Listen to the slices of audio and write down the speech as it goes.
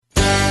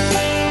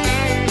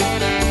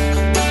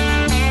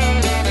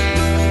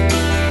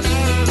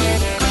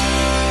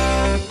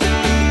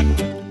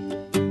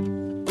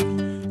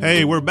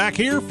Hey, we're back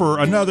here for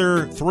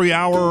another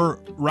 3-hour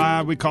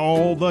ride we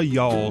call the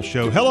Y'all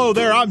Show. Hello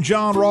there, I'm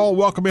John Rawl.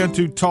 Welcome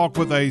into Talk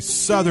with a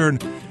Southern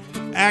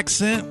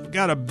Accent.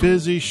 Got a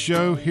busy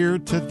show here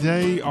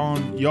today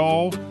on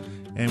Y'all,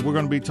 and we're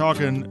going to be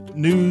talking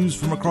news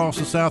from across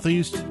the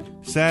Southeast.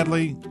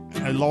 Sadly,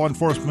 a law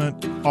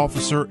enforcement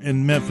officer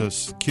in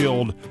Memphis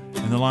killed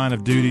in the line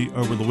of duty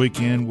over the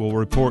weekend. We'll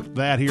report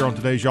that here on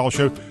today's Y'all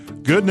Show.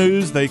 Good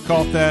news, they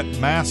caught that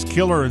mass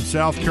killer in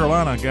South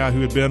Carolina, a guy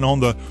who had been on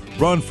the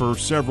run for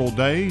several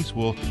days.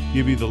 We'll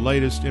give you the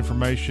latest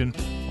information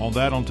on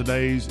that on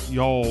today's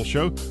Y'all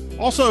Show.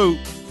 Also,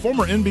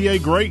 former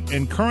NBA great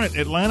and current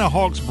Atlanta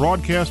Hawks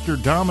broadcaster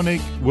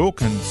Dominique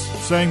Wilkins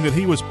saying that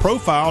he was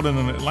profiled in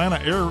an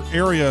Atlanta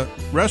area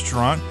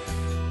restaurant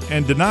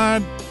and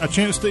denied a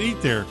chance to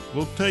eat there.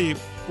 We'll tell you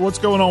what's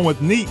going on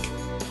with Neek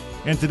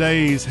in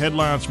today's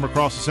headlines from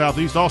across the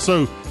Southeast.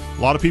 Also,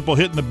 a lot of people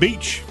hitting the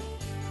beach.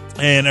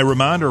 And a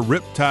reminder,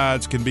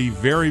 riptides can be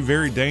very,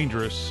 very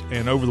dangerous.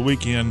 And over the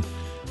weekend,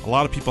 a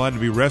lot of people had to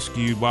be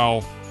rescued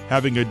while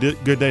having a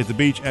good day at the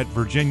beach at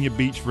Virginia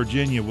Beach,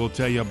 Virginia. We'll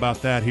tell you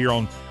about that here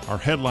on our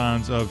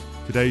headlines of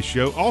today's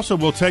show. Also,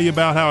 we'll tell you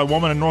about how a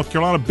woman in North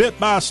Carolina bit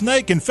by a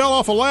snake and fell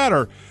off a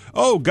ladder.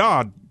 Oh,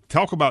 God.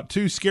 Talk about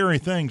two scary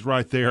things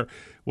right there.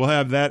 We'll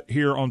have that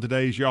here on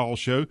today's Y'all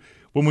Show.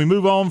 When we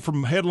move on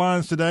from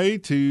headlines today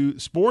to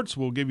sports,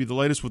 we'll give you the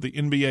latest with the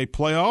NBA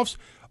playoffs.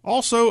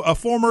 Also, a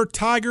former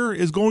Tiger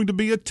is going to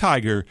be a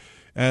Tiger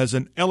as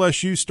an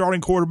LSU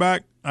starting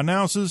quarterback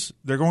announces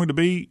they're going to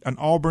be an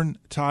Auburn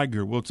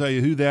Tiger. We'll tell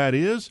you who that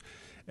is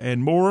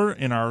and more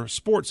in our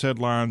sports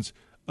headlines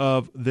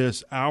of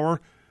this hour.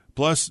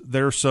 Plus,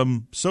 there's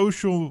some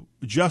social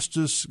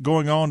justice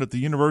going on at the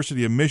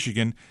University of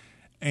Michigan.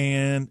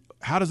 And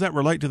how does that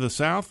relate to the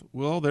South?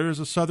 Well, there's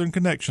a Southern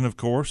connection, of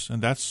course,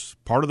 and that's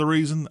part of the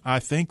reason I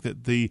think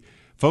that the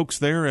folks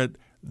there at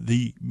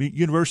the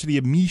University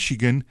of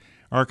Michigan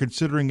are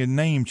considering a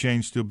name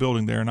change to a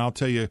building there. And I'll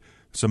tell you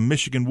some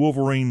Michigan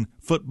Wolverine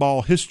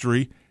football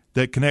history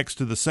that connects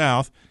to the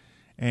South.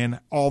 And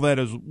all that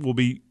will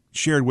be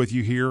shared with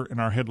you here in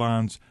our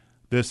headlines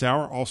this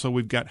hour. Also,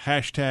 we've got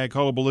hashtag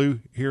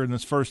Hullabaloo here in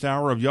this first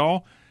hour of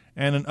Y'all,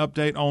 and an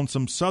update on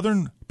some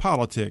Southern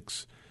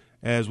politics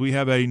as we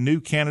have a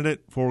new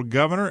candidate for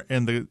governor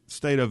in the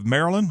state of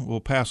Maryland. We'll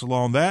pass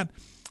along that.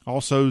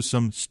 Also,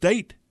 some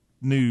state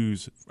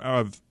news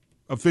of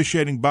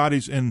officiating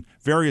bodies in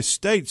various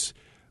states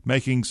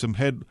making some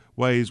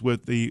headways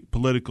with the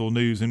political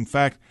news. In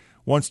fact,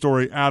 one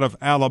story out of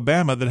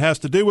Alabama that has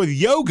to do with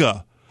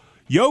yoga.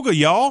 Yoga,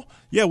 y'all.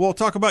 Yeah, we'll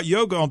talk about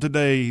yoga on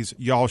today's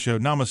Y'all Show.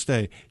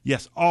 Namaste.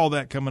 Yes, all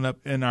that coming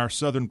up in our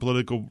Southern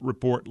Political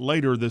Report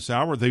later this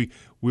hour.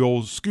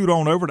 We'll scoot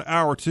on over to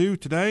Hour 2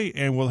 today,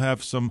 and we'll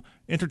have some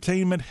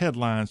entertainment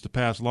headlines to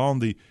pass along.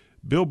 The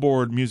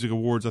Billboard Music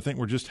Awards, I think,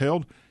 were just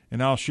held,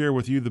 and I'll share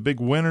with you the big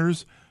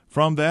winners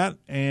from that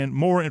and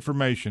more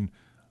information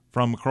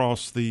from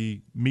across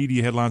the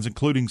media headlines,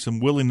 including some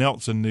Willie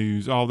Nelson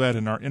news, all that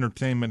in our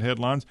entertainment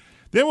headlines.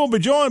 Then we'll be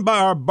joined by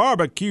our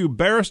barbecue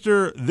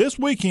barrister. This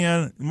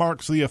weekend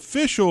marks the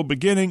official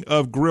beginning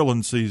of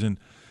grilling season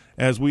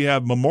as we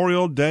have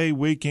Memorial Day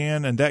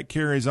weekend, and that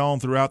carries on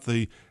throughout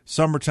the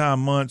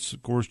summertime months.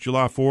 Of course,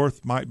 July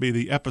 4th might be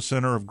the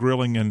epicenter of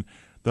grilling in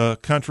the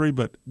country,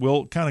 but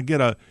we'll kind of get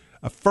a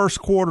first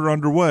quarter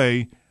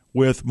underway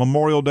with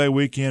Memorial Day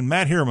weekend.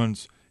 Matt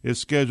Hermans is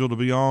scheduled to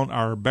be on,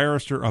 our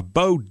barrister of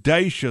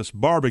Bodacious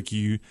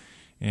Barbecue,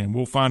 and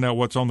we'll find out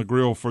what's on the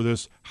grill for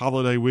this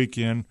holiday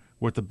weekend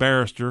with the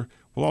barrister.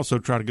 We'll also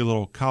try to get a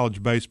little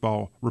college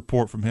baseball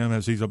report from him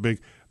as he's a big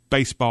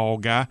baseball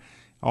guy.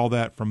 All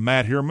that from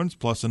Matt Hermans,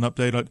 plus an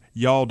update at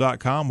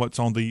y'all.com, what's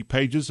on the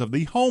pages of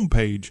the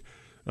homepage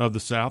of the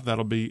South.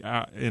 That'll be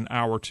in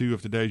Hour 2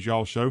 of today's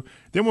Y'all Show.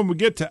 Then when we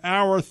get to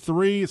Hour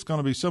 3, it's going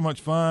to be so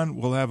much fun.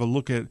 We'll have a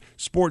look at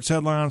sports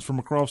headlines from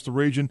across the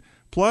region,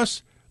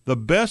 plus the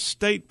best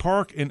state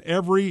park in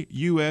every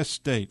U.S.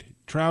 state.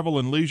 Travel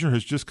and Leisure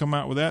has just come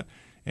out with that,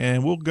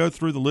 and we'll go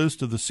through the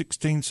list of the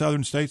 16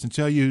 southern states and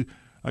tell you,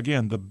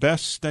 again, the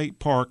best state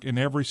park in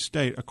every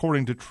state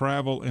according to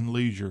Travel and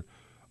Leisure.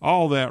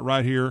 All that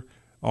right here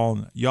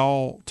on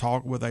Y'all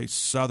Talk with a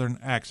Southern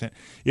Accent.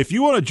 If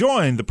you want to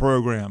join the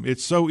program,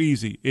 it's so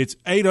easy. It's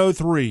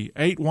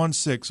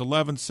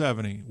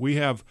 803-816-1170. We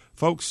have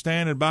folks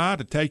standing by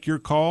to take your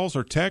calls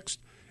or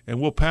text,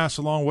 and we'll pass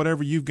along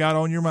whatever you've got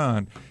on your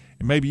mind.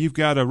 And maybe you've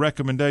got a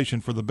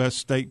recommendation for the best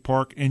state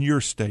park in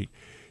your state.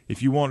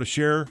 If you want to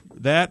share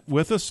that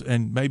with us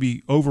and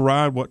maybe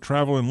override what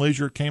Travel and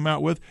Leisure came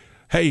out with,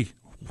 hey,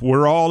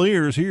 we're all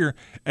ears here.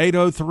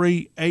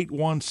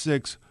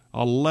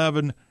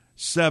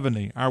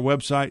 803-816-1170. Our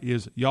website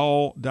is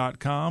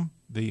y'all.com,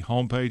 the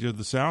homepage of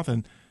the South.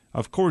 And,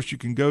 of course, you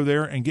can go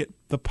there and get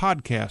the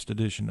podcast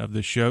edition of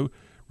this show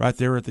right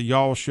there at the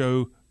Y'all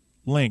Show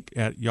link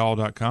at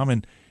y'all.com.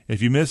 And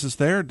if you miss us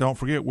there, don't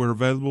forget we're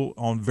available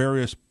on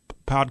various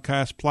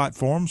podcast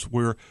platforms.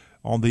 We're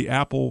on the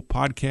Apple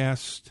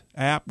Podcast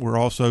app. We're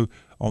also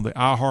on the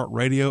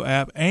iHeartRadio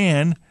app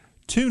and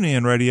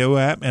TuneIn Radio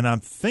app, and I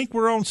think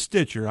we're on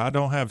Stitcher. I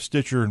don't have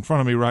Stitcher in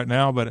front of me right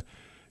now, but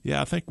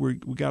yeah, I think we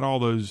got all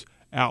those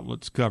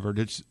outlets covered.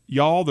 It's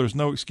y'all. There's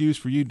no excuse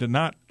for you to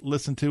not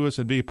listen to us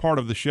and be a part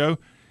of the show,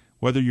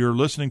 whether you're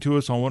listening to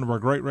us on one of our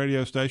great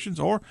radio stations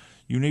or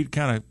you need to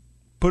kind of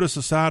put us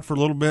aside for a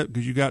little bit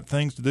because you got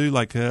things to do,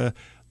 like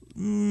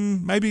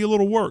maybe a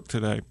little work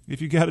today.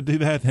 If you got to do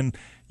that, then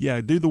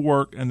yeah, do the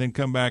work and then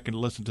come back and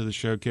listen to the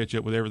show, catch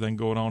up with everything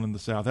going on in the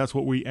South. That's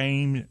what we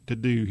aim to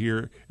do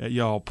here at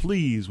y'all.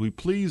 Please, we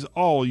please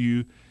all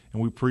you,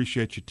 and we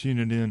appreciate you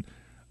tuning in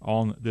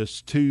on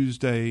this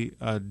Tuesday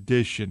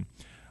edition.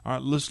 All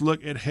right, let's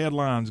look at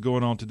headlines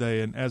going on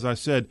today. And as I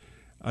said,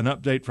 an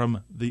update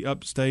from the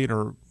upstate,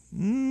 or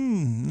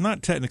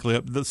not technically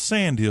up, the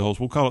Sandhills.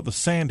 We'll call it the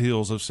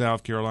Sandhills of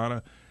South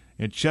Carolina.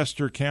 In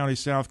Chester County,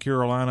 South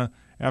Carolina,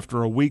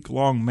 after a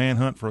week-long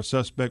manhunt for a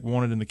suspect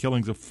wanted in the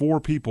killings of 4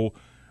 people,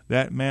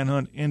 that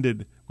manhunt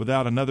ended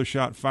without another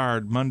shot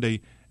fired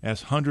Monday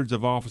as hundreds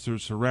of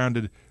officers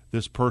surrounded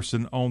this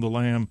person on the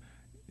lam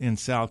in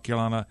South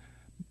Carolina.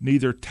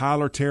 Neither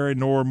Tyler Terry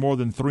nor more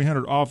than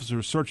 300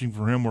 officers searching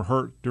for him were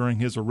hurt during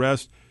his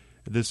arrest.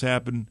 This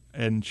happened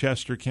in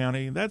Chester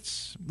County.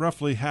 That's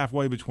roughly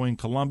halfway between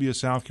Columbia,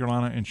 South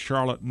Carolina, and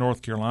Charlotte,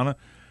 North Carolina.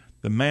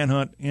 The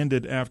manhunt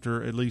ended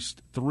after at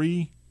least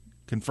 3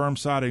 confirmed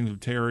sightings of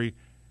Terry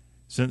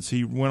since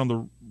he went on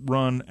the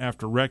run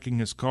after wrecking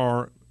his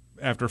car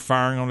after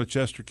firing on a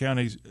Chester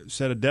County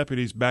set of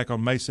deputies back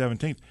on May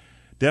 17th.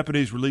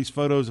 Deputies released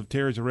photos of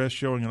Terry's arrest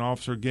showing an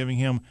officer giving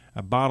him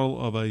a bottle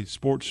of a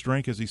sports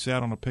drink as he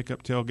sat on a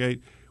pickup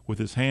tailgate with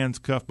his hands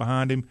cuffed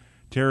behind him.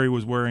 Terry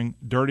was wearing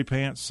dirty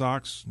pants,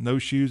 socks, no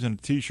shoes, and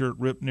a T-shirt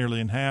ripped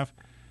nearly in half.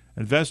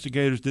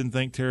 Investigators didn't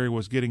think Terry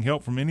was getting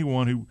help from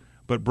anyone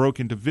but broke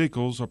into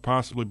vehicles or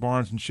possibly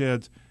barns and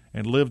sheds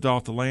and lived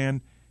off the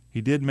land.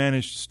 He did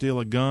manage to steal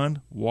a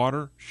gun,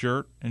 water,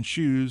 shirt, and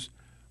shoes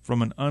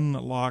from an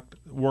unlocked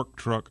work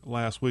truck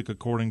last week,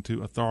 according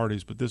to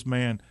authorities. But this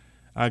man,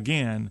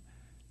 again,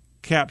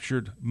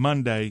 captured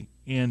Monday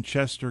in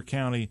Chester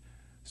County,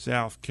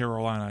 South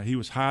Carolina. He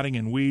was hiding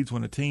in weeds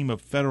when a team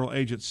of federal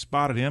agents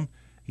spotted him.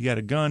 He had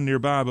a gun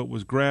nearby but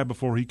was grabbed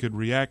before he could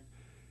react.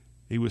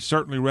 He was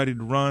certainly ready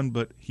to run,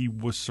 but he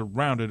was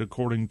surrounded,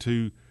 according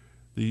to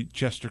the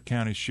Chester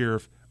County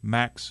Sheriff,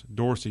 Max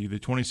Dorsey. The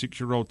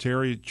 26-year-old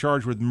Terry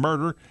charged with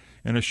murder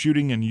in a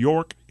shooting in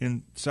York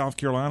in South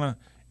Carolina,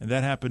 and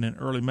that happened in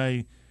early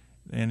May.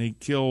 And he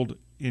killed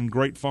in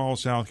Great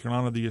Falls, South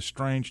Carolina, the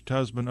estranged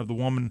husband of the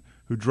woman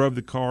who drove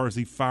the car as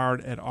he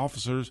fired at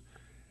officers.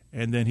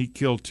 And then he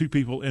killed 2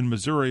 people in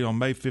Missouri on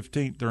May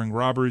 15th during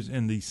robberies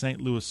in the St.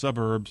 Louis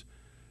suburbs.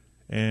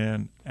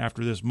 And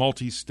after this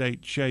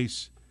multi-state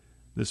chase,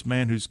 this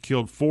man who's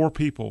killed 4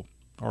 people,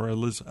 or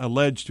is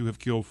alleged to have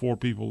killed 4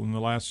 people in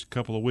the last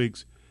couple of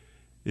weeks,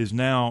 is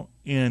now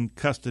in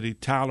custody.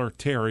 Tyler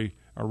Terry,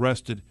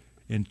 arrested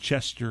in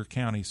Chester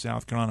County,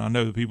 South Carolina. I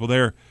know the people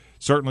there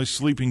certainly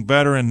sleeping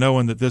better and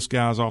knowing that this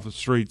guy's off the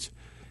streets,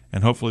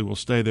 and hopefully will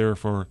stay there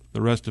for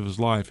the rest of his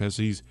life, as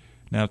he's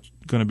now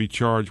going to be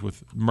charged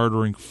with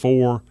murdering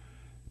 4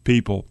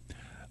 people.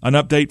 An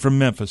update from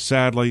Memphis.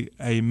 Sadly,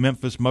 a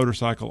Memphis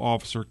motorcycle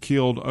officer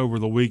killed over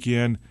the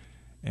weekend,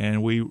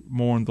 and we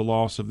mourn the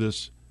loss of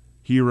this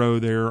hero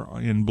there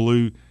in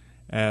blue,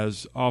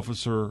 as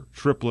Officer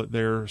Triplett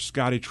there,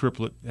 Scotty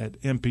Triplett at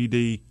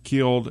MPD,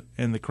 killed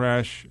in the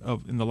crash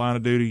in the line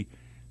of duty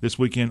this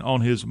weekend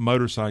on his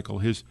motorcycle.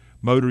 His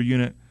motor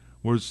unit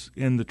was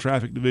in the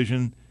traffic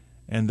division,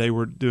 and they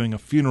were doing a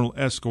funeral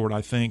escort,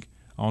 I think,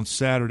 on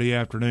Saturday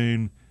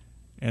afternoon,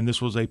 and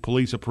this was a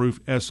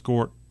police-approved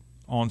escort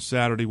on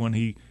Saturday when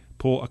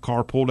a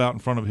car pulled out in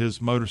front of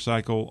his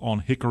motorcycle on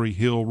Hickory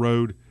Hill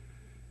Road.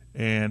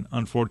 And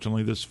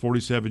unfortunately, this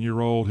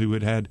 47-year-old who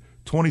had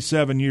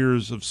 27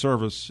 years of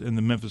service in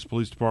the Memphis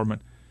Police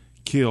Department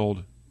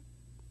killed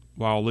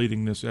while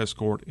leading this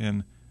escort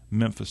in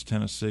Memphis,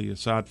 Tennessee.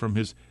 Aside from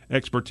his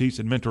expertise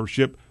and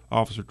mentorship,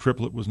 Officer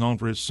Triplett was known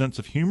for his sense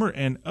of humor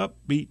and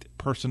upbeat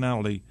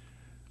personality,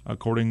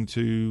 according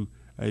to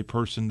a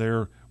person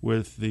there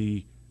with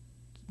the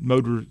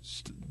motor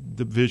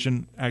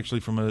division, actually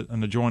from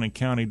an adjoining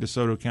county,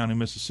 DeSoto County,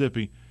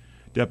 Mississippi.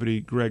 Deputy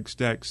Greg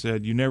Stack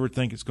said, "You never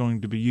think it's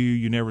going to be you.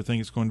 You never think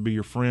it's going to be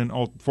your friend."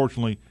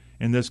 Fortunately,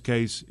 in this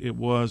case, it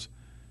was.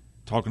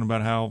 Talking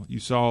about how you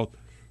saw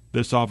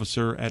this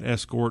officer at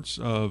escorts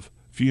of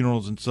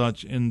funerals and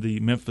such in the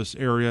Memphis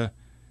area,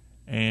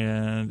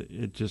 and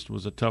it just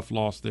was a tough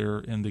loss there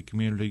in the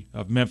community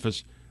of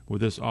Memphis with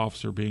this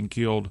officer being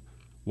killed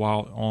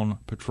while on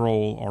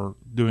patrol or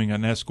doing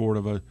an escort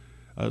of it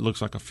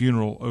looks like a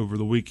funeral over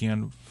the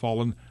weekend.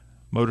 Fallen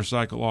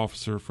motorcycle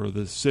officer for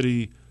the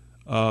city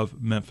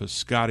of Memphis,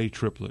 Scotty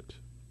Triplett.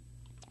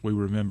 We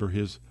remember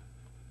his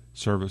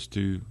service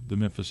to the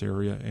Memphis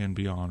area and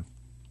beyond.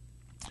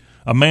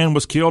 A man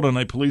was killed and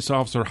a police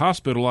officer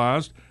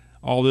hospitalized.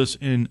 All this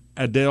in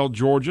Adel,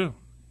 Georgia,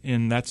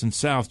 and that's in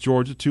South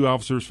Georgia. 2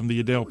 officers from the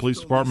Adel Police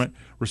Department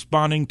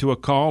responding to a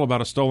call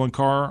about a stolen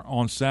car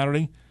on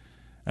Saturday.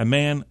 A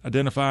man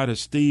identified as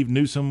Steve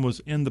Newsom was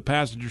in the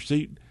passenger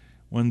seat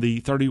When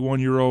the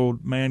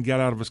 31-year-old man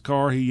got out of his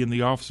car, he and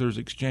the officers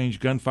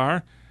exchanged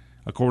gunfire.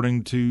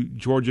 According to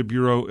Georgia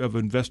Bureau of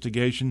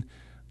Investigation,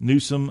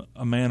 Newsom,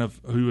 a man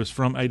who is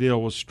from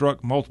Adel, was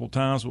struck multiple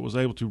times but was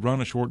able to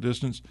run a short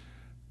distance.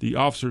 The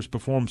officers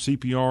performed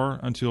CPR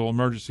until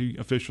emergency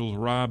officials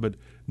arrived, but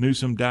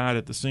Newsom died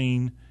at the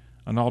scene.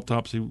 An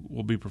autopsy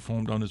will be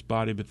performed on his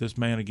body, but this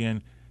man,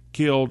 again,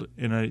 killed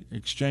in an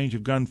exchange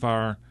of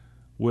gunfire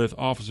with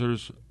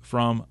officers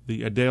from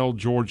the Adel,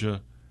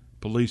 Georgia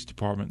Police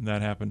Department, and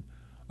that happened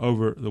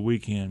over the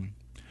weekend.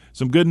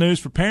 Some good news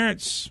for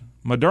parents.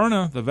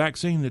 Moderna, the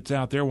vaccine that's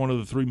out there, one of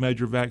the three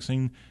major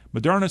vaccines,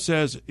 Moderna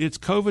says its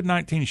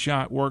COVID-19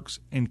 shot works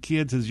in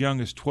kids as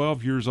young as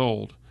 12 years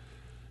old.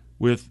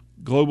 With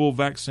global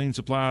vaccine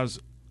supplies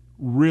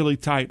really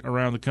tight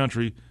around the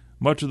country,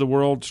 much of the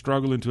world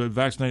struggling to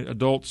vaccinate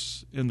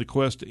adults in the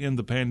quest to end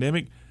the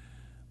pandemic.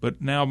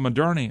 But now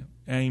Moderna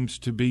aims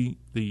to be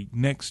the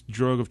next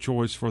drug of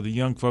choice for the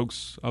young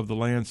folks of the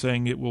land,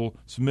 saying it will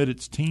submit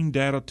its teen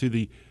data to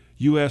the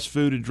U.S.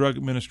 Food and Drug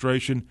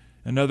Administration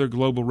and other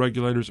global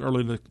regulators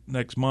early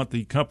next month.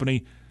 The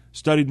company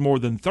studied more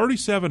than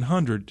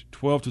 3,700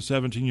 12 to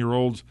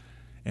 17-year-olds,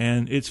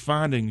 and its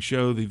findings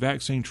show the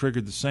vaccine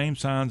triggered the same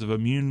signs of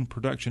immune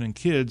production in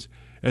kids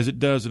as it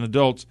does in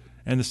adults,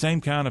 and the same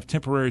kind of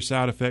temporary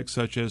side effects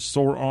such as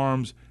sore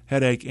arms,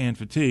 headache, and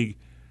fatigue.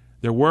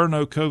 There were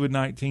no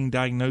COVID-19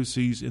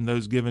 diagnoses in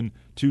those given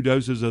 2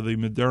 doses of the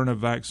Moderna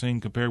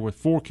vaccine, compared with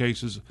 4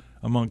 cases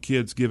among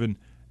kids given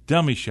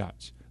dummy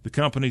shots. The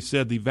company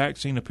said the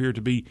vaccine appeared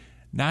to be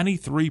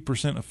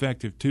 93%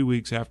 effective 2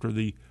 weeks after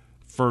the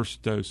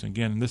first dose.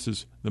 Again, this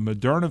is the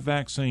Moderna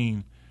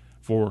vaccine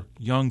for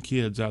young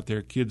kids out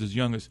there, kids as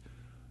young as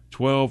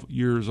 12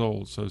 years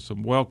old. So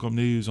some welcome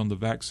news on the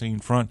vaccine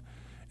front.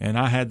 And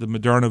I had the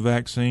Moderna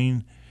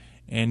vaccine,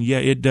 and yeah,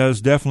 it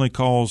does definitely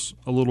cause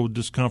a little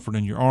discomfort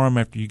in your arm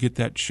after you get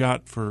that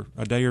shot for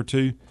a day or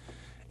two.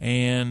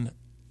 And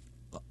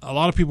a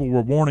lot of people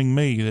were warning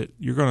me that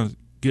you're going to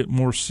get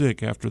more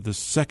sick after the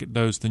second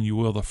dose than you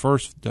will the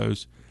first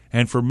dose.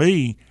 And for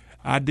me,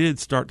 I did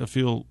start to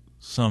feel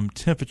some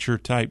temperature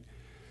type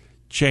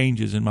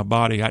changes in my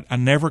body. I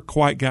never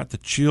quite got the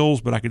chills,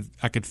 but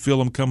I could feel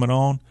them coming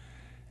on,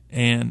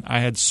 and I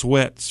had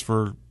sweats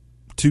for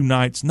 2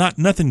 nights.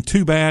 Nothing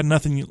too bad,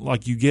 nothing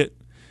like you get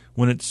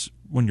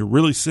when you're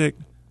really sick,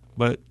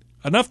 but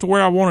enough to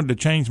where I wanted to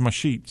change my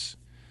sheets.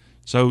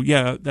 So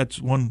yeah,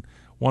 that's one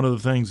of the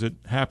things that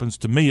happens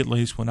to me, at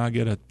least, when I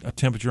get a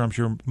temperature. I'm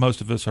sure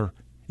most of us are.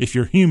 If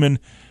you're human,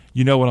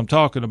 you know what I'm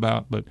talking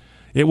about, but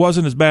it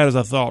wasn't as bad as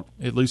I thought,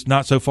 at least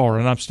not so far.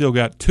 And I've still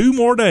got 2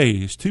 more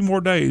days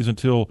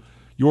until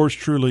yours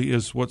truly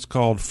is what's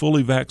called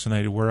fully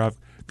vaccinated, where I've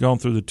gone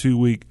through the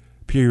 2-week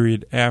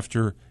period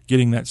after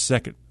getting that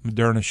second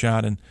Moderna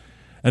shot. And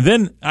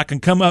then I can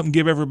come up and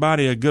give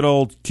everybody a good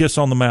old kiss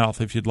on the mouth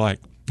if you'd like.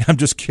 I'm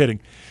just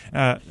kidding.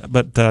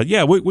 But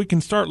we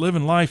can start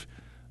living life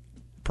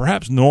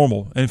perhaps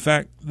normal. In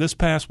fact, this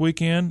past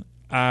weekend,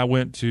 I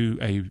went to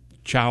a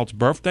child's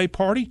birthday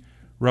party.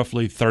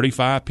 Roughly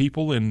 35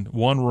 people in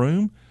one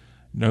room,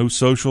 no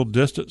social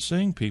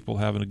distancing, people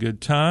having a good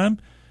time.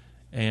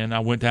 And I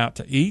went out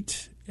to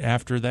eat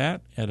after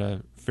that at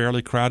a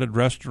fairly crowded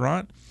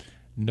restaurant.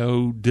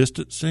 No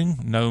distancing,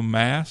 no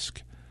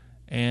mask.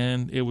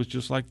 And it was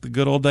just like the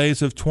good old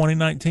days of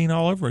 2019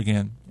 all over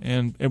again.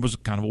 And it was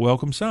kind of a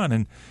welcome sign.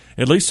 And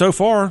at least so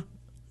far,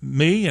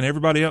 me and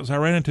everybody else I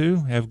ran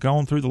into have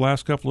gone through the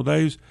last couple of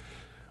days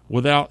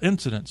without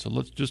incident. So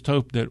let's just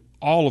hope that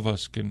all of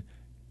us can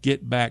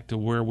get back to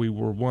where we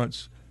were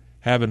once,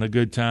 having a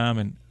good time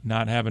and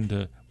not having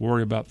to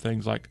worry about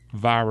things like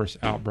virus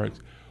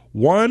outbreaks.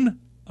 One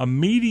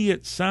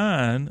immediate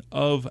sign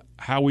of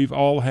how we've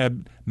all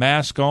had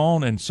masks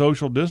on and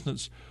social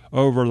distance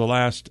over the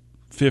last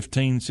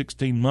 15,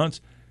 16 months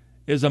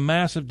is a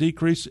massive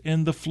decrease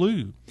in the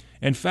flu.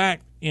 In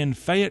fact, in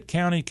Fayette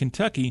County,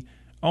 Kentucky,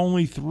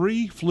 only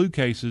 3 flu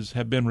cases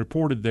have been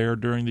reported there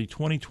during the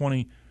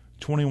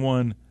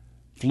 2020-21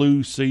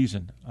 flu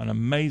season. An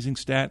amazing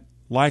stat,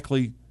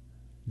 likely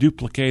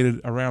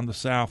duplicated around the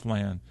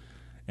Southland.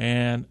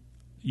 And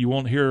you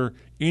won't hear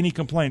any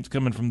complaints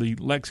coming from the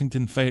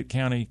Lexington, Fayette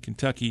County,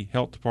 Kentucky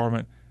Health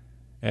Department,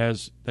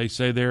 as they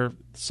say their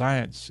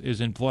science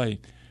is in play.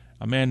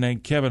 A man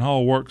named Kevin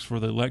Hall works for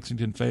the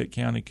Lexington, Fayette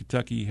County,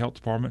 Kentucky Health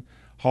Department.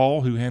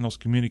 Hall, who handles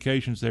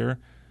communications there,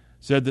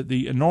 said that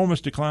the enormous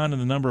decline in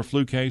the number of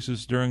flu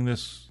cases during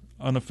this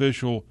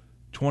unofficial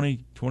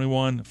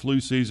 2021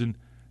 flu season,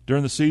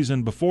 during the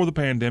season before the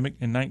pandemic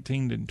in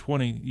 19 and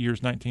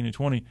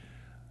 20,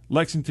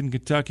 Lexington,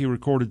 Kentucky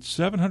recorded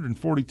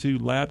 742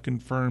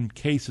 lab-confirmed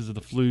cases of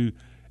the flu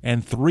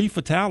and 3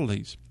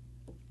 fatalities.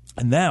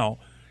 And now,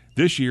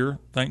 this year,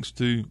 thanks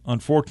to,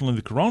 unfortunately,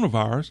 the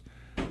coronavirus,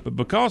 but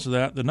because of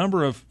that, the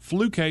number of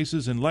flu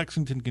cases in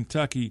Lexington,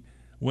 Kentucky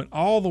went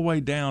all the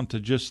way down to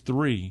just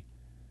 3.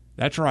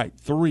 That's right,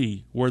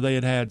 3, where they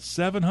had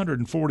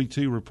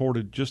 742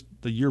 reported just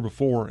the year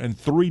before and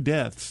 3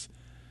 deaths.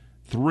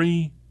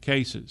 3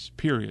 cases,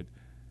 period.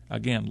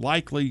 Again,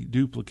 likely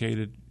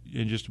duplicated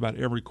in just about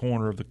every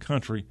corner of the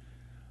country,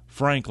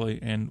 frankly.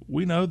 And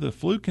we know the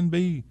flu can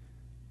be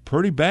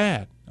pretty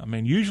bad. I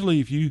mean, usually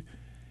if you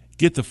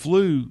get the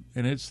flu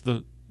and it's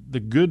the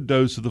good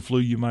dose of the flu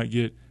you might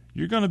get,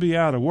 you're going to be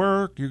out of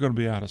work, you're going to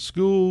be out of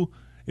school,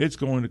 it's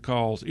going to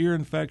cause ear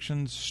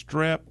infections,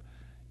 strep,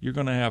 you're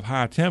going to have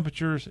high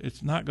temperatures.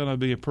 It's not going to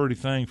be a pretty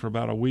thing for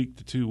about a week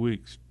to 2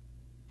 weeks.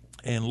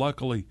 And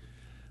luckily,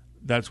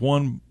 that's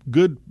one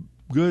good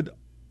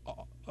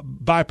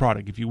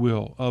byproduct, if you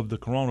will, of the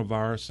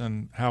coronavirus,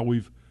 and how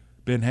we've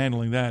been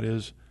handling that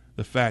is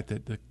the fact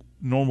that the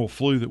normal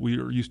flu that we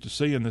are used to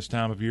seeing this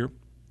time of year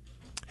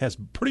has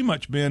pretty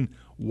much been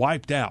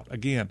wiped out.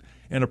 Again,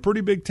 in a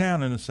pretty big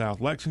town in the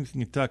South,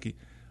 Lexington, Kentucky,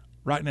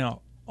 right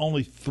now,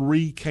 only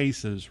 3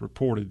 cases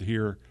reported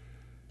here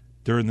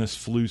during this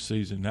flu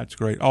season. That's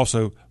great.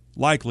 Also,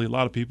 likely a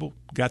lot of people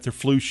got their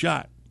flu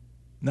shot,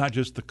 not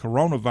just the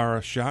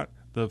coronavirus shot,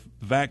 the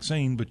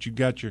vaccine, but you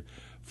got your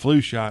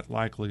flu shot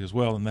likely as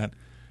well, and that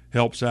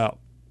helps out.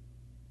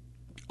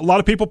 A lot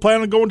of people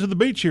plan on going to the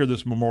beach here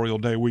this Memorial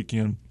Day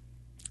weekend.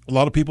 A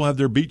lot of people have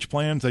their beach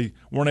plans. They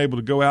weren't able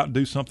to go out and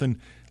do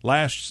something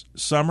last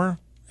summer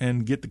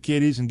and get the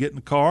kiddies and get in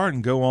the car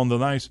and go on the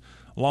nice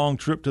long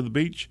trip to the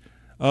beach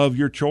of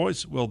your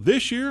choice. Well,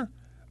 this year,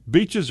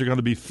 beaches are going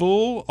to be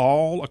full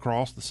all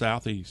across the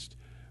Southeast,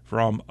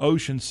 from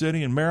Ocean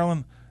City in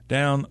Maryland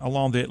down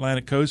along the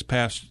Atlantic coast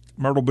past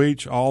Myrtle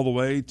Beach all the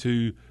way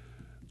to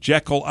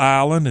Jekyll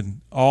Island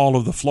and all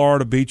of the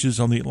Florida beaches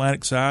on the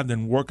Atlantic side,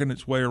 then working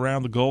its way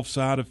around the Gulf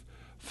side of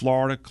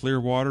Florida,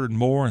 Clearwater, and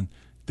more. And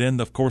then,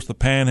 of course, the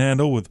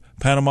Panhandle with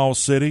Panama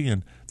City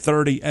and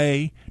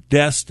 30A,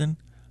 Destin,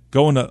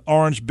 going to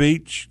Orange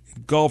Beach,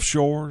 Gulf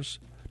Shores,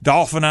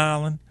 Dolphin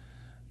Island.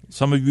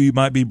 Some of you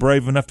might be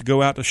brave enough to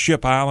go out to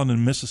Ship Island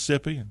in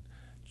Mississippi and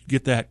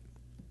get that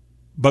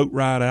boat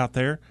ride out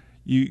there.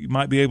 You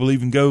might be able to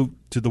even go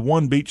to the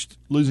one beach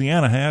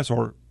Louisiana has,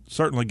 or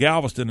certainly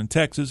Galveston in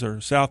Texas or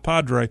South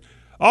Padre.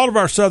 All of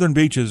our southern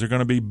beaches are going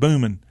to be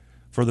booming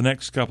for the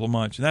next couple of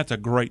months, and that's a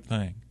great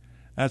thing.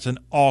 That's an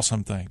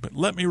awesome thing. But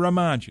let me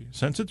remind you,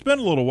 since it's been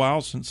a little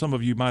while since some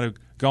of you might have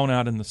gone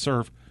out in the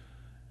surf,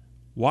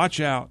 watch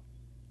out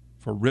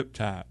for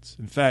riptides.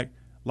 In fact,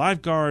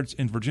 lifeguards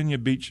in Virginia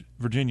Beach,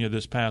 Virginia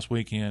this past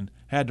weekend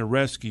had to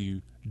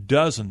rescue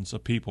dozens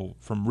of people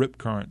from rip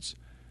currents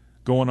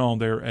going on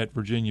there at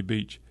Virginia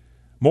Beach.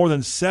 More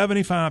than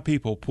 75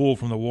 people pulled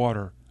from the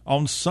water.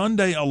 On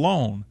Sunday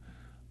alone,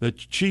 the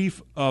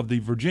chief of the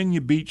Virginia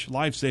Beach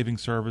Life Saving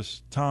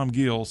Service, Tom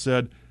Gill,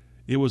 said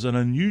it was an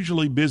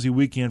unusually busy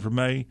weekend for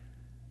May,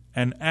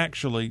 and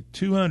actually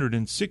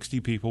 260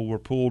 people were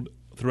pulled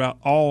throughout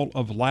all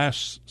of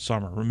last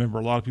summer. Remember,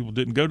 a lot of people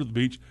didn't go to the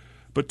beach,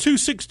 but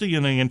 260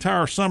 in the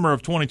entire summer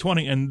of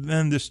 2020, and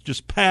then this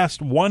just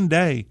past one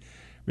day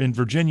in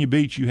Virginia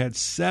Beach, you had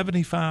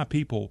 75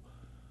 people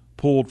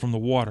pulled from the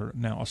water.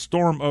 Now, a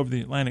storm over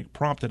the Atlantic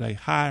prompted a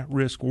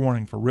high-risk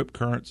warning for rip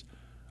currents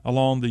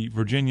along the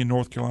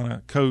Virginia-North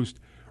Carolina coast.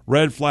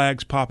 Red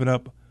flags popping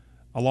up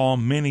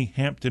along many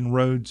Hampton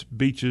Roads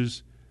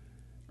beaches,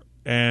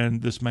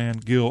 and this man,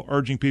 Gill,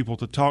 urging people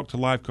to talk to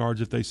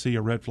lifeguards if they see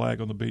a red flag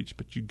on the beach.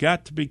 But you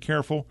got to be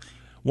careful.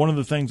 One of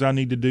the things I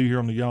need to do here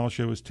on the Y'all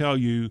Show is tell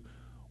you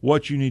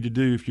what you need to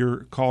do if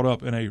you're caught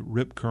up in a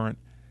rip current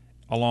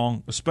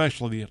along,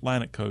 especially the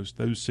Atlantic coast.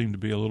 Those seem to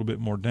be a little bit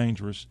more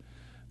dangerous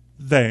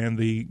than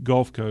the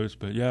Gulf Coast.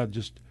 But, yeah,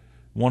 just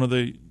one of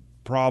the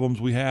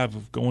problems we have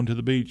of going to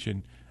the beach.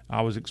 And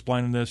I was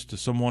explaining this to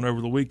someone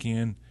over the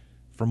weekend.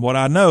 From what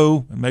I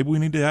know, and maybe we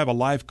need to have a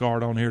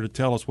lifeguard on here to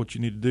tell us what you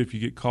need to do if you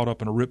get caught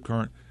up in a rip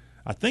current.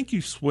 I think you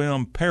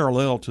swim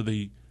parallel to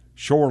the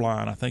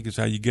shoreline, I think is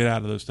how you get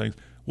out of those things.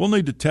 We'll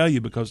need to tell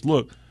you because,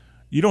 look,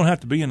 you don't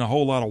have to be in a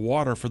whole lot of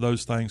water for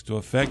those things to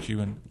affect you,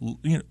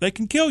 and they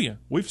can kill you.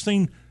 We've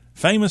seen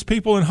famous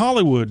people in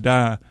Hollywood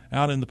die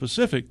out in the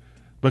Pacific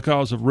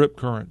because of rip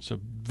currents. So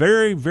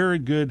very, very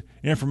good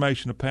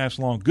information to pass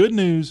along. Good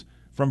news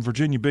from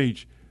Virginia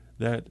Beach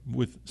that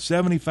with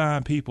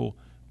 75 people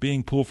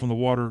being pulled from the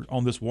water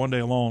on this one day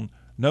alone,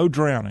 no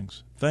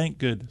drownings. Thank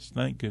goodness.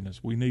 Thank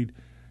goodness. We need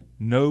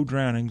no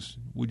drownings.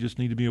 We just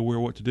need to be aware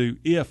of what to do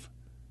if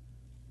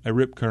a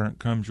rip current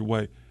comes your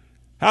way.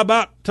 How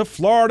about to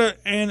Florida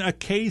and a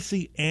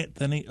Casey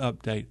Anthony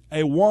update?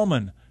 A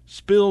woman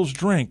spills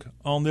drink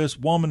on this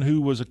woman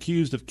who was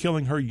accused of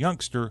killing her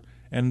youngster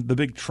and the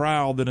big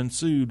trial that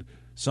ensued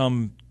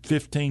some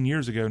 15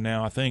 years ago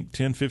now, I think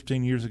 10,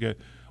 15 years ago.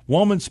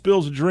 Woman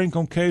spills a drink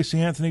on Casey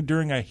Anthony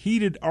during a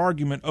heated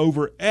argument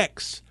over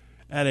X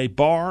at a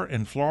bar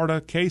in Florida.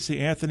 Casey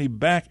Anthony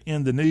back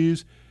in the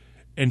news,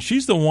 and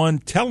she's the one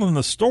telling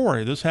the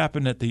story. This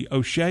happened at the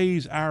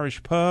O'Shea's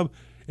Irish Pub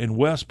in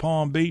West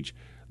Palm Beach.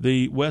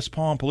 The West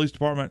Palm Police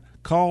Department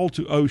called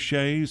to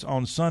O'Shea's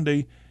on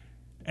Sunday.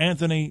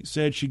 Anthony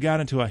said she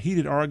got into a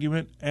heated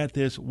argument at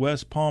this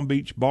West Palm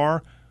Beach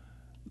bar,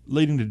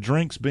 leading to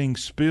drinks being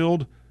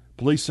spilled.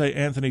 Police say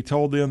Anthony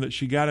told them that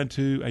she got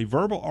into a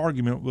verbal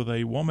argument with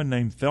a woman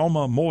named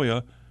Thelma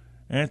Moya.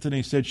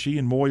 Anthony said she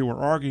and Moya were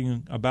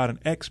arguing about an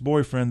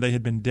ex-boyfriend they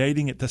had been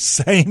dating at the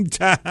same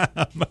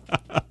time.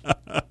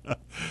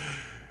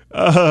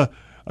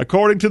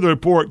 According to the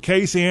report,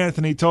 Casey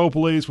Anthony told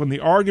police when the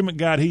argument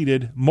got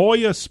heated,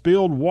 Moya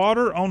spilled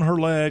water on her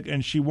leg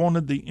and she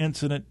wanted the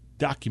incident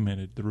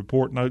documented. The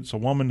report notes a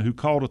woman who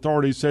called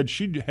authorities said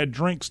she had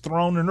drinks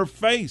thrown in her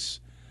face.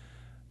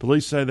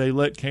 Police say they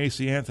let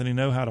Casey Anthony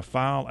know how to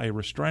file a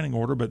restraining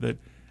order, but that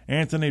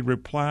Anthony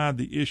replied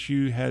the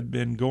issue had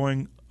been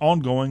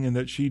ongoing and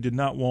that she did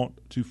not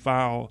want to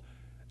file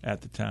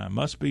at the time.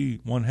 Must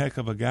be one heck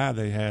of a guy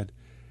they had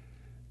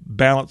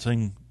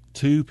balancing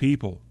two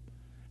people.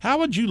 How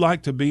would you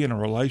like to be in a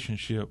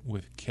relationship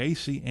with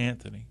Casey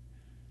Anthony?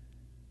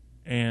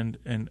 And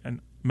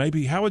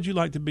maybe how would you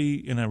like to be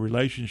in a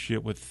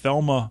relationship with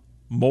Thelma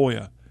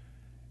Moya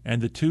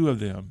and the two of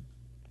them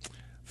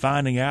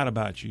finding out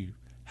about you?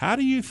 How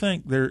do you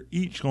think they're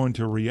each going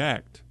to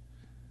react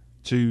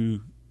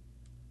to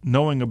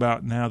knowing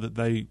about now that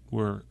they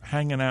were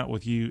hanging out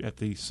with you at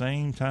the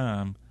same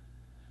time,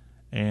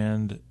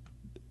 and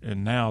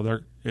now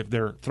if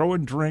they're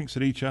throwing drinks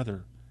at each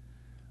other,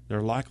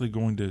 they're likely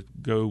going to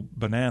go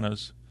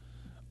bananas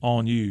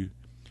on you.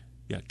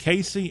 Yeah,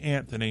 Casey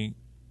Anthony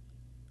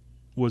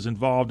was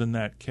involved in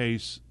that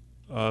case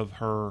of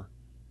her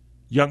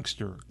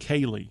youngster,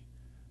 Kaylee,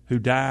 who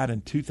died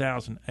in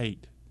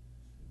 2008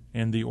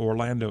 in the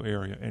Orlando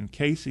area. And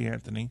Casey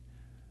Anthony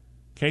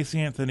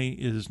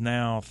is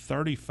now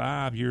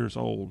 35 years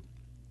old.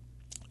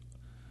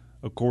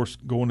 Of course,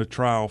 going to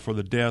trial for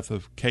the death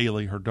of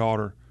Kaylee, her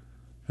daughter,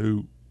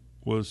 who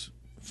was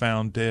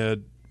found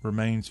dead,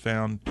 remains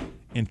found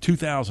in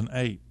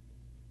 2008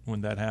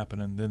 when that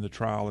happened, and then the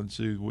trial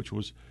ensued, which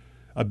was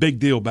a big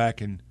deal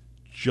back in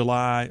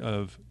July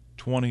of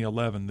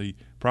 2011. The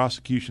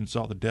prosecution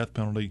sought the death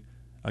penalty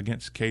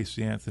against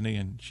Casey Anthony,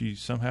 and she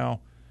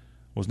somehow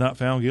was not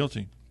found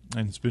guilty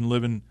and has been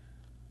living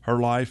her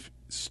life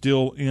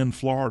still in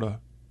Florida,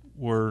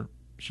 where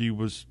she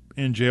was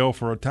in jail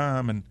for a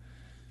time, and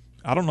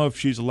I don't know if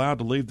she's allowed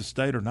to leave the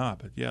state or not,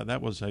 but yeah,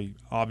 that was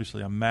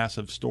obviously a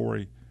massive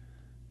story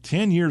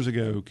 10 years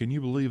ago. Can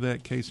you believe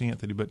that, Casey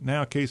Anthony? But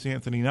now Casey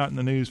Anthony not in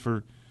the news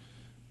for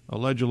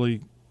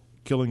allegedly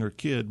killing her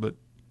kid, but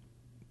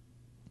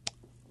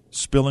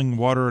spilling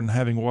water and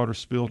having water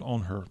spilled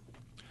on her.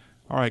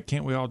 All right,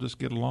 can't we all just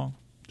get along,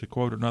 to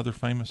quote another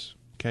famous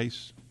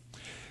case?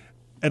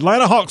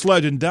 Atlanta Hawks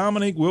legend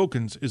Dominique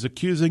Wilkins is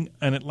accusing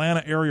an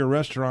Atlanta area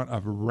restaurant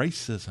of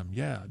racism.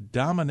 Yeah,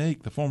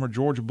 Dominique, the former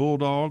Georgia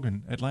Bulldog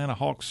and Atlanta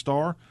Hawks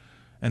star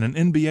and an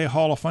NBA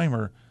Hall of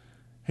Famer,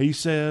 he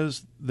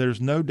says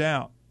there's no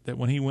doubt that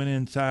when he went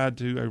inside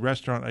to a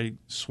restaurant, a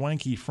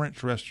swanky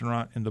French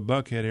restaurant in the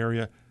Buckhead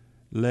area,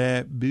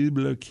 Le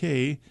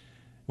Bibliothèque,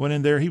 went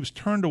in there, he was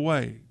turned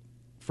away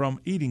from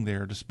eating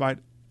there despite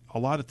a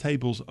lot of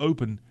tables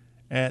open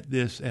at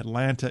this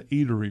Atlanta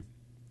eatery.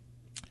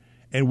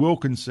 And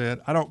Wilkins said,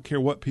 I don't care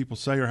what people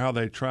say or how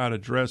they try to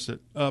dress it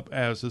up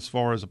as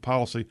far as a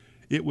policy.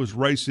 It was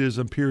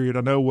racism, period.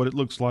 I know what it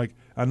looks like.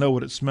 I know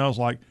what it smells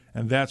like.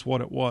 And that's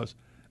what it was.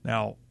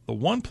 Now, the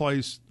one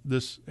place,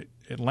 this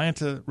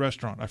Atlanta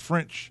restaurant, a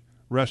French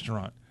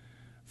restaurant,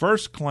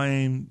 first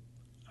claimed,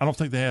 I don't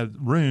think they had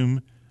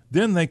room.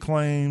 Then they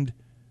claimed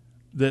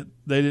that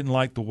they didn't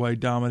like the way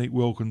Dominique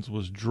Wilkins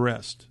was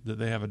dressed, that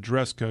they have a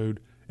dress code,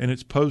 and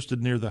it's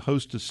posted near the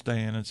hostess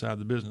stand inside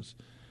the business.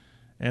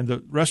 And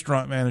the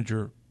restaurant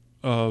manager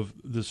of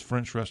this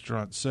French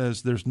restaurant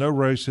says there's no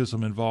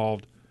racism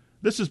involved.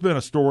 This has been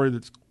a story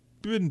that's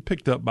been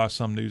picked up by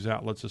some news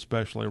outlets,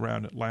 especially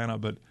around Atlanta.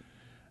 But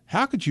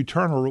how could you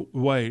turn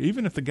away,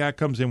 even if the guy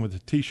comes in with a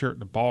T-shirt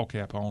and a ball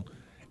cap on?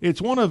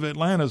 It's one of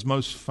Atlanta's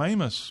most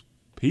famous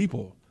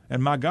people.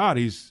 And, my God,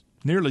 he's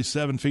nearly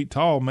 7 feet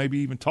tall, maybe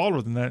even taller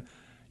than that.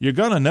 You're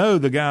going to know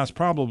the guy's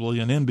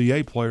probably an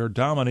NBA player,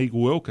 Dominique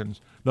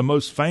Wilkins, the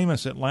most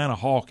famous Atlanta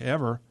Hawk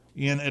ever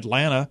in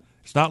Atlanta.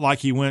 It's not like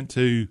he went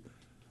to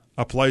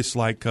a place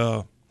like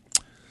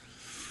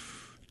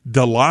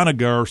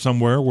Dahlonega or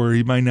somewhere where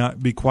he may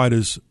not be quite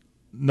as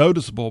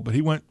noticeable, but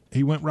he went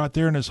right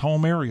there in his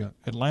home area,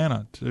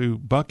 Atlanta, to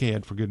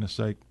Buckhead, for goodness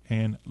sake.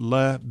 And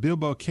Le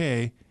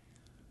Bibliothèque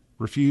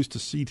refused to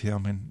seat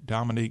him, and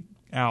Dominique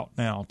out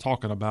now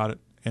talking about it,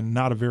 and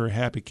not a very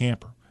happy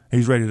camper.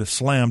 He's ready to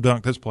slam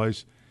dunk this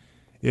place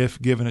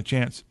if given a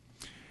chance.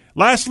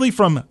 Lastly,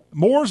 from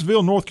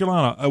Mooresville, North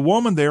Carolina, a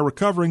woman there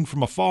recovering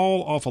from a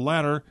fall off a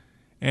ladder,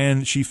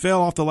 and she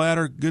fell off the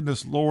ladder.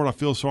 Goodness Lord, I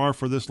feel sorry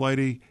for this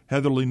lady,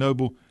 Heatherly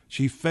Noble.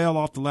 She fell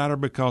off the ladder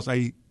because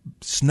a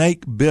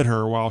snake bit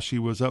her while she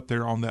was up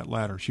there on that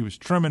ladder. She was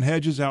trimming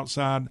hedges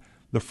outside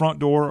the front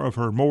door of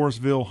her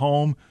Mooresville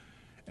home,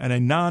 and a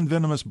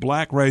non-venomous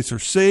black racer.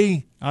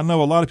 See, I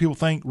know a lot of people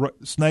think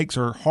snakes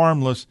are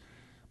harmless,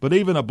 but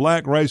even a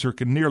black racer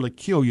can nearly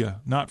kill you,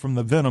 not from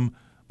the venom,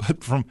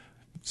 but from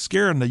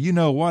scaring the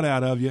you-know-what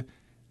out of you.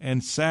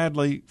 And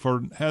sadly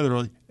for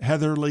Heatherly,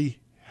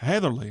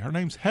 her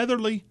name's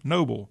Heatherly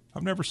Noble.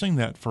 I've never seen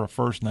that for a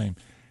first name.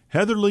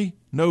 Heatherly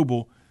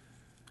Noble.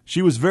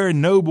 She was very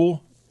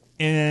noble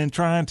in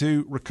trying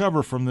to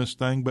recover from this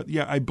thing, but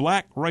yeah, a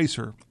black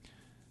racer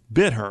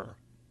bit her.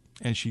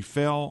 and she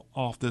fell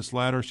off this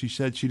ladder. She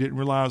said she didn't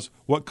realize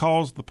what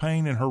caused the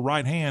pain in her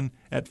right hand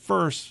at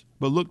first,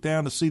 but looked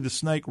down to see the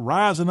snake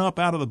rising up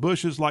out of the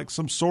bushes like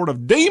some sort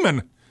of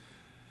demon.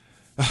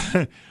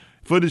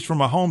 Footage from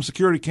a home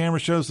security camera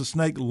shows the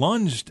snake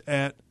lunged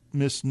at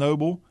Miss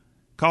Noble,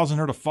 causing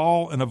her to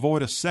fall and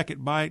avoid a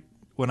second bite.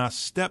 When I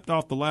stepped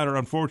off the ladder,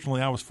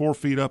 unfortunately, I was 4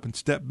 feet up and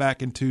stepped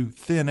back into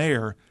thin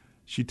air.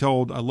 She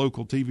told a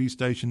local TV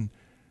station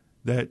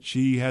that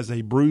she has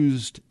a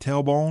bruised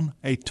tailbone,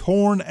 a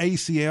torn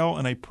ACL,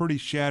 and a pretty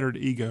shattered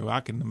ego. I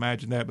can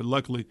imagine that, but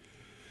luckily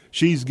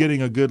she's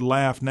getting a good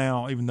laugh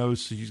now, even though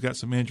she's got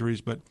some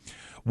injuries. But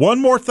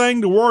one more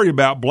thing to worry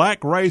about,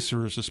 black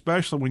racers,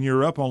 especially when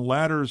you're up on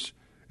ladders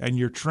and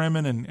you're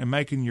trimming and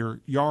making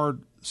your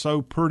yard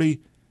so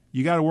pretty.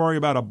 You got to worry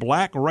about a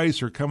black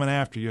racer coming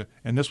after you,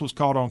 and this was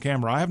caught on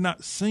camera. I have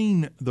not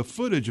seen the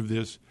footage of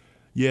this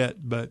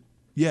yet, but,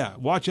 yeah,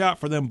 watch out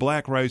for them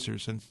black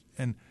racers.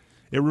 And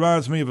it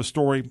reminds me of a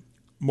story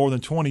more than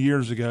 20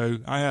 years ago.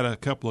 I had a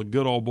couple of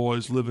good old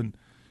boys living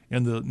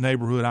in the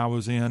neighborhood I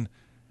was in,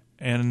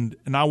 and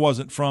I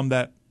wasn't from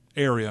that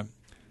area,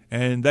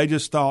 and they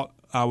just thought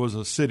I was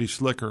a city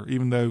slicker,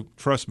 even though,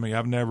 trust me,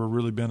 I've never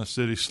really been a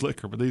city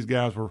slicker, but these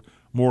guys were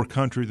more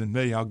country than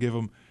me. I'll give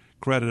them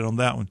credit on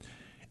that one.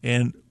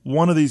 And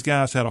one of these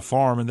guys had a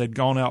farm, and they'd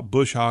gone out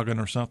bush hogging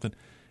or something.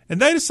 And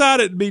they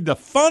decided it'd be the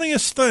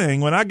funniest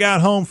thing when I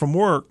got home from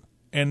work,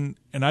 and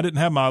I didn't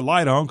have my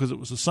light on because it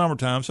was the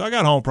summertime. So I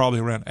got home probably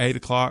around 8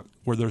 o'clock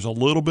where there's a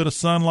little bit of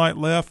sunlight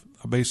left.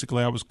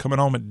 Basically, I was coming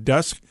home at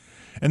dusk.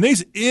 And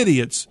these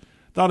idiots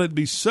thought it'd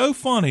be so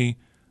funny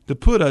to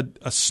put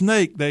a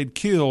snake they'd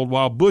killed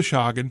while bush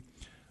hogging.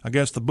 I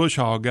guess the bush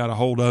hog got a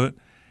hold of it.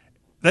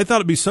 They thought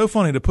it'd be so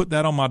funny to put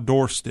that on my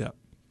doorstep.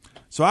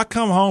 So I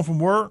come home from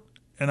work,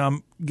 and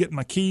I'm getting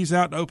my keys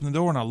out to open the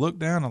door, and I look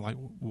down. I'm like,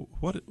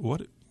 what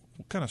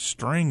kind of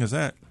string is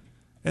that?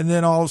 And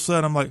then all of a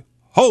sudden, I'm like,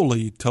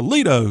 holy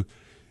Toledo,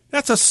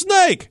 that's a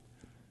snake.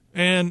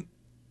 And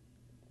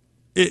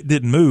it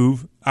didn't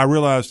move. I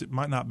realized it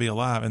might not be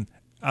alive. And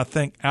I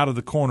think out of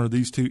the corner,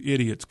 these two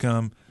idiots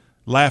come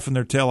laughing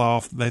their tail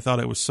off. They thought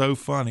it was so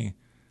funny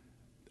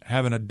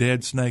having a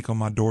dead snake on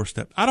my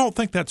doorstep. I don't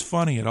think that's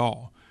funny at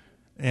all.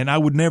 And I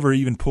would never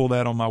even pull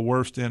that on my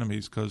worst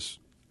enemies because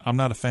I'm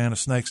not a fan of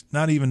snakes,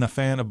 not even a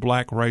fan of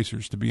black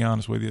racers, to be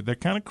honest with you. They're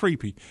kind of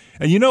creepy.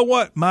 And you know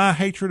what? My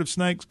hatred of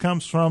snakes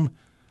comes from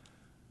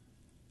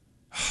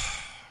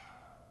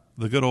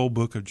the good old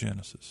book of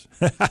Genesis.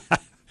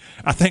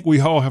 I think we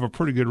all have a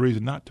pretty good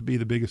reason not to be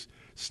the biggest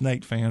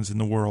snake fans in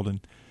the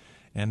world.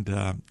 And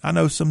I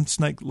know some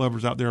snake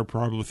lovers out there are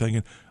probably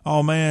thinking,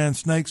 oh, man,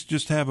 snakes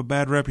just have a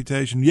bad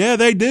reputation. Yeah,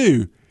 they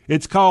do.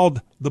 It's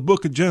called the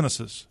book of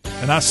Genesis.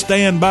 And I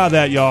stand by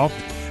that, y'all.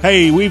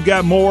 Hey, we've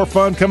got more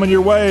fun coming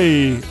your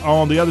way.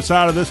 On the other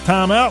side of this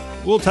timeout,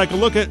 we'll take a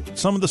look at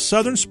some of the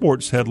Southern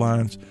sports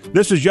headlines.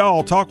 This is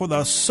Y'all Talk with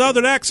a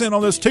Southern accent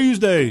on this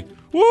Tuesday.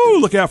 Woo,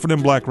 look out for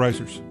them black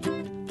racers.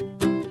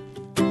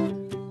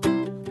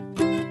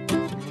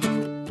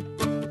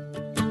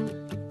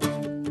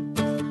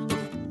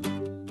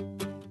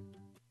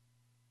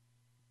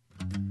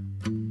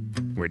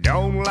 We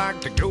don't like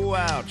to go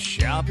out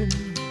shopping.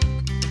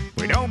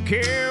 We don't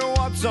care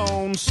what's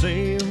on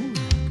sale.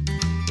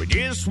 We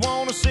just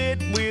want to sit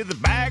with a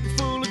bag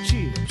full of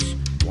chips,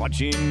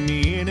 watching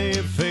the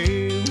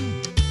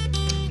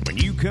NFL. When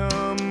you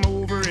come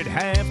over at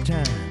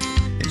halftime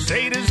and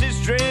say, does this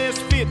dress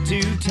fit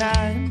too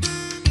tight?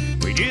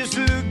 We just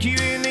look you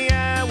in the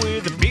eye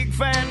with a big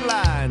fat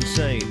lie and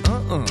say,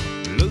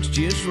 looks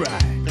just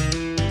right.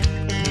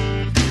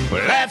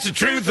 Well, that's the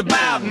truth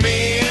about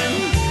men.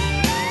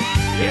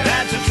 Yeah,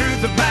 that's the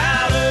truth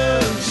about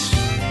us.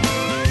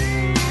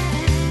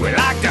 We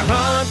like to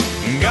hunt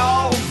and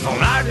golf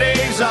on our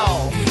days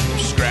off,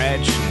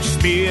 scratch and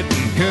spit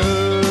and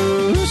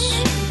cuss.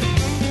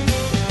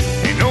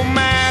 And no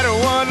matter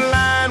what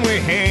line we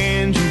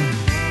hand you,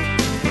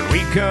 when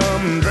we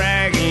come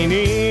dragging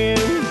in,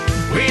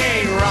 we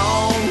ain't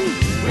wrong,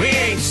 we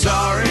ain't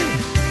sorry,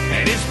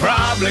 and it's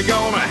probably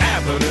gonna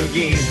happen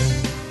again.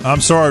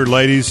 I'm sorry,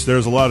 ladies.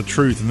 There's a lot of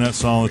truth in that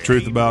song, The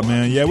Truth About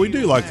Men. Yeah, we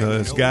do like to,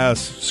 as guys,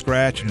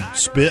 scratch and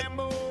spit,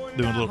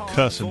 doing a little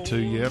cussing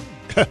too, yeah.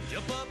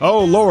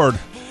 Oh, Lord.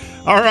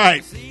 All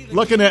right.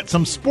 Looking at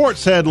some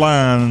sports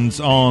headlines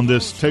on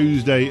this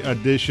Tuesday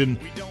edition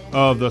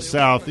of the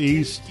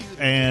Southeast,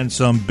 and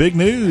some big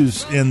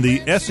news in the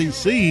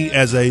SEC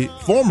as a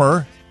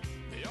former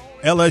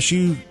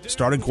LSU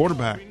starting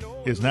quarterback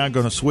is now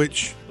going to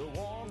switch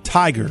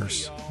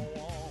Tigers.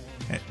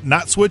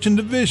 Not switching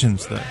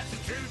divisions, though.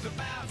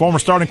 Former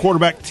starting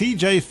quarterback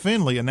T.J.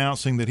 Finley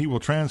announcing that he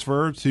will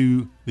transfer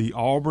to the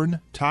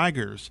Auburn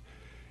Tigers.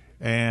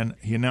 And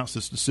he announced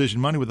this decision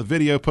Monday with a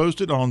video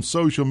posted on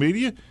social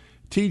media.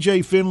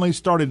 T.J. Finley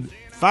started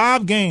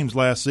 5 games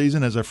last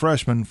season as a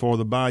freshman for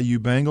the Bayou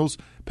Bengals,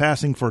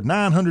 passing for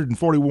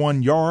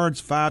 941 yards,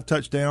 5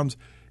 touchdowns,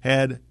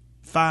 had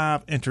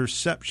 5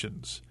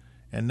 interceptions.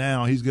 And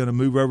now he's going to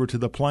move over to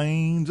the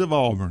Plains of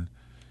Auburn.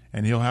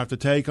 And he'll have to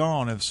take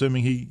on,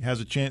 assuming he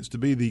has a chance to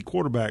be the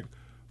quarterback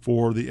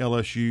for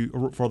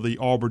the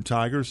Auburn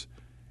Tigers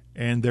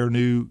and their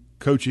new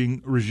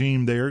coaching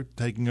regime there,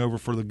 taking over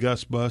for the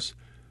Gus Bus.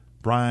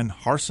 Brian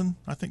Harsin,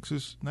 I think is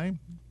his name,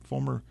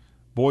 former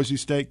Boise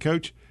State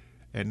coach.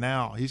 And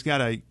now he's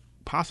got a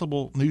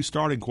possible new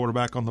starting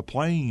quarterback on the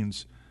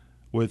Plains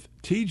with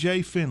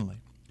T.J.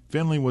 Finley.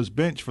 Finley was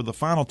benched for the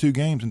final 2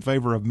 games in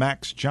favor of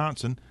Max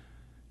Johnson.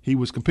 He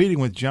was competing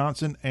with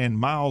Johnson and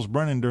Miles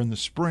Brennan during the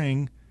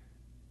spring,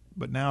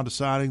 but now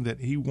deciding that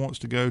he wants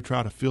to go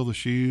try to fill the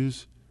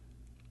shoes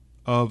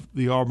of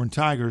the Auburn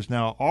Tigers.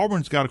 Now,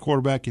 Auburn's got a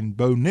quarterback in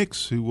Bo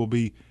Nix, who will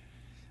be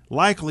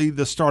likely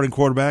the starting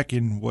quarterback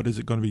in, what is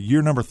it going to be,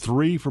 year number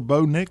 3 for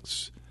Bo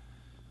Nix?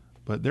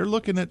 But they're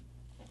looking at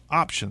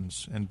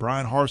options. And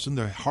Brian Harsin,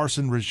 the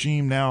Harsin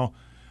regime now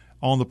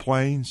on the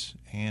Plains,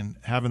 and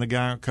having a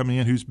guy coming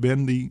in who's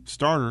been the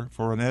starter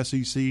for an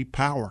SEC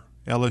power.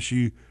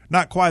 LSU,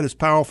 not quite as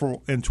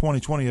powerful in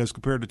 2020 as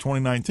compared to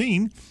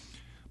 2019,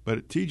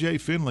 but T.J.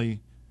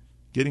 Finley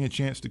getting a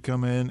chance to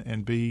come in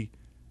and be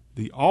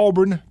the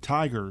Auburn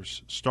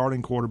Tigers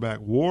starting quarterback.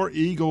 War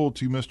Eagle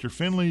to Mr.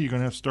 Finley. You're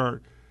going to have to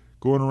start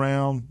going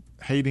around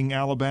hating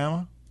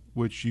Alabama,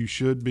 which you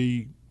should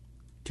be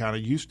kind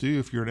of used to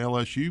if you're an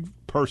LSU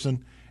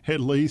person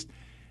at least.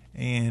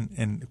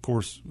 And of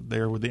course,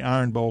 there with the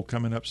Iron Bowl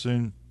coming up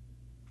soon,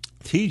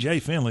 T.J.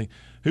 Finley,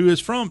 who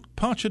is from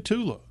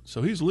Ponchatoula.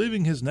 So he's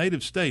leaving his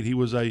native state. He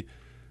was a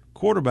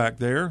quarterback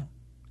there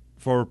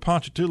for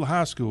Ponchatoula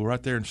High School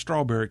right there in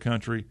Strawberry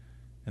Country,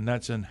 and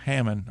that's in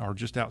Hammond, or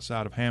just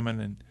outside of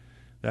Hammond, and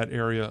that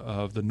area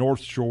of the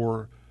North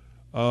Shore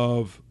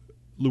of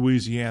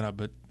Louisiana.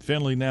 But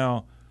Finley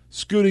now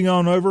scooting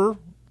on over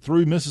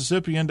through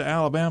Mississippi into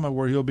Alabama,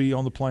 where he'll be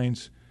on the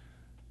Plains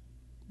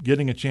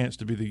getting a chance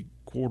to be the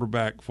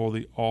quarterback for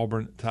the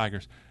Auburn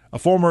Tigers. A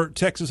former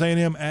Texas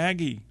A&M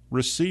Aggie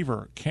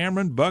receiver,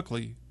 Cameron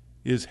Buckley,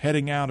 is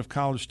heading out of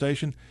College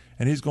Station,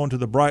 and he's going to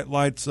the Bright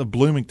Lights of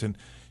Bloomington.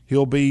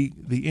 He'll be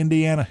the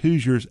Indiana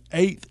Hoosiers'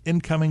 8th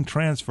incoming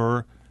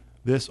transfer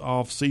this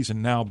offseason.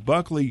 Now,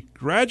 Buckley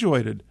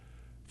graduated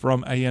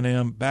from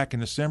A&M back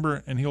in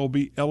December, and he'll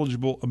be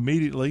eligible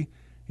immediately.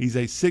 He's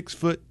a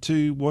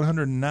 6'2",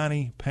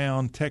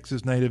 190-pound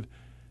Texas native,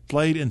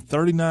 played in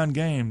 39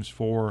 games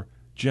for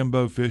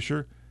Jimbo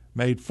Fisher,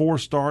 made 4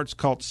 starts,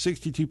 caught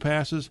 62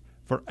 passes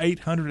for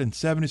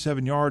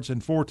 877 yards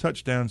and 4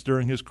 touchdowns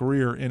during his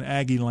career in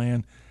Aggie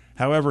land.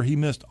 However, he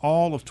missed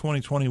all of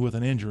 2020 with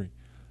an injury.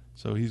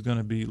 So he's going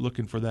to be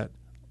looking for that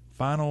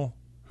final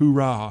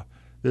hoorah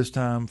this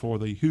time for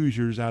the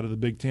Hoosiers out of the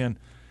Big Ten.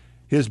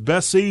 His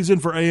best season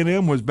for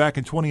A&M was back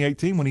in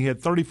 2018 when he had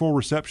 34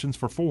 receptions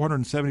for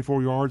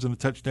 474 yards and a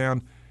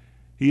touchdown.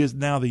 He is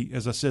now,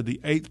 as I said,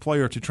 the 8th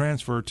player to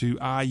transfer to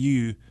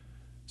IU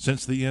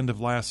since the end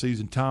of last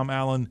season. Tom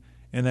Allen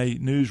in a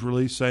news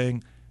release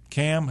saying,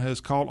 Cam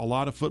has caught a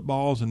lot of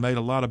footballs and made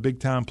a lot of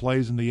big-time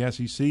plays in the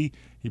SEC.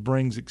 He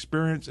brings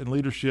experience and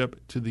leadership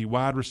to the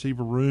wide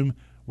receiver room.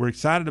 We're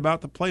excited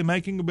about the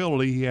playmaking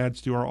ability he adds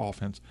to our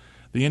offense.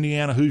 The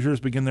Indiana Hoosiers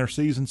begin their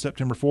season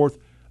September 4th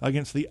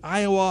against the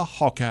Iowa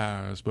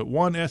Hawkeyes. But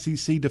one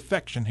SEC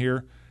defection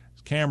here.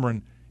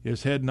 Cameron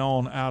is heading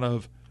on out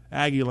of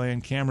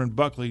Aggieland, Cameron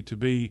Buckley, to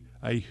be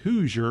a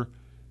Hoosier.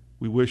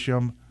 We wish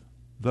him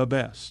the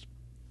best.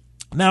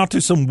 Now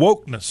to some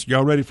wokeness.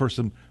 Y'all ready for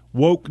some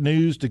woke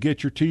news to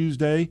get your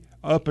Tuesday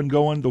up and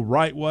going the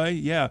right way?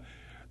 Yeah.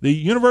 The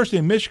University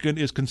of Michigan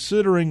is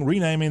considering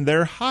renaming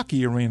their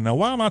hockey arena. Now,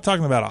 why am I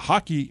talking about a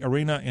hockey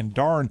arena in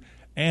darn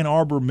Ann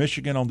Arbor,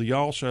 Michigan on the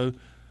Y'all Show?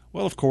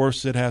 Well, of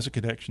course, it has a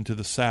connection to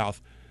the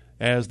South,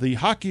 as the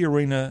hockey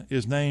arena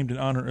is named in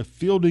honor of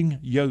Fielding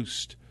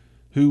Yost,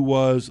 who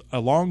was a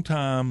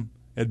longtime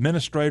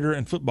administrator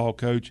and football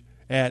coach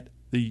at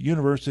the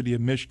University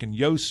of Michigan.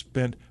 Yost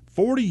spent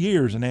 40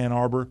 years in Ann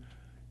Arbor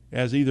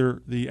as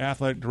either the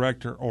athletic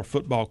director or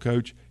football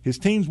coach. His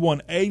teams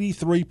won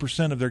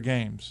 83% of their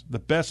games, the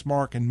best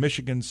mark in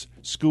Michigan's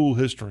school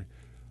history.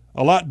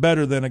 A lot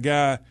better than a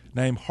guy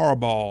named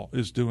Harbaugh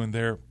is doing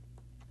there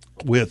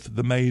with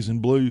the maize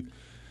and blue.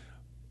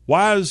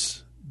 Why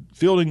is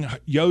Fielding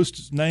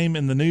Yost's name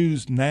in the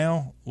news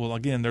now? Well,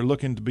 again, they're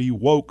looking to be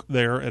woke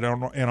there at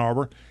Ann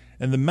Arbor.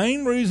 And the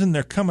main reason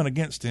they're coming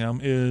against him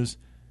is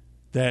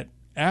that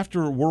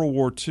after World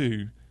War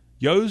II,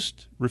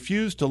 Yost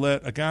refused to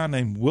let a guy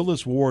named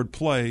Willis Ward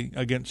play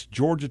against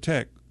Georgia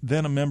Tech,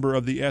 then a member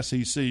of the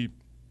SEC,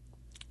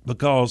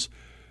 because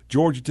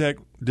Georgia Tech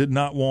did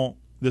not want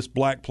this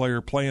black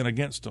player playing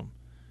against them.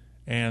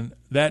 And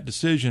that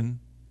decision,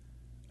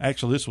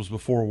 actually this was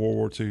before World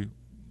War II,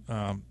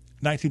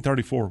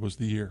 1934 was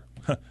the year.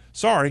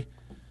 Sorry,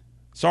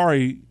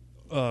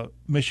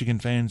 Michigan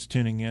fans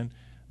tuning in.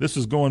 This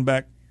is going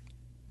back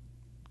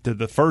to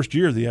the first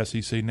year of the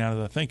SEC, now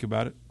that I think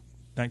about it,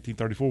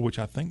 1934, which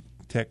I think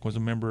Tech was a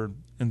member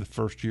in the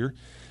first year.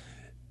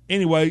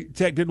 Anyway,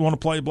 Tech didn't want to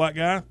play a black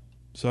guy,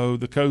 so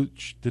the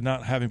coach did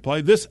not have him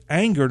play. This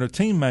angered a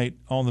teammate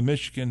on the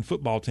Michigan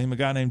football team, a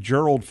guy named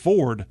Gerald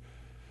Ford.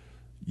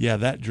 Yeah,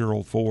 that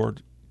Gerald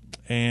Ford.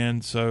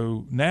 And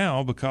so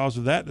now, because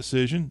of that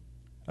decision,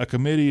 a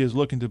committee is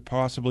looking to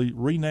possibly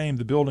rename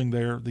the building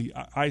there, the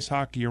ice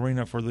hockey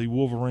arena for the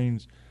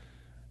Wolverines,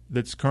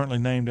 that's currently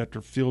named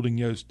after Fielding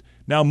Yost.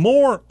 Now,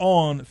 more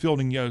on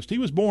Fielding Yost. He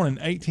was born in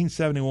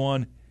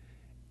 1871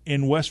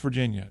 in West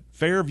Virginia,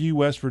 Fairview,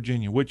 West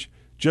Virginia, which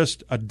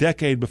just a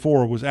decade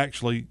before was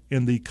actually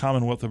in the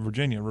Commonwealth of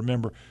Virginia.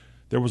 Remember,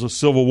 there was a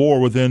civil war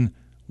within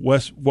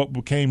what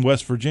became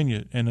West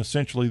Virginia, and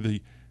essentially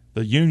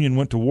the Union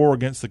went to war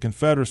against the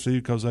Confederacy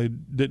because they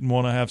didn't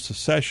want to have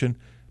secession,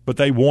 but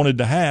they wanted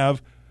to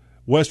have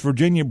West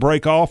Virginia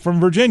break off from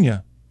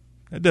Virginia.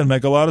 That doesn't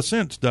make a lot of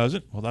sense, does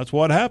it? Well, that's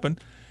what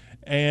happened.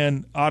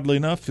 And oddly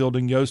enough,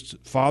 Fielding Yost's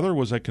father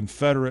was a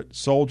Confederate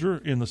soldier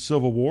in the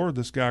Civil War.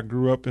 This guy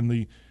grew up in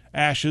the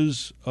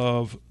ashes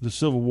of the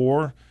Civil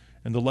War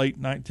in the late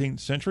 19th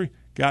century,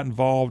 got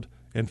involved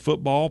in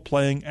football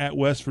playing at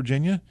West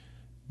Virginia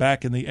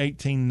back in the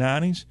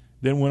 1890s,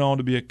 then went on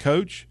to be a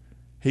coach.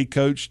 He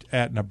coached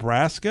at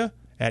Nebraska,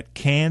 at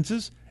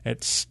Kansas,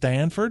 at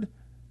Stanford.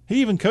 He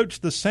even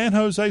coached the San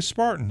Jose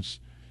Spartans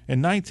in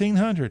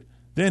 1900.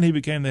 Then he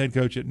became the head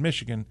coach at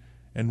Michigan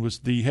and was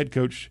the head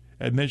coach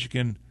at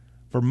Michigan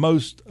for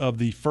most of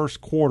the first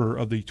quarter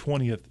of the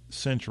 20th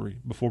century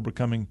before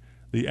becoming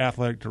the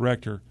athletic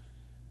director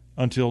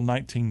until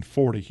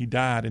 1940. He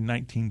died in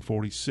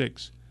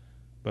 1946.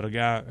 But a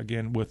guy,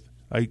 again, with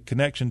a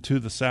connection to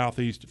the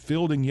Southeast,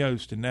 Fielding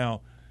Yost, and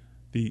now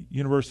the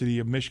University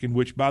of Michigan,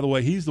 which, by the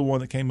way, he's the one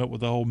that came up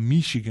with the whole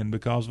Michigan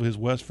because of his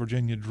West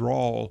Virginia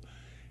drawl.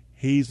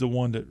 He's the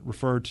one that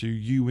referred to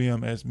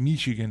UM as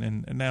Michigan,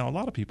 and now a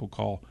lot of people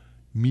call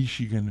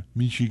Michigan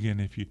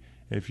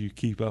if you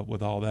keep up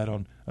with all that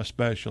on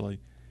especially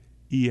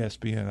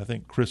ESPN. I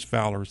think Chris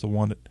Fowler is the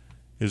one that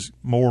is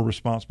more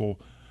responsible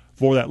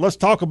for that. Let's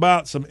talk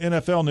about some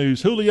NFL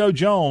news. Julio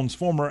Jones,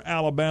 former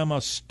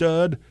Alabama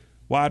stud,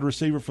 wide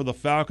receiver for the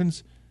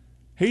Falcons,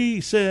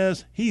 he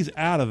says he's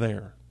out of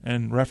there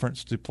in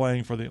reference to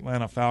playing for the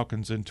Atlanta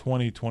Falcons in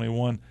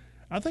 2021.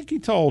 I think he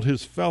told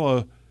his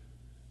fellow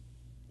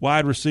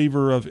wide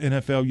receiver of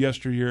NFL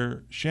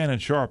yesteryear, Shannon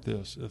Sharpe,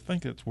 this. I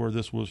think that's where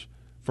this was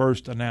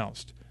first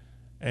announced.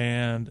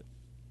 And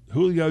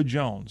Julio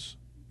Jones,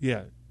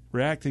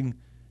 reacting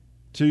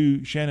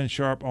to Shannon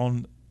Sharpe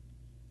on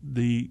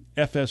the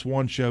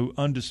FS1 show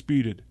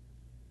Undisputed.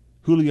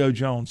 Julio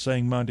Jones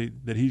saying Monday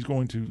that he's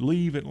going to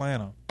leave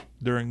Atlanta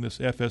during this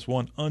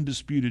FS1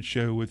 Undisputed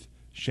show with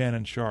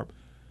Shannon Sharpe.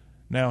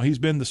 Now, he's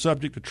been the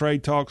subject of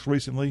trade talks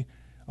recently.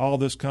 All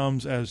this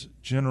comes as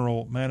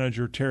general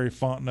manager Terry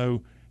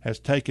Fontenot has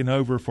taken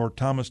over for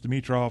Thomas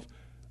Dimitroff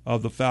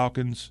of the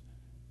Falcons.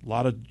 A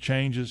lot of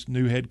changes,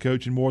 new head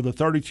coach and more. The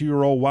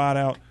 32-year-old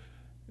wideout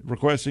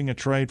requesting a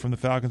trade from the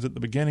Falcons at the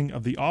beginning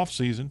of the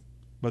offseason,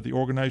 but the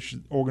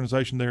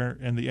organization there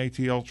and the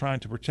ATL trying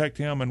to protect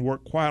him and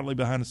work quietly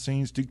behind the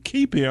scenes to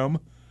keep him.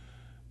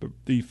 But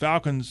the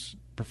Falcons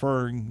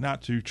preferring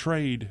not to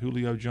trade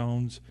Julio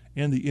Jones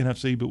in the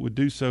NFC, but would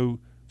do so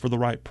for the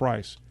right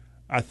price.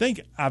 I think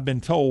I've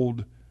been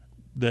told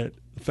that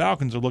the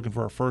Falcons are looking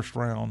for a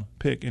first-round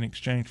pick in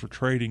exchange for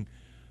trading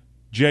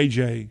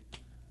JJ,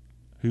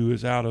 who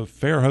is out of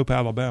Fairhope,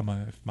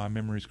 Alabama, if my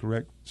memory is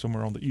correct,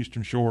 somewhere on the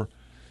eastern shore,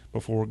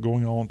 before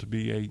going on to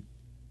be a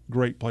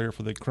great player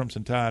for the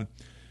Crimson Tide.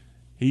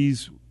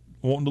 He's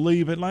wanting to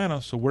leave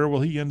Atlanta, so where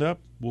will he end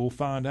up? We'll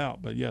find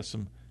out. But, yes,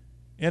 some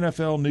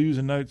NFL news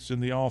and notes in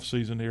the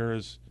offseason there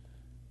is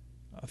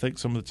I think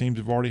some of the teams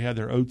have already had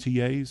their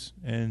OTAs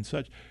and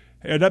such.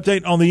 An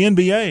update on the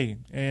NBA,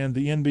 and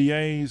the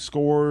NBA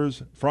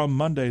scores from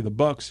Monday. The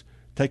Bucks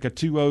take a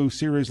 2-0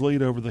 series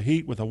lead over the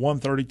Heat with a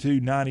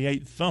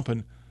 132-98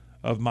 thumping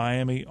of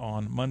Miami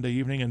on Monday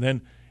evening. And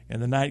then in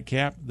the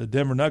nightcap, the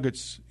Denver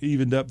Nuggets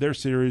evened up their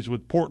series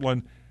with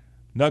Portland.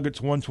 Nuggets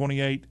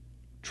 128,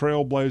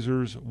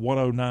 Trailblazers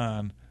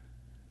 109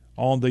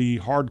 on the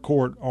hard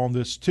court on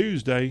this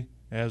Tuesday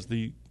as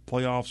the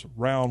playoffs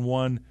round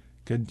one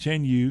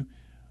continue.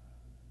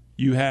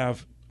 You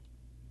have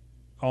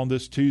on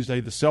this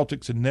Tuesday the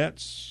Celtics and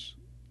Nets.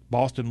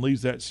 Boston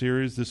leads that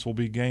series. This will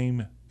be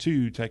game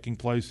 2 taking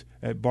place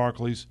at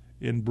Barclays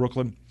in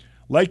Brooklyn.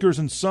 Lakers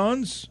and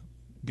Suns,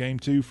 game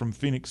 2 from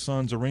Phoenix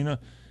Suns Arena.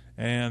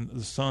 And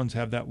the Suns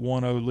have that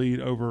 1-0 lead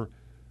over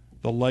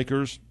the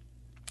Lakers.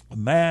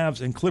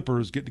 Mavs and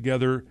Clippers get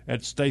together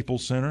at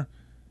Staples Center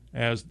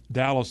as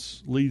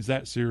Dallas leads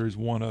that series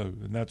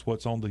 1-0. And that's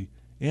what's on the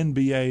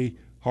NBA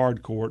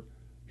hard court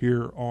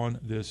here on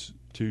this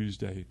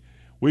Tuesday.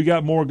 We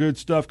got more good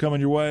stuff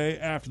coming your way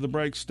after the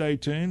break. Stay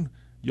tuned.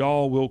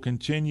 Y'all will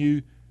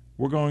continue.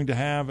 We're going to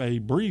have a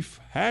brief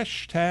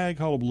hashtag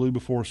hullabaloo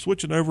before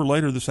switching over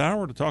later this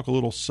hour to talk a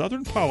little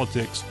Southern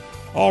politics.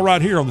 All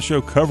right here on the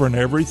show, covering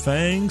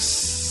everything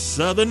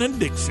Southern and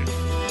Dixie.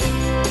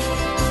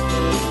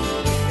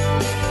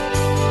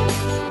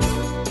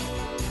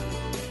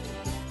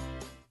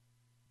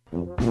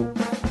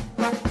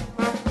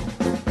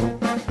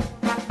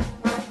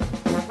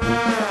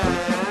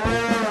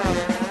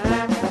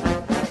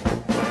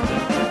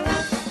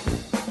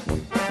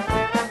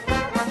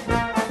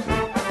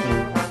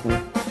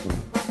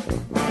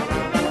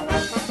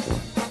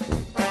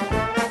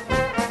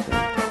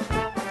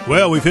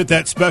 Well, we've hit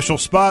that special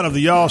spot of the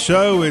Y'all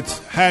Show. It's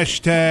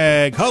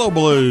hashtag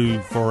Hullabaloo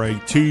for a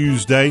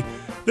Tuesday.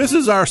 This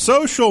is our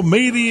social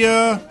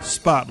media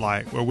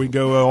spotlight where we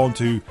go on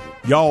to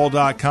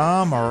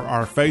y'all.com or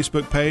our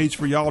Facebook page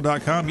for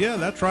y'all.com. Yeah,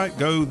 that's right.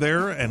 Go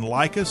there and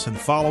like us and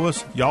follow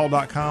us,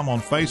 y'all.com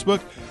on Facebook.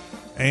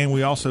 And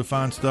we also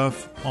find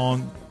stuff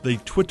on the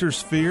Twitter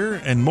sphere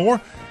and more.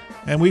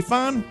 And we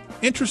find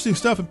interesting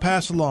stuff and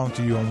pass along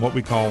to you on what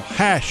we call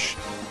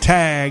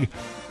hashtag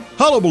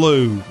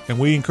Hullabaloo. And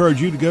we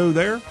encourage you to go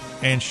there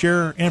and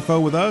share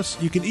info with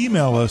us. You can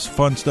email us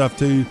fun stuff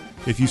too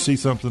if you see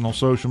something on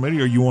social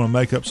media or you want to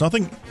make up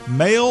something.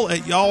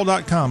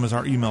 Mail@y'all.com is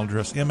our email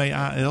address.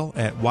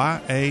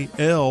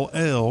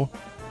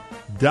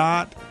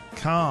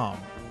 mail@yall.com.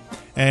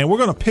 And we're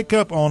going to pick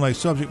up on a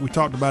subject we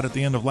talked about at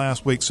the end of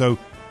last week. So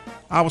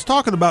I was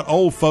talking about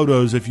old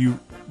photos if you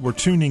were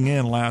tuning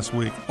in last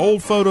week.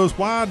 Old photos,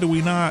 why do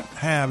we not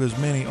have as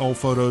many old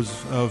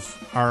photos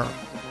of our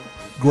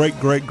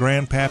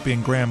great-great-grandpappy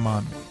and grandma,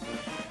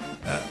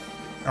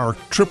 or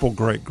triple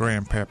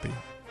great-grandpappy?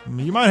 I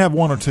mean, you might have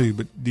one or two,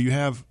 but do you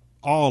have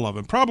all of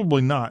them?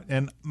 Probably not.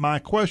 And my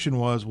question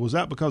was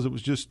that because it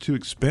was just too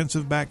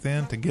expensive back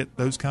then to get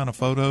those kind of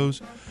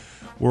photos?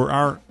 Were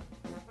our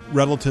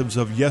relatives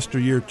of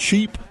yesteryear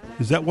cheap?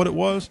 Is that what it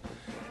was?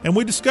 And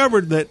we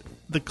discovered that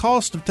the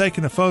cost of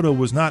taking a photo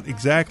was not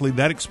exactly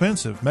that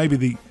expensive. Maybe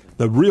the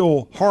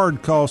real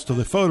hard cost of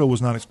the photo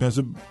was not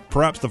expensive.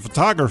 Perhaps the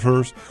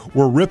photographers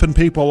were ripping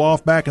people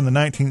off back in the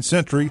 19th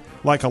century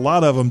like a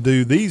lot of them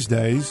do these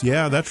days.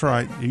 Yeah, that's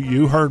right.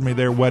 You heard me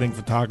there, wedding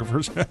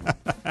photographers.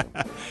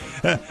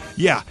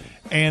 Yeah,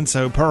 and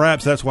so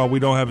perhaps that's why we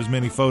don't have as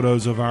many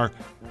photos of our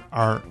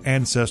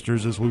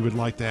ancestors as we would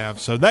like to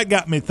have. So that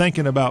got me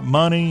thinking about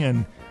money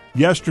and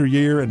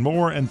yesteryear and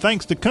more. And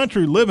thanks to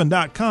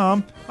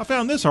countryliving.com, I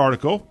found this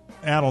article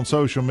out on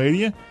social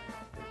media.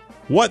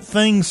 What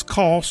things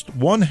cost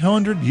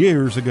 100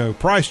 years ago.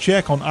 Price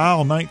check on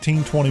aisle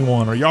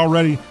 1921. Are y'all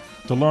ready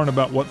to learn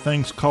about what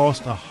things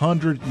cost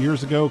 100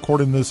 years ago?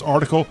 According to this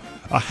article,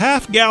 a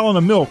half gallon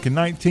of milk in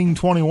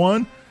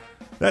 1921,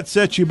 that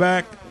sets you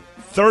back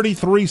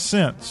 33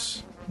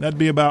 cents. That'd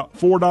be about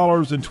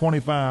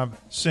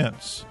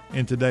 $4.25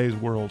 in today's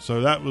world.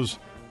 So that was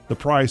the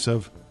price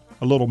of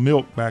a little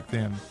milk back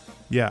then.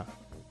 Yeah,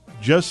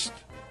 just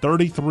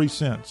 33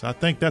 cents. I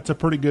think that's a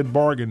pretty good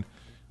bargain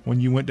when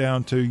you went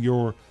down to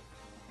your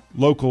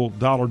local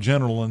Dollar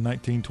General in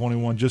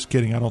 1921. Just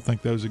kidding. I don't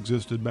think those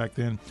existed back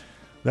then.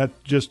 That's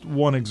just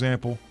one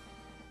example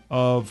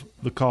of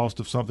the cost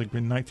of something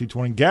in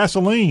 1920.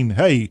 Gasoline.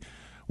 Hey,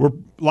 we're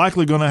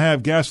likely going to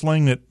have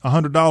gasoline at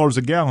 $100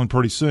 a gallon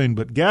pretty soon.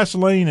 But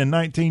gasoline in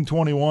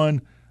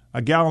 1921,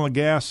 a gallon of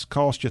gas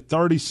cost you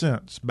 30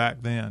 cents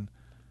back then.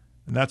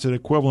 And that's an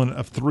equivalent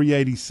of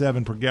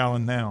 $3.87 per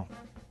gallon now.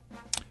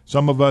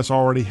 Some of us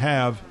already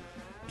have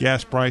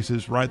gas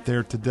prices right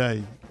there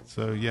today.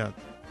 So, yeah,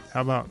 how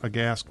about a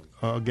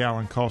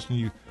gallon costing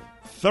you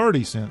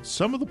 30 cents?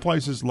 Some of the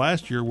places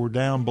last year were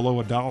down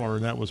below $1,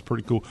 and that was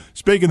pretty cool.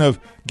 Speaking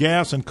of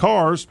gas and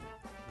cars,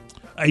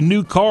 a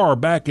new car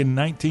back in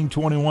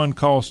 1921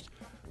 cost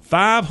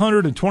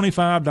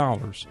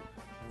 $525.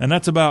 And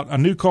that's about a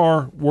new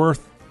car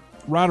worth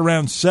right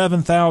around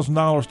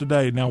 $7,000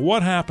 today. Now,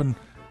 what happened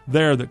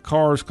there that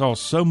cars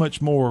cost so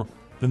much more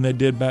than they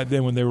did back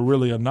then when they were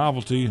really a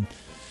novelty? And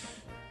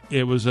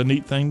it was a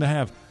neat thing to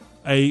have.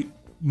 A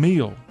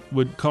meal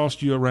would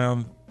cost you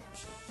around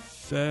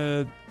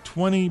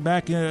 20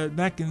 back in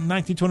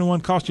 1921,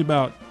 cost you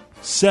about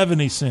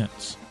 70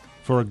 cents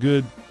for a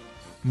good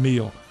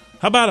meal.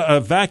 How about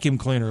a vacuum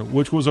cleaner,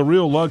 which was a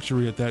real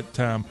luxury at that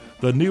time?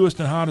 The newest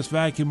and hottest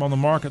vacuum on the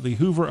market, the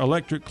Hoover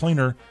electric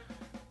cleaner,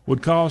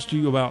 would cost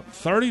you about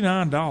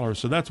 $39.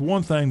 So that's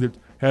one thing that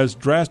has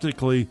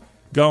drastically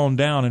gone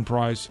down in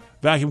price.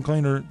 Vacuum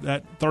cleaner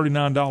at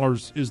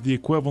 $39 is the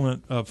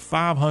equivalent of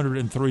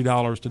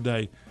 $503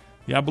 today.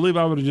 Yeah, I believe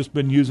I would have just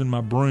been using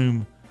my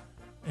broom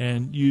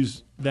and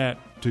used that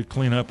to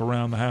clean up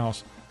around the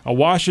house. A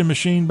washing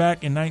machine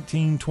back in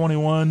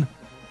 1921,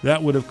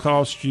 that would have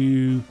cost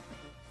you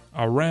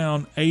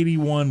around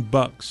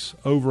 $81,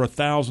 over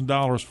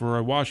 $1,000 for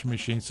a washing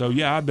machine. So,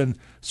 yeah, I've been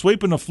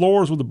sweeping the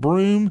floors with a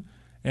broom,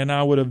 and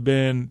I would have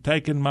been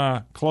taking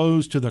my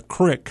clothes to the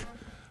creek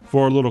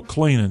for a little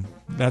cleaning.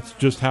 That's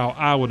just how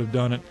I would have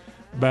done it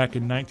back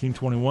in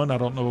 1921. I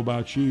don't know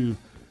about you.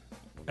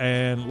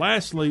 And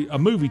lastly, a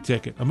movie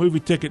ticket. A movie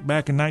ticket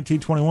back in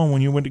 1921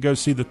 when you went to go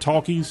see the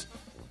talkies.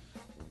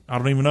 I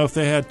don't even know if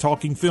they had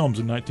talking films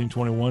in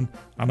 1921.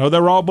 I know they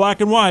were all black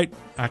and white.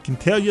 I can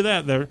tell you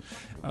that. They're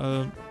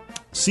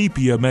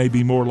sepia may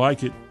be more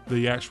like it,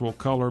 the actual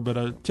color, but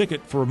a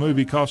ticket for a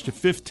movie cost you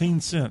 15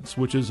 cents,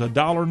 which is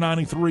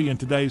 $1.93 in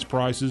today's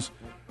prices.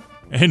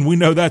 And we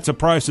know that's a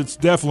price that's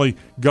definitely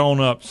gone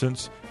up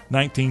since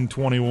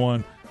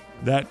 1921.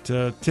 That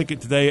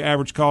ticket today,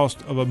 average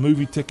cost of a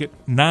movie ticket,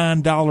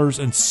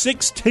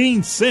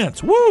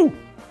 $9.16. Woo!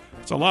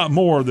 It's a lot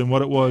more than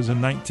what it was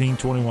in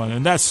 1921.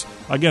 And that's,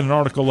 again, an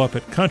article up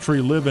at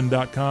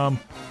countryliving.com.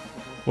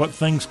 what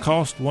things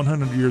cost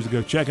 100 years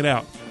ago. Check it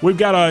out. We've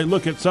got a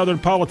look at Southern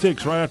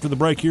politics right after the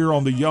break here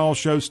on the Y'all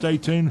Show. Stay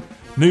tuned.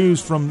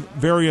 News from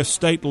various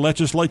state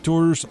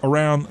legislators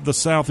around the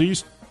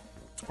Southeast.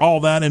 All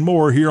that and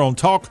more here on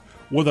Talk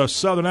with a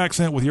Southern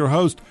Accent with your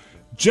host,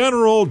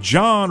 General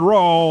John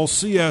Rawl,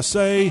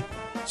 CSA,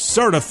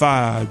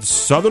 Certified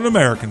Southern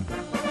American.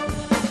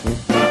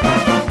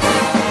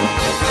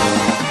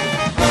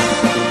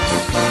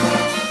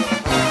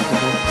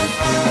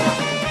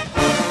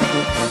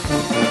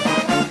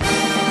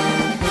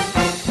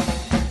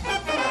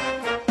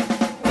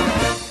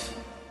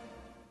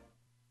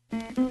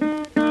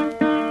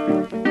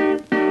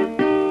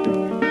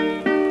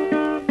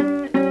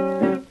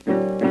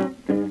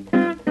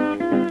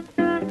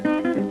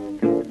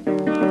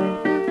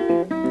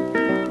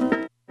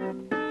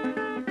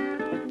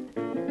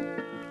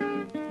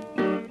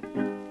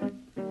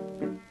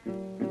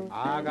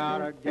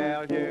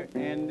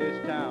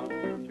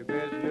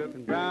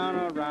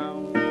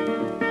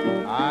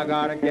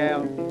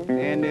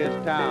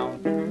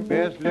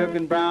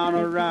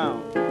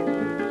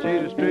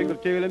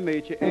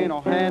 You ain't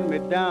no hand me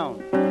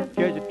down.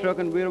 Catch you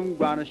truckin' with 'em,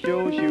 gonna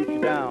shoot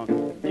you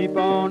down. Keep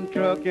on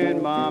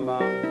truckin', mama,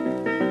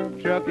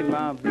 truckin'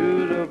 my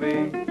blues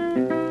away,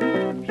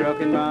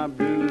 truckin' my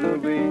blues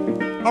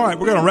away. All right,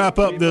 we're going to wrap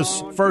up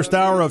this first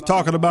hour of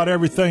talking about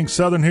everything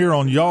Southern here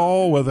on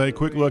Y'all with a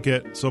quick look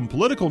at some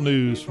political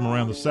news from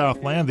around the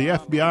Southland. The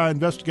FBI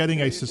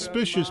investigating a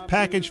suspicious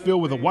package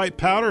filled with a white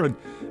powder and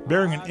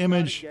bearing an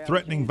image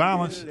threatening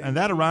violence, and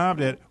that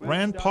arrived at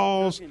Rand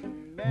Paul's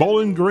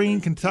Bowling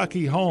Green,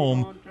 Kentucky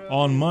home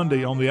on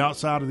Monday. On the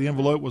outside of the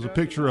envelope was a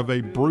picture of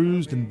a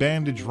bruised and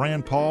bandaged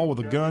Rand Paul with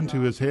a gun to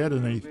his head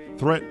and a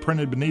threat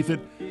printed beneath it.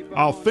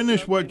 "I'll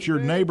finish what your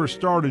neighbor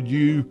started,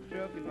 you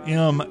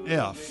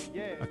MF."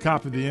 A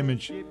copy of the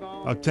image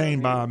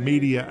obtained by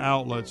media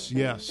outlets.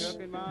 Yes,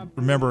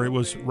 remember, it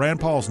was Rand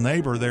Paul's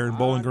neighbor there in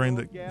Bowling Green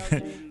that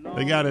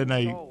they got in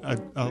a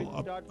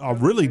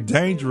really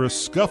dangerous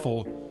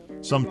scuffle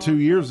some 2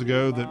 years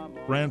ago that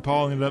Rand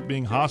Paul ended up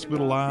being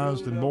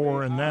hospitalized and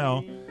more, and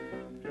now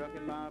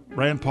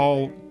Rand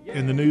Paul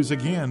in the news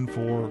again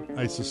for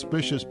a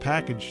suspicious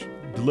package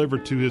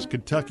delivered to his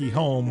Kentucky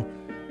home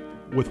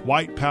with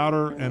white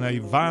powder and a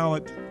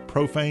violent,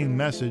 profane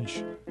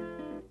message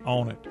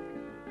on it.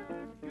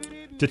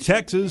 To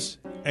Texas,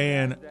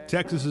 and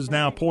Texas is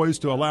now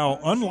poised to allow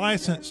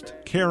unlicensed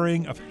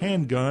carrying of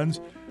handguns.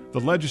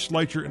 The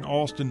legislature in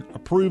Austin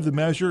approved the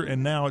measure,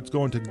 and now it's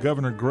going to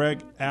Governor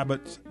Greg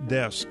Abbott's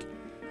desk.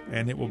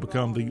 And it will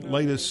become the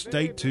latest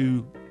state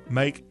to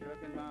make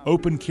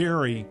open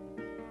carry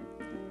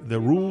the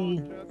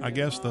rule, I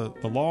guess, the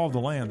law of the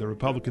land. The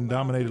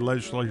Republican-dominated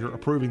legislature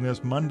approving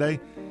this Monday.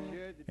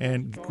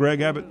 And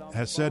Greg Abbott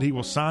has said he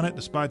will sign it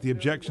despite the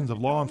objections of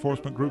law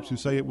enforcement groups who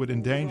say it would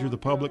endanger the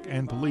public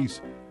and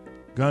police.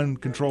 Gun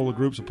control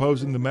groups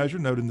opposing the measure,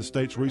 noting the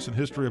state's recent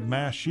history of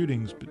mass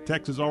shootings. But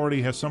Texas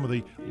already has some of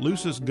the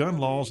loosest gun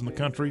laws in the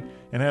country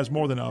and has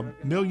more than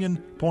 1.6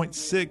 million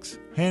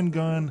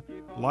handgun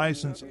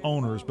license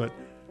owners. But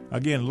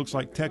again, it looks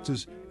like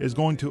Texas is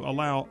going to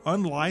allow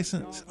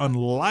unlicensed, that's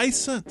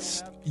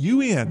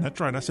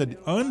right, I said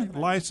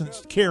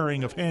unlicensed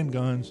carrying of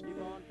handguns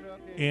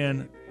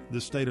in the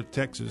state of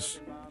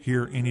Texas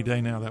here any day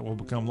now. That will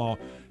become law.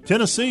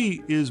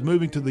 Tennessee is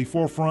moving to the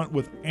forefront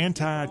with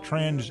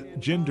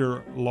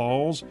anti-transgender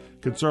laws.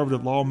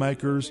 Conservative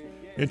lawmakers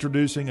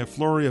introducing a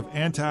flurry of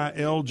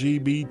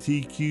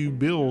anti-LGBTQ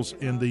bills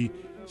in the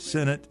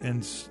Senate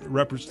and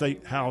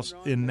State House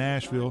in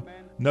Nashville.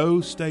 No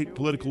state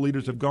political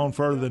leaders have gone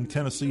further than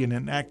Tennessee in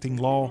enacting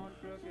law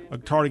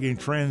targeting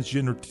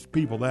transgender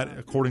people. That,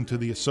 according to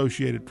the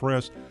Associated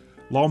Press.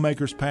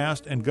 Lawmakers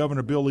passed and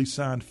Governor Bill Lee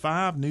signed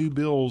 5 new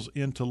bills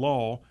into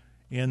law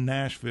in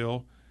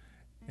Nashville,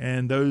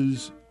 and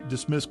those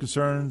dismiss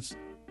concerns,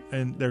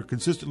 and they're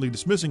consistently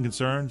dismissing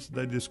concerns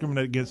that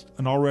discriminate against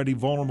an already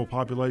vulnerable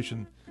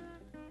population.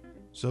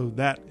 So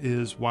that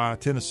is why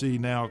Tennessee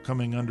now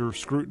coming under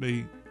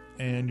scrutiny,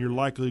 and you're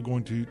likely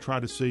going to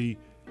try to see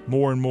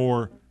more and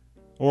more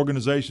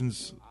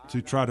organizations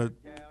to try to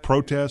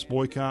protest,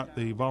 boycott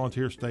the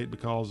volunteer state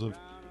because of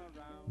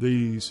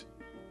these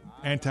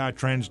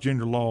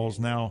anti-transgender laws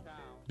now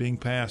being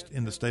passed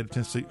in the state of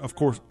Tennessee. Of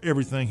course,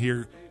 everything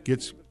here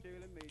gets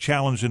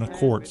challenged in a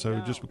court,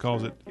 so just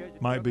because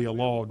it might be a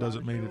law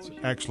doesn't mean it's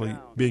actually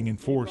being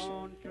enforced,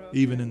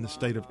 even in the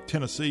state of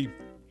Tennessee.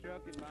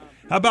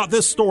 How about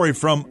this story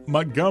from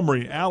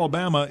Montgomery?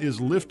 Alabama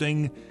is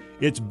lifting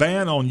its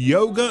ban on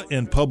yoga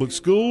in public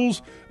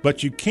schools,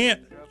 but you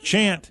can't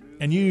chant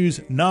and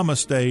use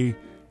namaste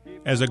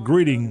as a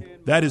greeting.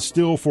 That is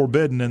still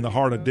forbidden in the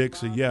heart of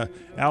Dixie. Yeah,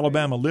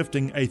 Alabama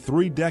lifting a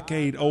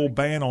 3-decade-old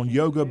ban on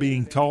yoga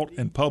being taught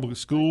in public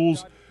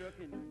schools.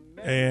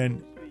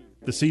 And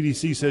the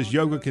CDC says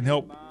yoga can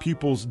help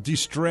pupils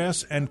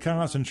de-stress and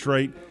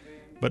concentrate,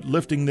 but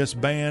lifting this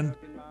ban,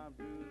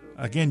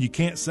 again, you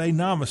can't say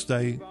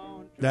namaste.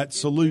 That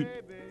salute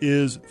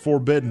is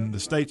forbidden. The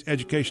state's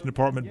education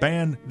department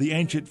banned the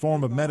ancient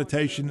form of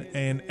meditation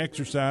and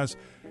exercise,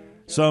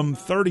 some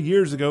 30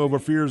 years ago over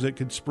fears it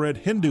could spread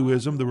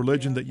Hinduism, the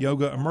religion that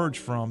yoga emerged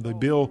from. The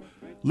bill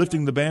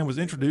lifting the ban was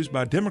introduced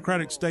by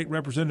Democratic State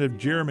Representative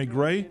Jeremy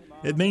Gray.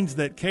 It means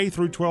that K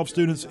through 12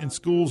 students in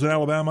schools in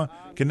Alabama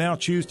can now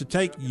choose to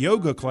take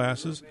yoga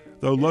classes,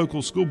 though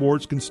local school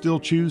boards can still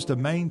choose to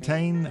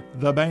maintain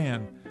the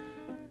ban.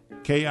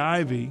 Kay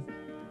Ivey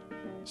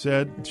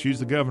said, she's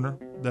the governor,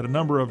 that a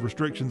number of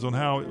restrictions on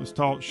how it was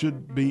taught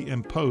should be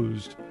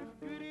imposed,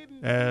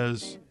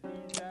 as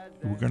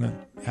we're going to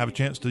have a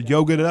chance to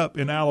yoga it up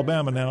in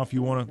Alabama now if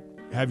you want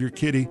to have your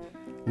kiddie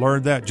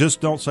learn that.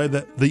 Just don't say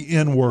the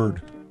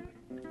N-word.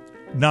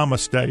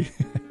 Namaste.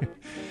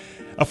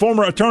 A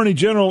former attorney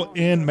general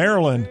in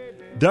Maryland,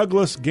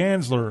 Douglas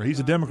Gansler, he's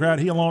a Democrat.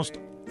 He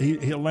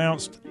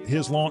announced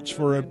his launch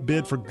for a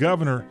bid for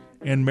governor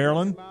in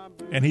Maryland,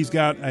 and he's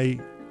got a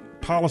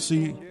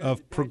policy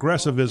of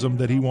progressivism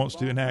that he wants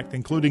to enact,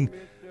 including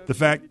the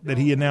fact that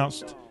he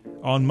announced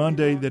on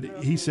Monday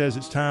that he says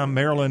it's time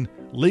Maryland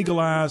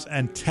legalize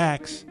and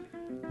tax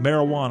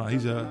marijuana.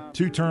 He's a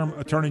two-term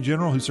attorney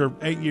general who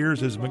served 8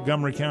 years as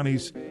Montgomery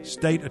County's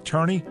state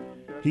attorney.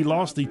 He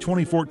lost the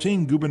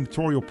 2014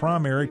 gubernatorial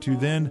primary to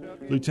then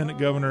Lieutenant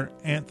Governor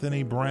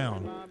Anthony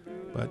Brown.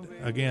 But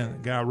again,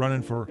 a guy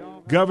running for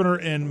governor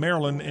in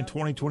Maryland in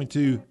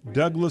 2022,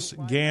 Douglas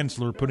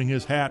Gansler, putting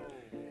his hat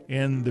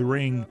in the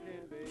ring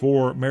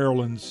for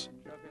Maryland's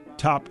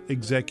top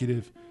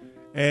executive.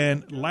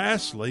 And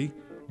lastly,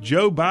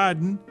 Joe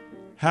Biden,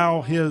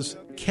 how his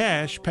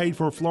cash paid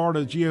for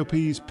Florida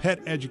GOP's pet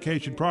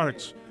education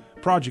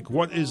project.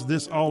 What is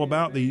this all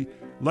about? The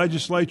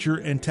legislature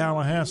in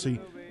Tallahassee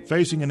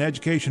facing an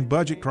education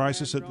budget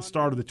crisis at the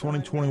start of the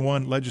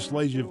 2021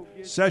 legislative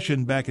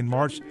session back in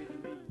March,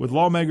 with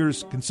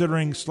lawmakers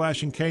considering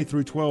slashing K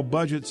through 12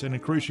 budgets and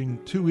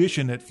increasing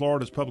tuition at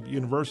Florida's public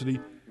university.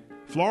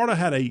 Florida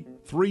had a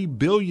 $3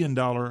 billion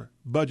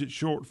budget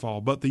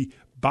shortfall, but the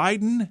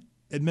Biden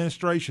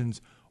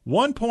administration's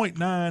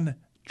 $1.9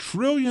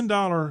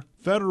 trillion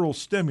federal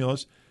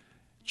stimulus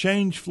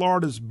changed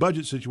Florida's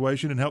budget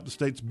situation and helped the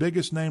state's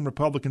biggest name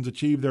Republicans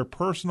achieve their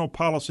personal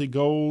policy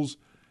goals.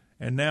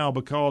 And now,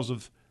 because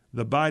of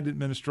the Biden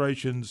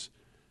administration's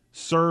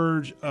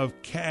surge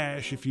of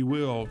cash, if you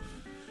will,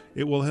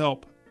 it will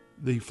help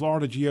the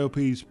Florida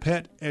GOP's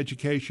pet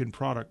education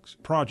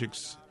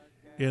projects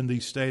in the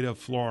state of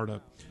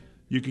Florida.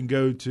 You can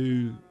go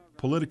to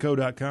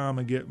Politico.com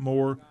and get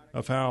more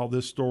of how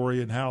this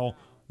story and how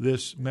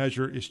this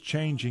measure is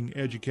changing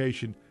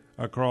education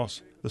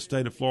across the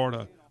state of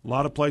Florida. A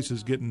lot of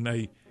places getting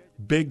a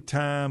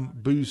big-time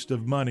boost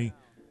of money,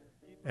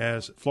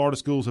 as Florida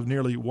schools have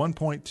nearly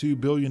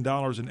 $1.2 billion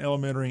in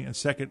elementary and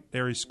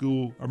secondary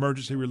school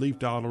emergency relief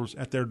dollars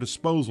at their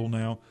disposal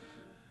now.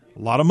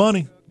 A lot of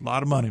money, a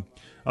lot of money.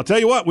 I'll tell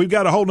you what, we've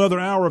got a whole nother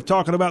hour of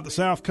talking about the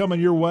South coming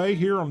your way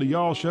here on the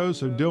Y'all Show,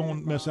 so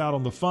don't miss out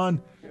on the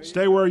fun.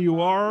 Stay where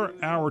you are.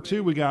 Hour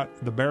 2, we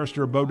got the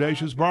Barrister of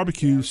Bodacious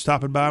Barbecue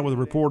stopping by with a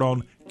report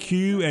on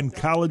Q and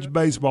college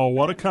baseball.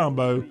 What a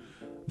combo.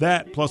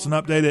 That, plus an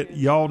update at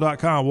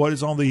y'all.com. What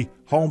is on the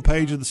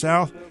homepage of the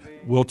South?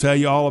 We'll tell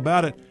you all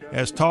about it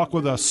as Talk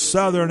with a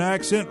Southern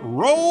Accent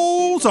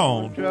rolls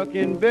on.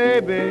 Trucking,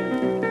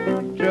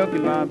 baby,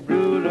 trucking my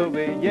blues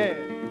away, yeah.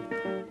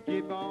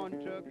 Keep on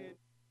trucking.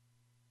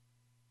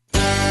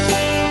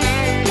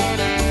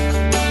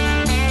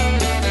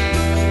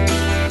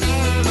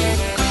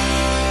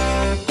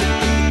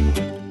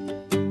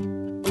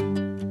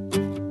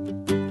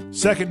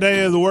 Second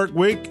day of the work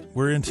week.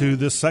 We're into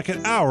the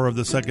second hour of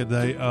the second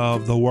day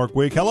of the work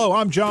week. Hello,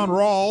 I'm John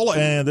Rawl,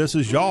 and this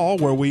is Y'all,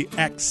 where we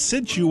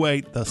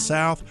accentuate the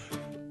South.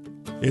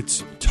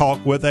 It's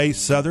Talk with a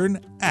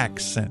Southern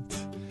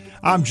Accent.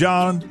 I'm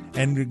John,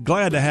 and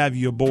glad to have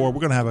you aboard.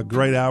 We're going to have a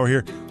great hour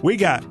here. We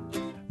got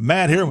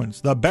Matt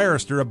Hermans, the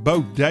Barrister of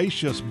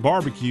Bodacious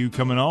Barbecue,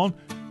 coming on.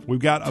 We've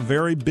got a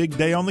very big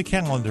day on the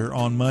calendar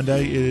on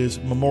Monday. It is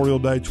Memorial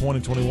Day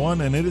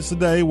 2021, and it is the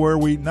day where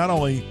we not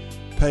only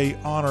pay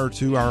honor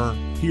to our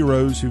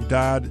heroes who've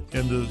died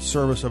in the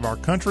service of our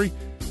country,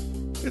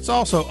 it's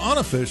also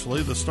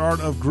unofficially the start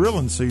of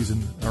grilling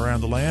season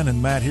around the land,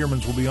 and Matt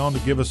Hermans will be on to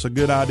give us a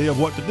good idea of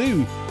what to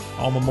do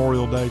on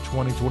Memorial Day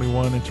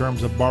 2021 in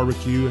terms of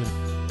barbecue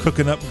and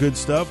cooking up good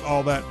stuff.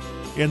 All that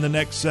in the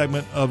next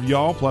segment of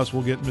Y'all. Plus,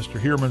 we'll get Mr.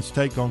 Hermans'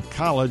 take on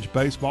college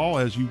baseball,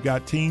 as you've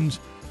got teams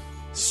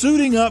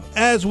suiting up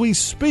as we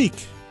speak.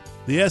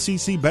 The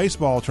SEC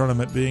baseball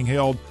tournament being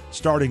held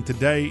starting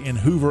today in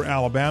Hoover,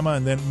 Alabama,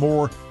 and then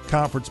more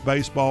conference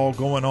baseball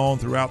going on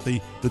throughout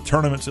the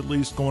tournaments, at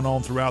least going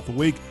on throughout the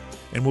week.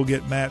 And we'll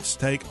get Matt's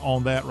take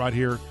on that right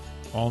here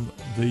on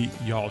the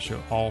Y'all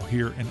Show, all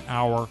here in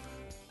hour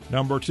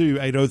number 2.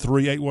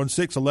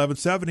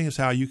 803-816-1170 is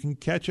how you can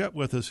catch up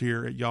with us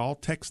here at Y'all.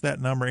 Text that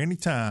number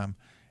anytime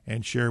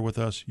and share with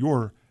us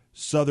your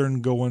Southern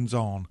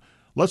goings-on.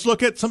 Let's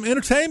look at some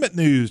entertainment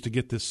news to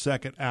get this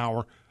second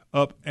hour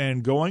up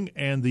and going.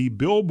 And the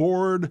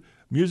Billboard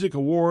Music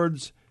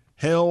Awards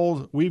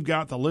held. We've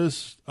got the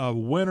list of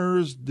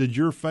winners. Did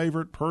your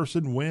favorite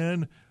person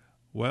win?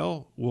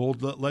 Well, we'll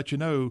let you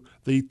know.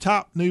 The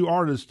top new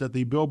artist at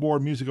the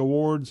Billboard Music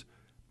Awards,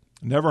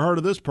 never heard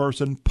of this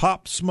person,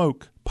 Pop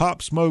Smoke.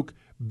 Pop Smoke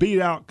beat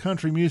out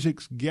country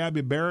music's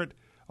Gabby Barrett,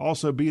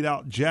 also beat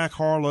out Jack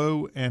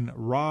Harlow and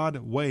Rod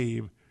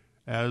Wave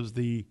as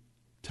the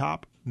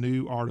top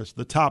new artist.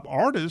 The top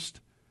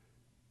artist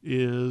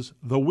is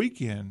The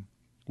Weeknd,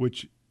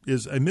 which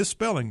is a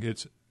misspelling.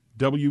 It's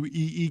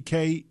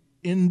Weeknd.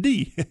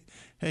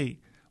 Hey,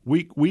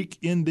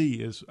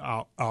 Weeknd is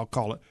I'll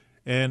call it.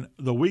 And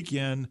The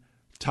Weeknd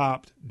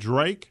topped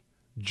Drake,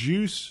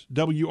 Juice,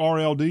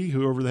 WRLD,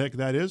 whoever the heck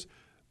that is,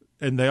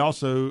 and they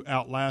also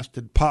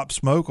outlasted Pop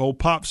Smoke. Old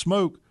Pop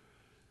Smoke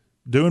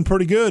doing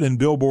pretty good in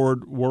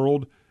Billboard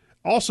world.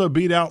 Also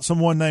beat out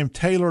someone named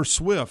Taylor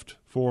Swift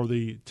for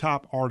the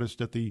top artist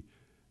at the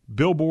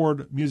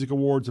Billboard Music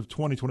Awards of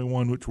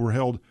 2021, which were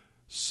held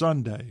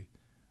Sunday.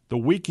 The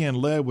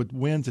Weeknd led with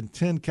wins in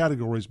 10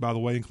 categories, by the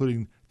way,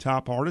 including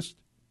top artist.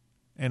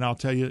 And I'll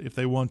tell you if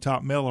they won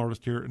top male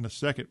artist here in a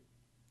second.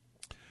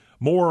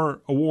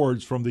 More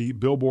awards from the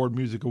Billboard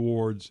Music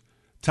Awards.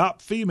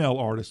 Top female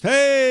artist.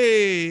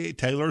 Hey,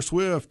 Taylor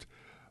Swift,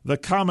 the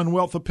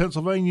Commonwealth of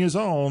Pennsylvania's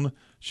own.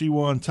 She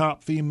won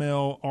top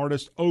female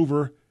artist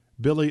over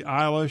Billie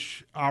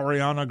Eilish,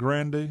 Ariana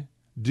Grande,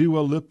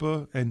 Dua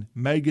Lipa, and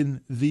Megan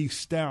Thee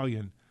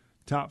Stallion.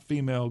 Top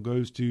female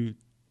goes to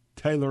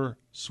Taylor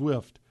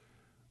Swift,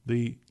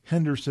 the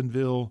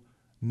Hendersonville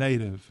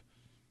native,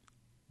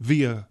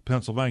 via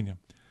Pennsylvania.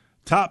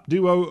 Top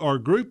duo or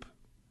group.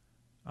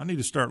 I need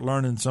to start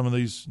learning some of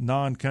these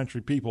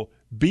non-country people.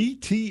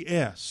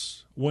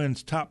 BTS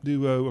wins top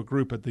duo or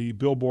group at the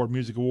Billboard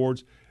Music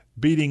Awards,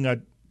 beating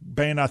a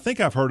band I think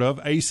I've heard of,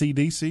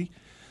 AC/DC.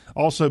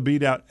 Also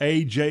beat out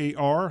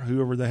AJR,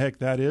 whoever the heck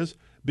that is.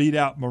 Beat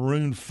out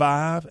Maroon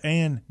 5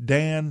 and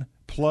Dan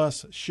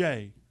plus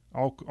Shay,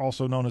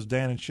 also known as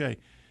Dan and Shay.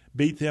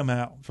 Beat them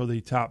out for the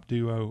top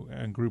duo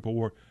and group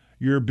award.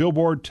 Your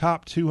Billboard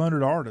Top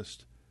 200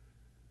 artist.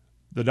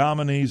 The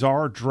nominees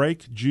are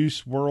Drake,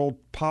 Juice WRLD,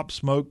 Pop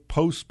Smoke,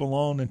 Post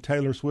Malone, and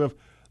Taylor Swift.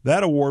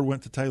 That award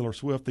went to Taylor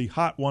Swift. The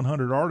Hot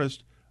 100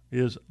 artist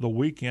is The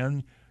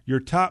Weeknd.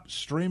 Your top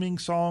streaming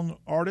song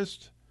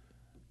artist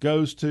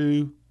goes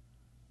to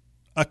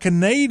a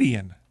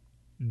Canadian,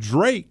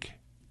 Drake,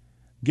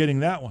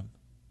 getting that one,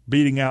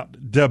 beating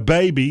out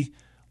DaBaby,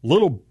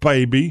 Little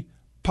Baby,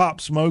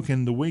 Pop Smoke,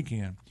 and The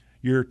Weeknd.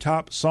 Your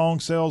top song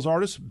sales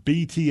artist,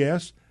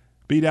 BTS,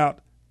 beat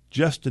out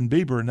Justin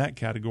Bieber in that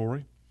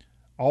category.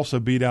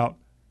 Also beat out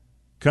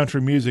country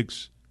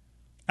music's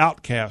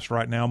outcast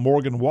right now,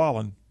 Morgan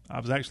Wallen. I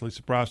was actually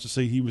surprised to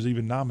see he was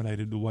even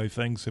nominated the way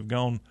things have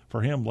gone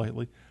for him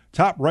lately.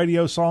 Top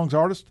radio songs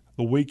artist,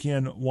 The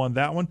Weeknd won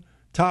that one.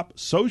 Top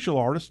social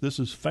artist, this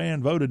is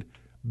fan voted,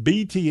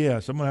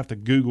 BTS. I'm going to have to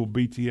Google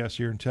BTS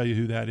here and tell you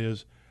who that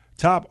is.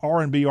 Top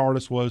R&B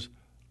artist was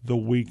The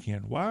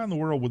Weeknd. Why in the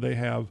world would they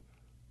have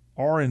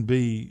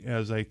R&B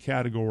as a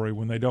category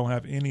when they don't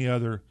have any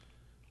other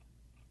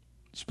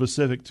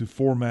specific to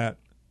format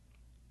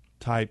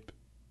type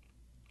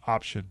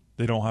option?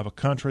 They don't have a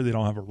country, they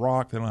don't have a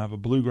rock, they don't have a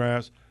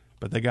bluegrass,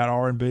 but they got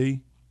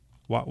R&B.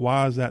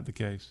 Why is that the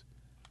case?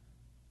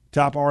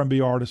 Top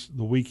R&B artist,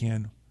 The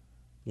Weeknd,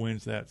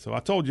 wins that. So I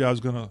told you I was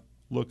going to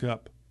look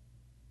up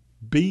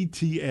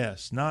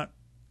BTS, not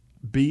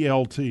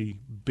BLT,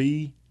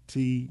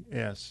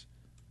 BTS,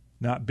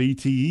 not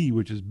BTE,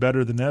 which is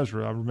Better Than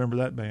Ezra. I remember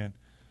that band.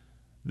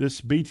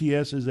 This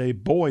BTS is a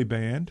boy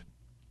band.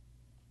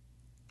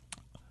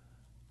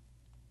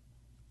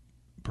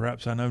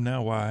 Perhaps I know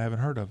now why I haven't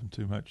heard of them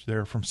too much.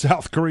 They're from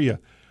South Korea.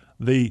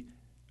 The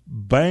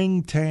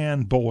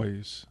Bangtan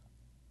Boys.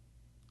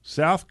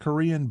 South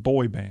Korean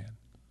boy band.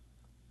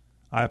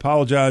 I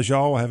apologize,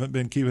 y'all. I haven't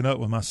been keeping up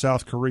with my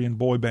South Korean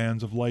boy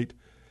bands of late.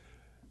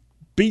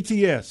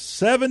 BTS,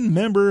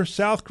 7-member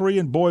South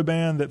Korean boy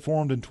band that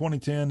formed in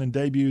 2010 and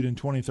debuted in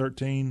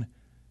 2013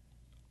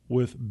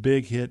 with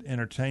Big Hit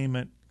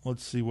Entertainment.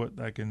 Let's see what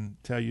I can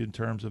tell you in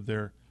terms of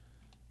their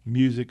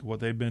music, what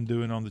they've been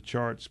doing on the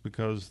charts,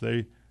 because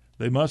they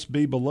must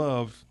be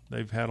beloved.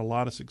 They've had a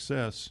lot of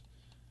success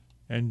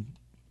and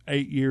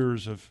 8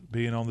 years of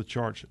being on the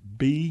charts.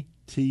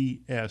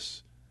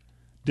 BTS.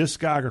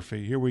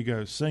 Discography, here we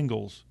go.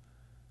 Singles.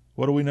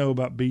 What do we know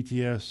about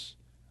BTS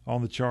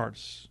on the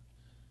charts?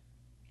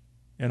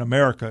 In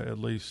America, at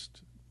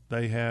least.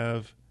 They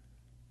have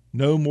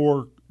No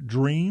More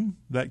Dream.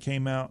 That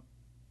came out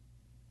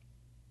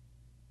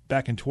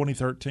back in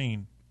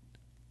 2013.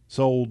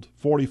 Sold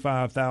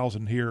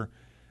 45,000 here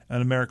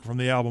in America from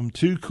the album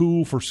Too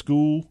Cool for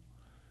School.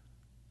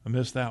 I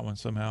missed that one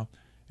somehow.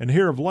 And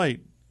here of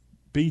late,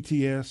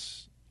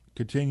 BTS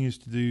continues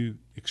to do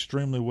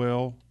extremely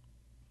well.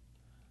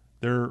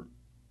 Their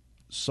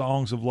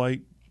songs of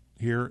late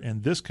here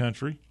in this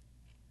country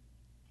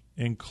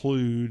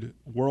include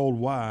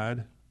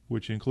worldwide,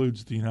 which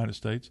includes the United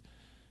States,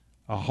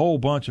 a whole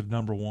bunch of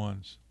number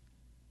ones.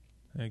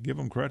 And give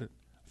them credit.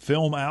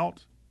 Film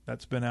Out,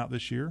 that's been out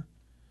this year.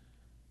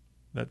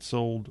 That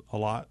sold a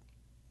lot.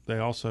 They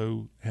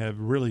also have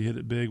really hit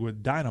it big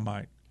with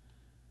Dynamite.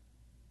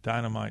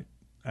 Dynamite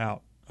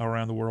out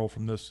around the world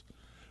from this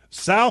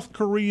South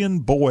Korean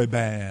boy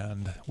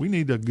band. We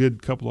need a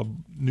good couple of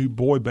new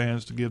boy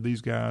bands to give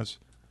these guys.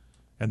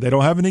 And they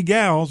don't have any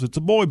gals. It's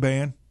a boy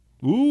band.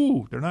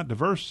 Ooh, they're not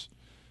diverse.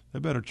 They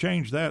better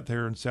change that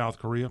there in South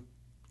Korea.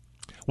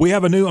 We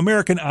have a new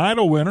American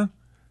Idol winner.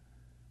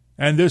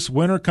 And this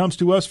winner comes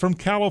to us from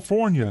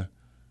California,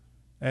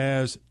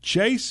 as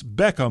Chase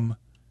Beckham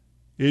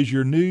is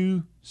your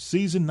new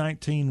season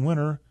 19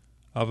 winner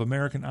of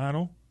American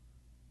Idol.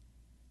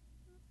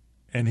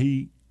 And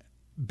he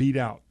beat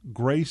out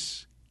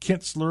Grace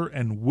Kinsler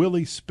and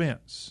Willie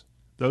Spence.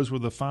 Those were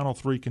the final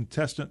three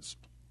contestants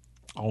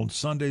on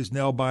Sunday's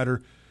Nail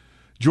Biter.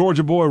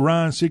 Georgia boy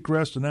Ryan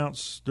Seacrest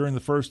announced during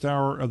the first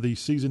hour of the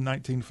season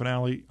 19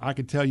 finale, I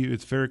can tell you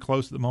it's very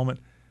close at the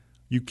moment.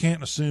 You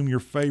can't assume your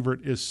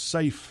favorite is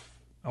safe.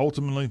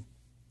 Ultimately,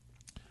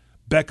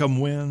 Beckham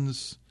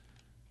wins,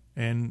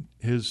 and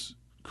his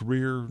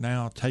career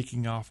now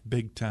taking off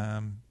big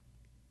time.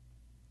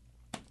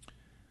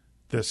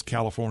 This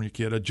California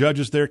kid.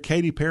 Judges there,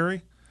 Katy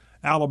Perry,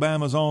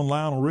 Alabama's own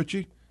Lionel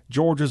Richie,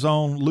 Georgia's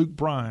own Luke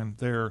Bryan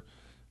there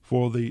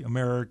for the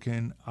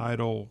American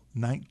Idol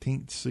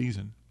 19th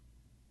season.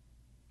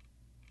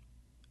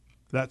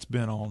 That's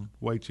been on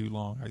way too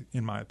long,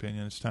 in my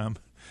opinion. It's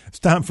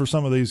time for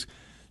some of these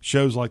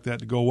shows like that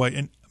to go away.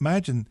 And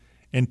imagine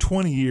in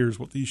 20 years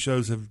what these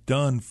shows have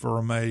done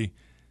from a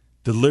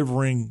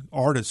delivering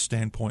artist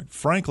standpoint.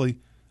 Frankly,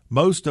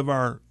 most of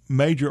our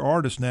major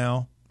artists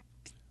now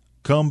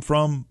come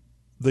from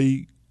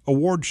the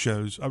award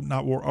shows,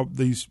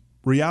 these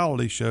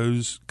reality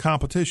shows,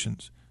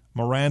 competitions.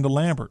 Miranda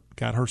Lambert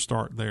got her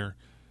start there.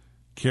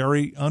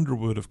 Carrie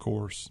Underwood, of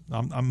course.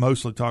 I'm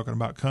mostly talking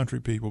about country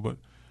people, but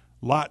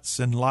lots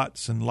and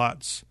lots and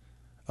lots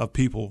of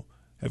people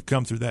have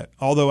come through that.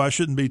 Although I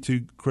shouldn't be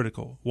too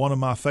critical. One of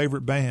my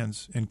favorite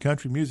bands in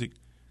country music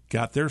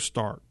got their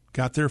start,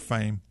 got their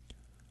fame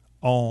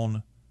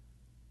on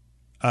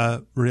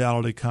a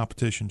reality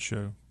competition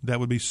show. That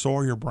would be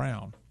Sawyer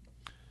Brown,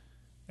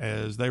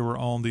 as they were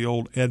on the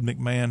old Ed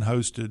McMahon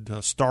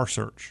hosted Star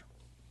Search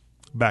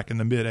back in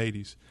the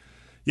mid-'80s.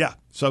 Yeah,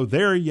 so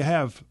there you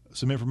have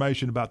some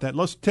information about that.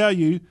 Let's tell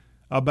you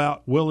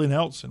about Willie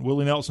Nelson.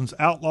 Willie Nelson's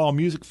Outlaw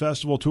Music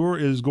Festival tour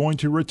is going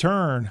to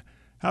return.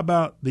 How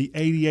about the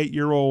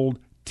 88-year-old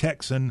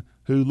Texan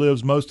who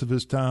lives most of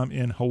his time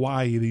in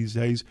Hawaii these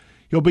days?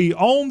 He'll be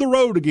on the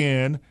road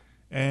again,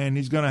 and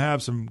he's going to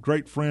have some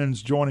great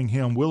friends joining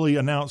him. Willie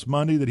announced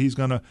Monday that he's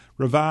going to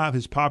revive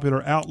his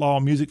popular Outlaw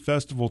Music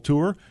Festival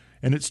tour,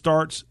 and it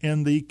starts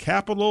in the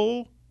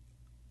capital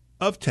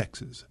of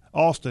Texas,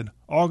 Austin,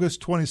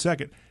 August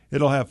 22nd.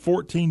 It'll have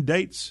 14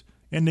 dates,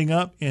 ending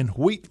up in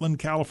Wheatland,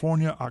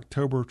 California,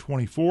 October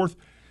 24th.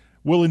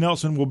 Willie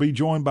Nelson will be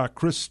joined by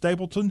Chris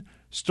Stapleton,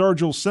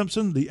 Sturgill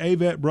Simpson, the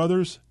Avett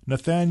Brothers,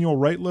 Nathaniel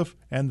Rateliff,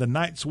 and the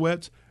Night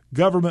Sweats,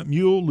 Government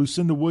Mule,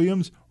 Lucinda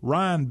Williams,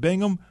 Ryan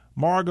Bingham,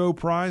 Margot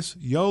Price,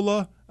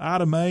 Yola,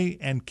 Ida Mae,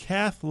 and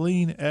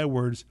Kathleen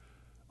Edwards,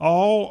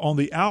 all on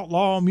the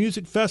Outlaw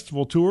Music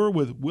Festival tour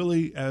with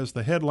Willie as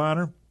the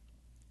headliner.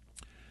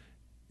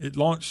 It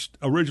launched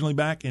originally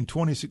back in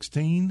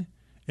 2016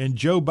 in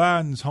Joe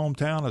Biden's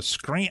hometown of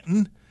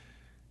Scranton,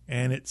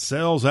 and it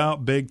sells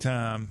out big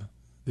time.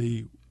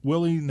 The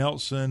Willie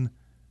Nelson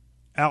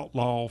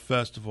Outlaw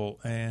Festival.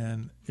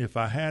 And if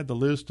I had the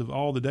list of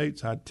all the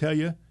dates, I'd tell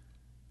you,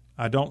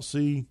 I don't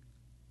see.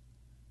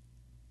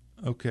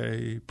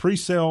 Okay,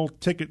 pre-sale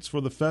tickets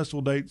for the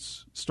festival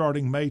dates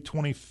starting May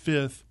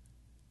 25th.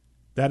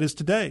 That is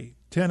today,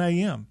 10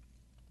 a.m.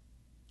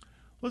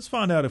 Let's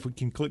find out if we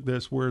can click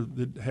this where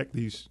the heck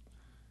these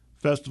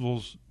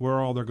festivals, where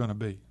all they're going to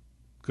be.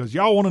 Because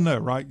y'all want to know,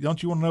 right?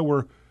 Don't you want to know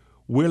where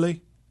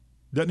Willie,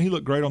 doesn't he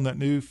look great on that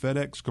new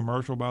FedEx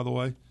commercial, by the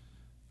way?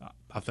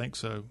 I think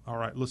so. All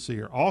right, let's see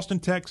here. Austin,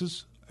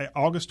 Texas,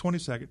 August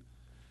 22nd.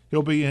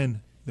 He'll be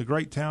in the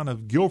great town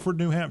of Guilford,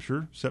 New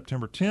Hampshire,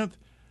 September 10th.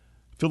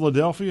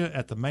 Philadelphia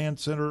at the Mann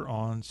Center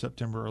on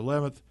September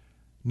 11th.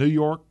 New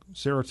York,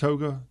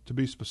 Saratoga, to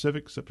be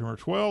specific, September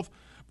 12th.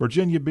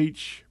 Virginia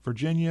Beach,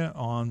 Virginia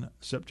on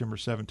September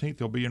 17th.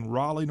 He'll be in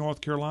Raleigh, North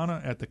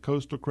Carolina at the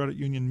Coastal Credit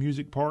Union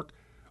Music Park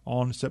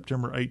on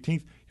September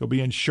 18th. He'll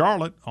be in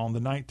Charlotte on the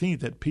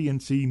 19th at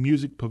PNC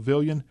Music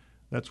Pavilion.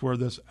 That's where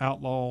this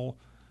Outlaw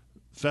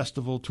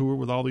Festival tour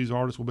with all these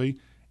artists will be.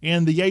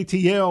 In the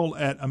ATL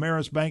at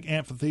Ameris Bank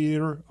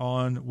Amphitheater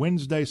on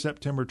Wednesday,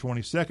 September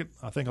 22nd.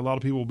 I think a lot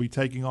of people will be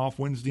taking off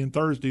Wednesday and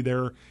Thursday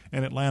there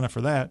in Atlanta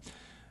for that.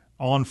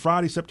 On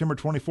Friday, September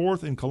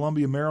 24th in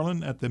Columbia,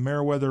 Maryland at the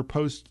Meriwether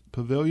Post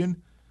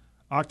Pavilion.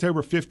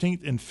 October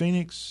 15th in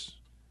Phoenix.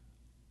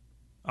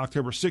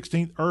 October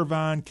 16th,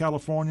 Irvine,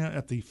 California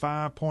at the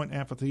 5 Point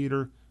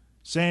Amphitheater.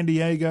 San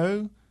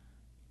Diego.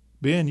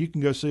 Ben, you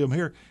can go see them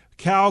here.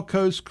 Cal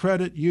Coast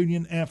Credit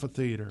Union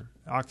Amphitheater,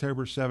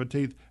 October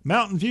 17th.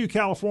 Mountain View,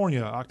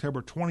 California,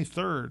 October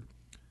 23rd.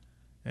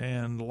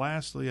 And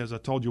lastly, as I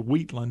told you,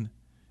 Wheatland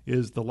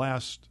is the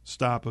last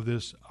stop of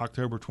this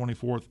October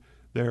 24th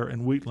there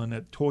in Wheatland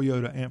at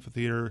Toyota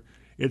Amphitheater.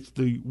 It's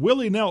the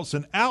Willie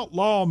Nelson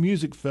Outlaw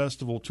Music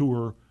Festival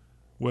Tour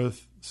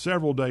with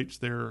several dates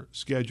there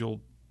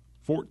scheduled,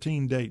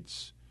 14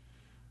 dates,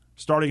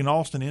 starting in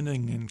Austin,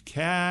 ending in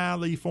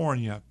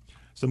California.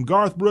 Some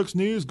Garth Brooks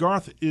news.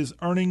 Garth is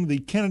earning the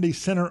Kennedy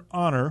Center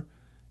honor,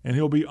 and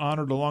he'll be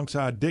honored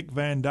alongside Dick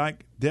Van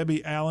Dyke,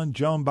 Debbie Allen,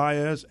 Joan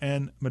Baez,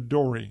 and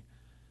Midori.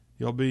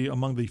 He'll be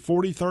among the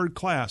 43rd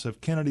class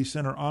of Kennedy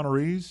Center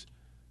honorees.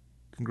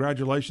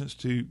 Congratulations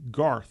to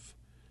Garth.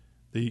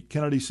 The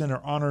Kennedy Center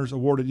honors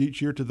awarded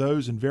each year to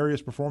those in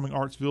various performing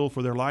arts fields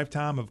for their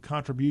lifetime of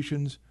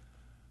contributions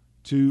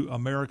to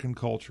American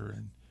culture.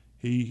 And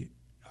he,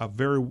 a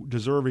very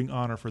deserving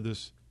honor for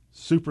this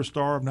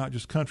superstar of not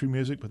just country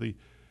music, but the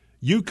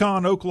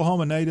Yukon,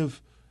 Oklahoma native,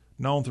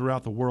 known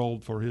throughout the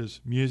world for his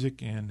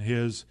music and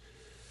his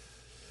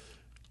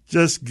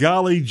just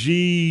golly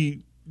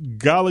gee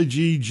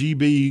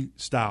GB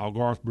style,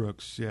 Garth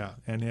Brooks. Yeah.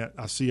 And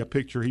I see a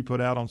picture he put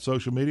out on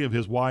social media of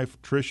his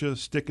wife, Tricia,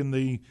 sticking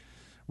the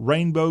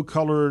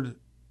rainbow-colored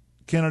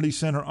Kennedy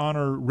Center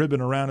honor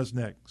ribbon around his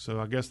neck. So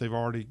I guess they've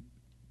already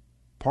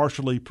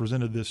partially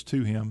presented this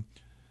to him.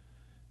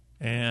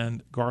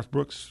 And Garth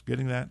Brooks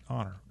getting that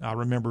honor. I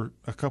remember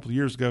a couple of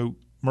years ago,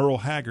 Merle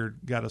Haggard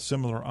got a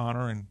similar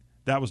honor, and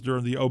that was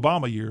during the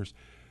Obama years.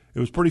 It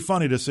was pretty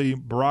funny to see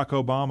Barack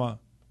Obama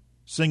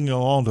singing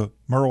along to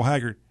Merle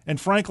Haggard. And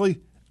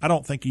frankly, I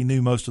don't think he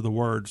knew most of the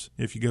words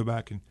if you go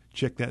back and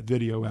check that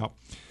video out.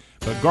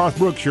 But Garth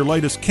Brooks, your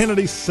latest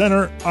Kennedy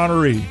Center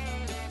honoree.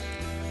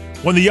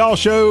 When the Y'all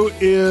Show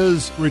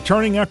is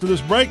returning after this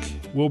break,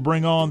 we'll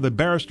bring on the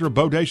barrister of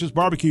Bodacious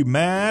Barbecue,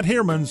 Matt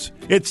Hermans.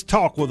 It's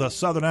Talk with a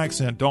Southern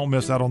Accent. Don't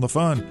miss out on the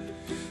fun.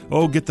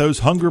 Oh, get those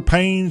hunger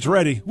pains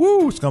ready.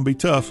 Woo, it's going to be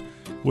tough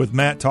with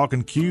Matt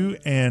talking Q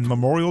and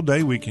Memorial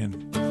Day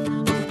weekend.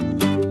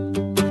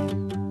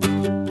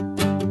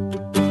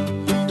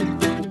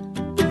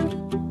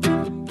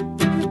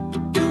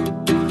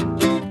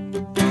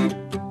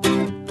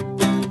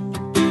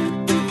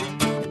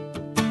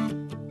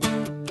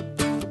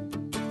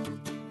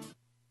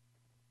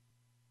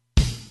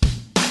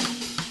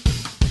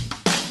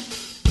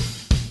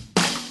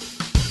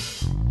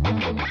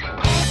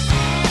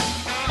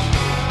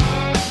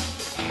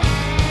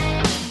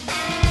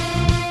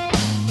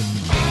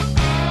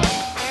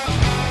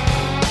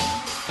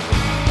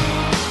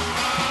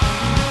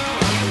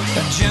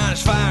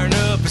 Johnny's firing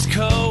up his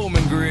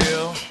Coleman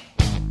grill.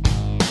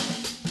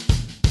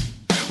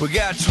 We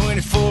got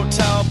 24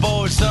 tall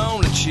boys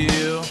on the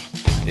chill.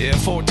 Yeah,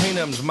 14 of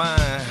them's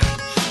mine.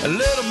 A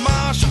little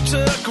Marshall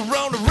Tucker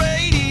on the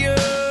radio.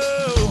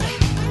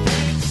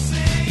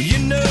 You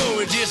know,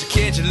 it's just to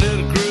catch a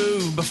little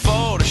groove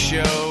before the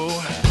show.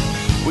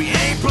 We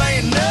ain't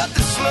playing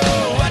nothing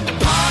slow at the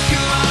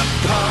parking lot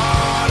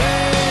party.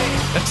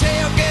 A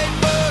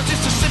tailgate buzz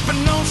just a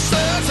sipping on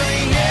suds.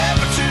 Ain't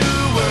never too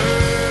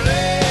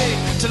early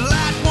to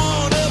light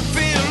one up,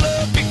 fill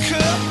up your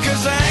cup.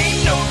 Cause there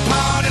ain't no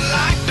party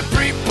like the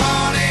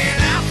pre-party.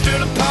 And after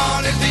the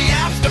party's the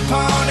after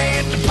party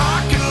at the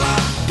parking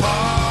lot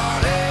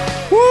party.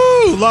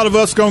 Woo! A lot of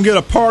us going to get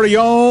a party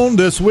on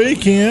this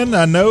weekend.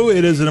 I know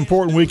it is an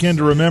important weekend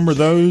to remember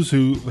those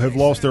who have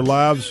lost their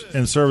lives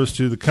in service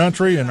to the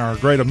country and our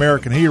great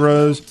American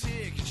heroes.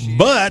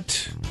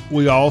 But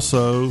we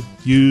also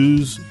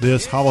use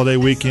this holiday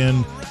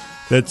weekend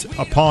that's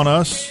upon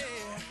us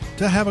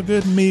to have a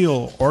good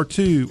meal or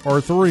two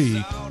or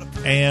three.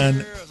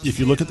 And if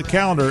you look at the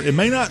calendar, it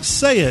may not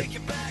say it,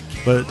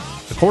 but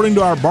according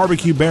to our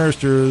barbecue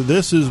barrister,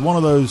 this is one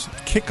of those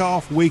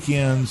kickoff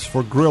weekends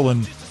for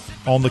grilling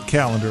on the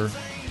calendar.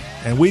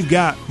 And we've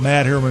got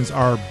Matt Hermans,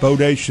 our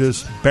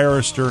bodacious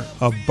barrister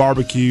of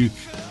barbecue,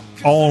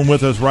 on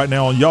with us right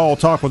now on Y'all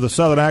Talk with a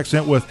Southern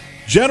Accent with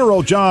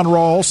General John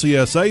Rawl,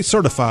 CSA,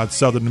 certified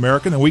Southern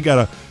American. And we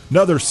got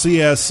another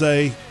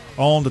CSA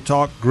on to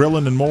talk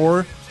grilling and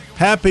more.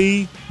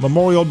 Happy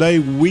Memorial Day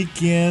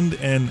weekend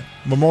and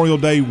Memorial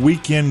Day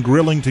weekend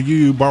grilling to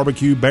you,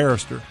 barbecue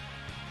barrister.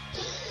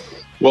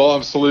 Well,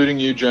 I'm saluting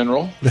you,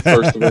 General,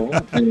 first of all,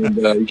 and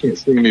you can't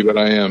see me, but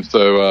I am.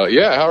 So,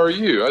 yeah, how are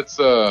you?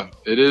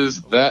 It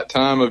is that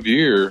time of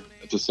year,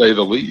 to say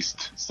the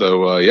least.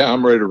 So, yeah,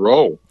 I'm ready to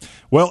roll.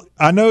 Well,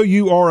 I know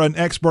you are an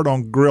expert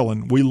on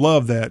grilling. We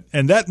love that.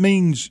 And that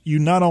means you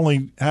not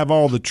only have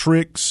all the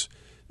tricks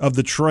of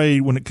the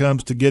trade when it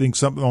comes to getting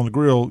something on the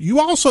grill, you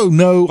also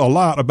know a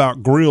lot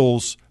about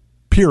grills,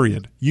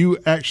 period. You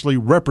actually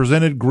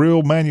represented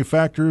grill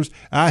manufacturers.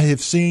 I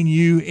have seen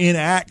you in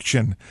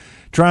action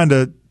trying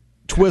to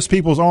twist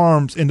people's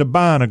arms into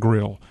buying a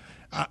grill.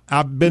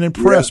 I've been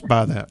impressed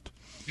by that.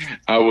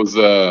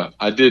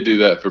 I did do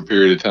that for a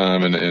period of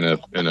time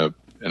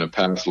in a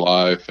past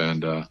life,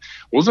 and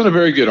wasn't a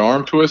very good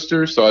arm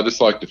twister. So I just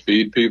like to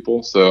feed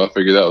people. So I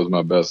figured that was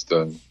my best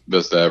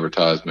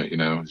advertisement. You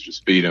know, is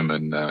just feed them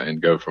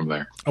and go from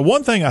there.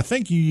 One thing I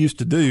think you used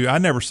to do, I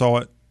never saw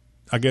it.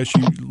 I guess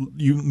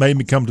you made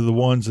me come to the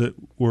ones that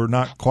were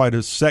not quite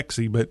as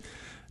sexy, but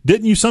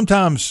didn't you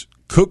sometimes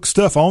cook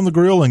stuff on the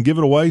grill and give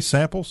it away,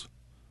 samples?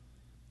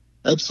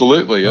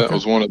 Absolutely. Yeah. Okay. I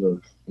was one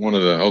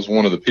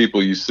of the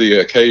people you see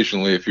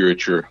occasionally if you're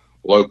at your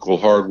local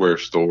hardware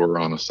store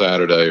on a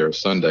Saturday or a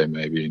Sunday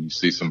maybe, and you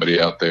see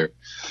somebody out there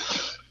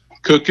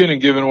cooking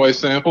and giving away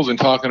samples and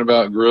talking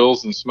about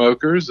grills and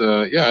smokers.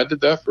 Yeah, I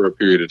did that for a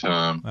period of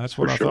time. That's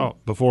what I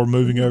thought before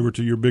moving over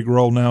to your big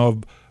role now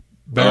of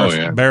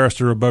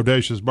barrister of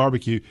Bodacious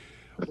Barbecue.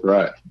 That's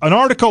right. An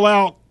article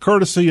out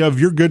courtesy of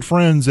your good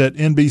friends at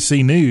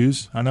NBC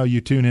News. I know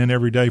you tune in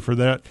every day for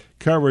that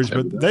coverage,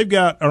 but they've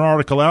got an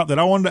article out that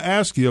I wanted to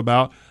ask you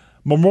about.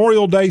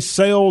 Memorial Day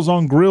sales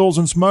on grills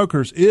and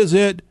smokers. Is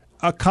it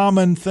a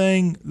common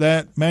thing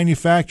that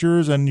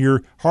manufacturers and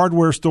your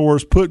hardware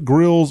stores put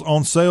grills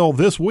on sale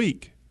this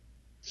week?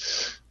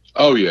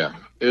 Oh yeah,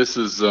 this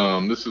is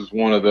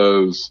one of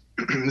those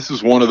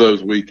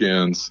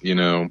weekends,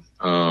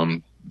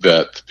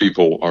 that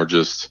people are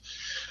just,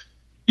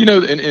 in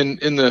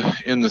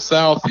the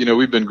South,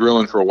 we've been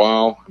grilling for a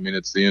while. I mean,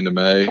 it's the end of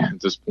May at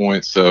this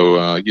point,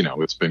 so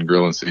it's been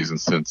grilling season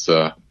since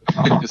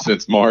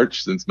since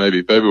March, since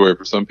maybe February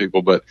for some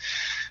people, but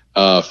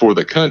for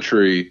the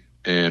country.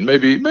 And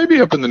maybe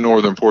up in the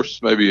northern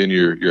portions, maybe in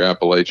your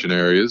Appalachian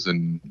areas,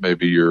 and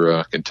maybe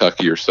your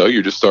Kentucky or so,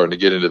 you're just starting to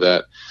get into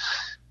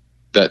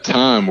that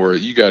time where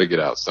you got to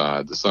get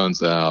outside. The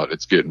sun's out,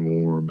 it's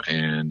getting warm,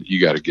 and you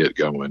got to get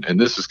going. And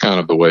this is kind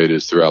of the way it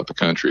is throughout the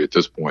country at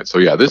this point. So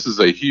yeah, this is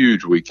a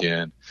huge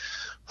weekend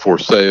for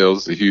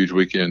sales, a huge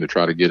weekend to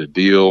try to get a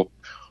deal.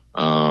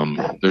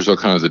 There's all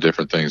kinds of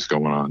different things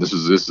going on. This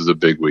is a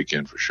big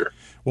weekend for sure.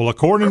 Well,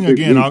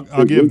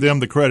 I'll give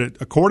them the credit.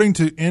 According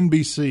to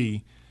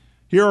NBC,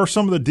 here are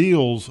some of the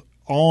deals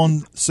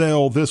on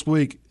sale this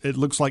week. It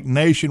looks like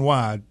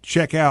nationwide.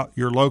 Check out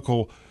your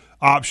local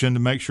option to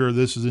make sure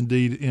this is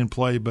indeed in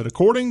play. But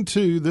according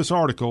to this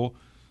article,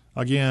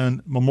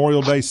 again,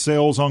 Memorial Day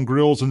sales on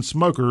grills and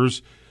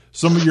smokers,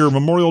 some of your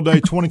Memorial Day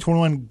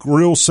 2021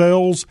 grill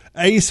sales,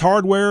 Ace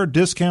Hardware,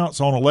 discounts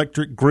on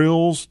electric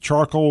grills,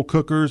 charcoal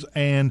cookers,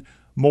 and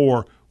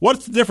more.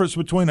 What's the difference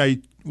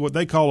between what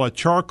they call a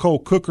charcoal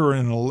cooker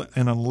and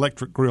an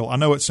electric grill? I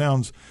know that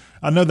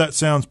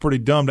sounds pretty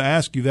dumb to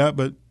ask you that,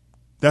 but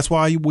that's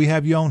why we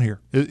have you on here.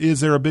 Is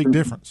there a big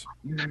difference?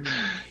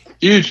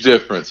 Huge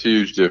difference.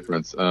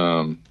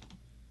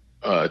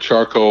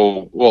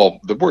 Charcoal. Well,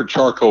 the word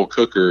charcoal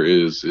cooker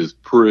is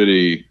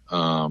pretty.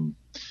 I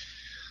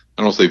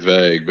don't say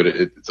vague, but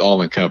it's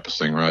all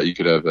encompassing, right? You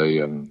could have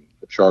a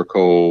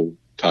charcoal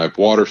type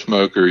water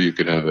smoker. You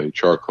could have a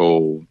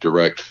charcoal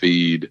direct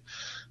feed,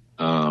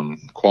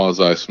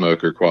 quasi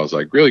smoker,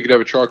 quasi grill. You could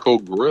have a charcoal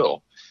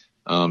grill.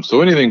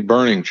 So anything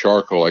burning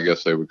charcoal, I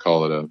guess they would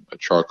call it a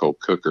charcoal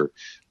cooker.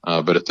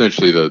 But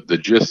essentially the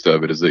gist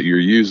of it is that you're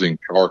using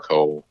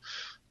charcoal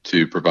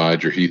to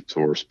provide your heat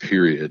source,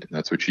 period. And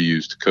that's what you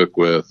use to cook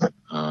with,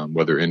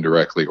 whether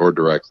indirectly or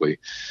directly.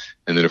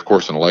 And then, of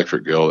course, an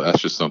electric grill,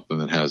 that's just something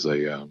that has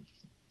an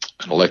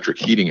electric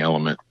heating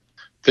element.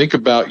 Think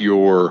about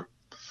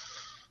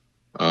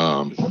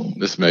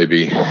this may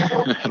be,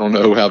 I don't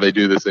know how they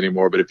do this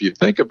anymore, but if you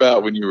think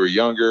about when you were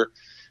younger,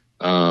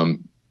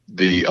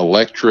 the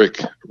electric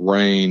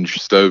range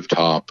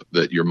stovetop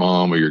that your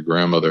mom or your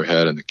grandmother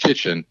had in the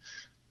kitchen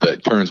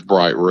that turns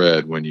bright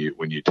red when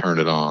you turn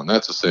it on.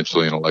 That's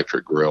essentially an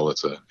electric grill.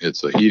 It's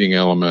a heating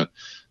element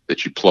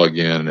that you plug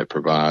in, and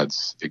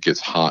it gets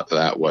hot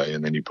that way,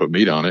 and then you put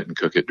meat on it and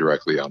cook it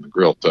directly on the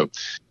grill. So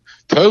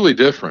totally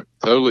different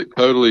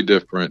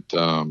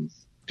in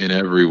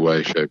every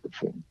way, shape, or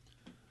form.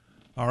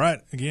 All right.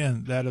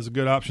 Again, that is a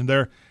good option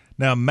there.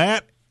 Now,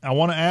 Matt, I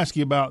want to ask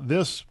you about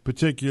this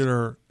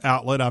particular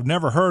outlet. I've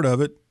never heard of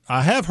it.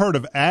 I have heard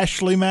of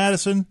Ashley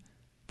Madison,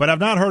 but I've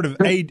not heard of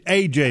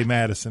AJ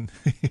Madison.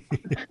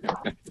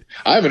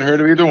 I haven't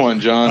heard of either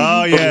one, John.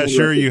 Oh, yeah,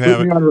 sure you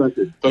haven't.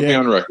 Put me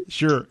on record.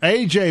 Sure.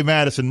 AJ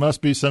Madison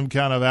must be some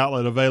kind of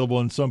outlet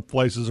available in some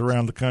places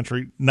around the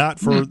country, not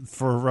for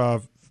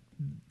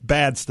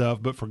bad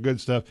stuff, but for good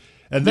stuff.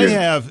 And they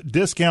have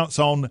discounts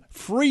on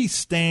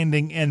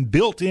freestanding and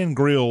built-in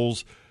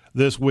grills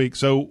this week.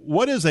 So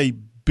what is a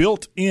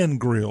built-in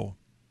grill?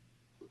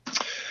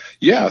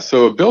 Yeah,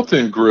 so a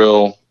built-in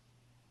grill,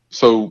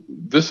 so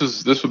this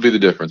would be the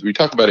difference. We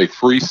talk about a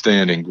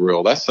freestanding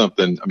grill. That's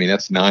something, I mean,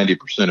 that's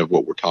 90% of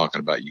what we're talking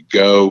about. You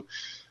go,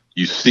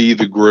 you see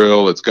the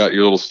grill, it's got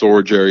your little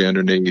storage area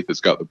underneath,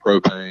 it's got the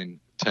propane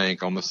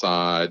tank on the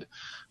side,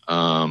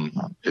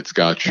 it's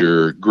got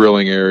your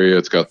grilling area,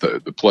 it's got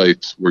the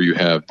place where you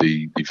have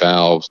the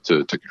valves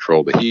to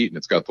control the heat, and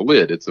it's got the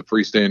lid. It's a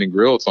freestanding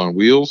grill. It's on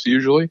wheels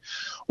usually.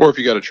 Or if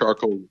you got a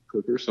charcoal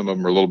cooker, some of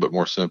them are a little bit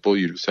more simple.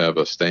 You just have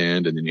a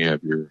stand, and then you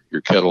have your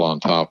kettle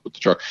on top with the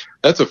charcoal.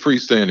 That's a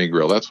freestanding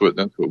grill. That's what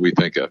we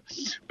think of.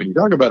 When you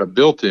talk about a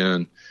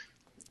built-in,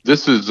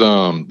 this is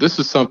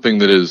something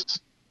that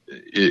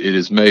it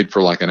is made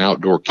for like an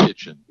outdoor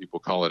kitchen. People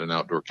call it an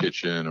outdoor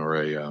kitchen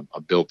or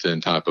a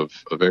built-in type of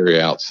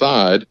area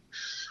outside,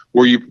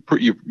 where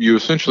you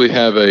essentially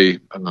have a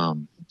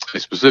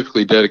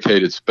specifically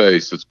dedicated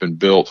space that's been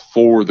built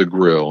for the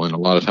grill. And a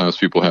lot of times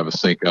people have a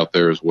sink out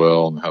there as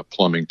well and have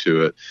plumbing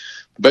to it.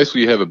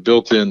 Basically, you have a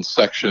built-in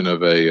section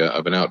of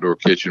an outdoor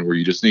kitchen where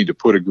you just need to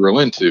put a grill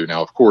into.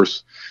 Now, of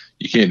course,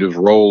 you can't just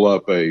roll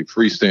up a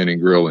freestanding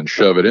grill and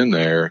shove it in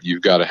there.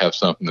 You've got to have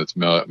something that's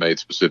made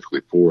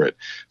specifically for it.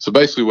 So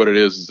basically what it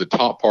is the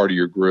top part of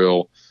your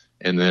grill,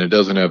 and then it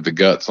doesn't have the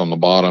guts on the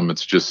bottom.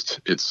 It's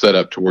set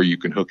up to where you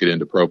can hook it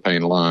into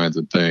propane lines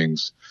and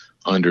things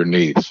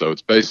underneath. So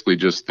it's basically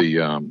just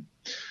the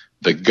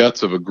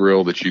guts of a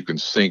grill that you can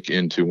sink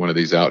into one of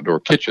these outdoor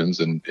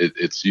kitchens, and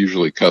it's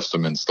usually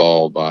custom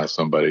installed by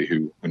somebody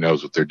who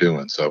knows what they're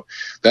doing. So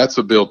that's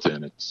a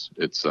built-in.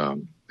 It's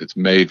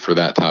made for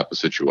that type of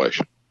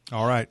situation.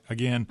 All right.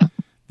 Again,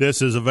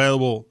 this is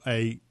available,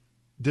 a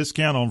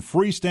discount on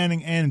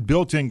freestanding and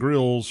built-in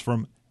grills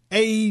from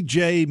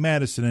A.J.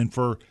 Madison. And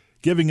for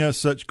giving us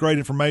such great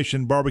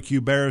information,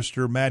 barbecue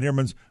barrister Matt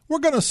Hermans, we're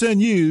going to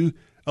send you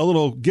a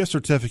little gift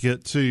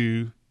certificate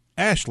to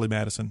Ashley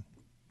Madison.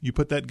 You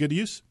put that good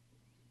use?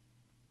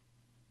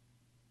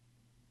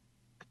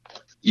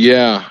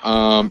 Yeah.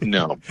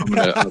 No, I'm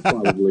gonna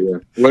probably,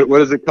 what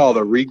is it called?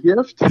 A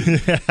regift?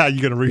 Yeah,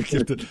 you're going to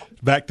regift it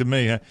back to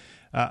me,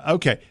 huh?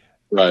 Okay.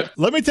 Right.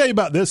 Let me tell you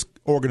about this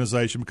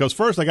organization, because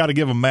first I got to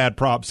give them mad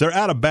props. They're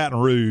out of Baton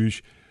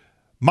Rouge.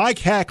 Mike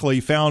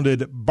Hackley founded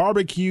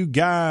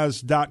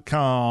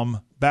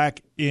BarbecueGuys.com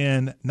back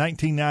in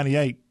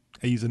 1998.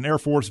 He's an Air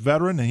Force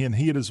veteran, and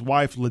he and his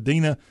wife,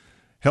 Ladina,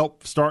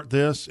 helped start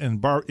this in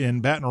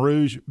Baton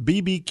Rouge.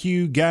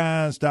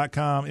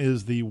 BBQGuys.com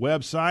is the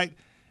website,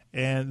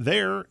 and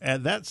there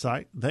at that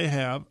site they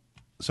have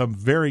some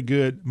very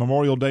good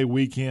Memorial Day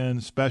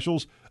weekend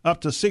specials, up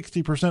to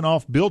 60%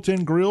 off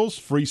built-in grills,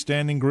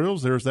 freestanding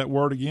grills, there's that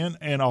word again,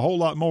 and a whole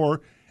lot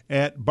more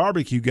at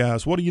Barbecue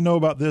Guys. What do you know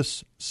about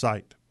this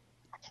site?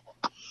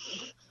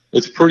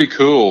 It's pretty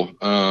cool.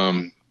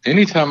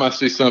 Anytime I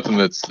see something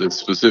that's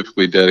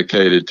specifically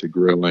dedicated to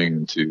grilling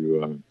and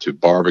to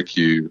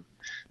barbecue,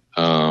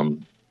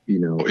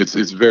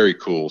 it's very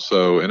cool.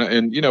 So,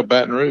 and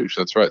Baton Rouge,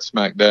 that's right,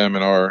 smack dab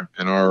in our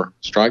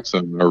strike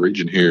zone, our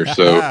region here.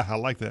 So I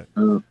like that.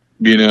 So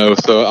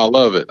I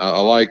love it.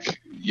 I like,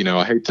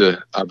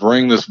 I've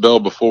rang this bell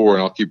before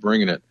and I'll keep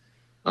ringing it.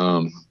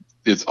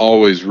 It's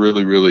always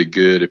really, really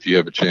good if you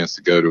have a chance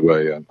to go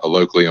to a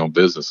locally owned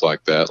business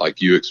like that. Like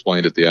you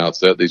explained at the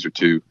outset, these are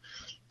two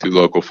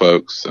local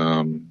folks,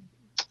 who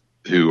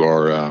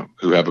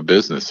have a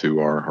business, who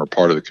are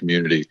part of the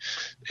community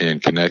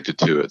and connected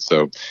to it.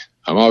 So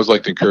I always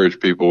like to encourage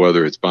people,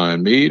 whether it's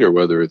buying meat or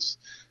whether it's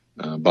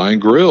buying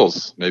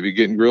grills, maybe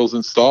getting grills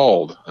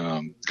installed,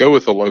 go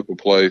with a local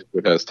place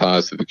that has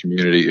ties to the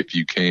community if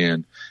you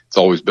can. It's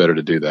always better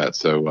to do that.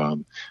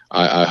 So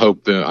I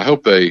hope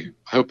they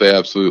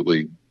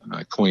absolutely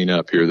clean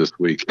up here this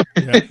week.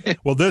 Yeah.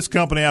 Well, this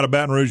company out of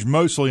Baton Rouge,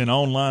 mostly an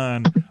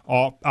online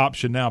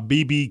option now,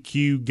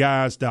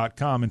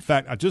 bbqguys.com. In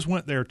fact, I just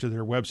went there to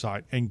their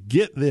website, and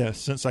get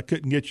this, since I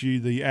couldn't get you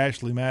the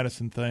Ashley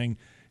Madison thing,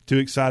 too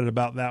excited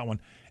about that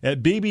one.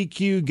 At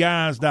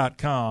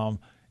bbqguys.com,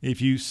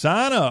 if you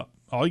sign up,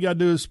 all you got to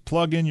do is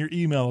plug in your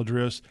email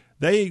address.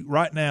 They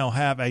right now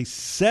have a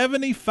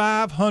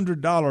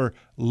 $7,500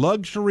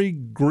 luxury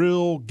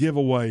grill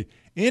giveaway.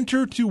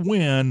 Enter to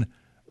win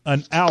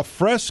an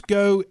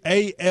Alfresco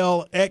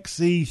ALXE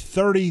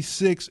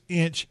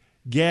 36-inch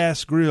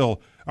gas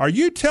grill. Are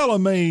you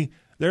telling me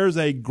there's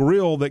a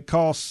grill that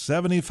costs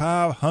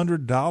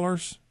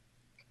 $7,500?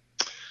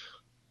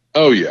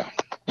 Oh yeah.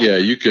 Yeah,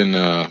 you can.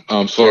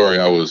 I'm sorry,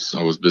 I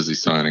was busy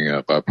signing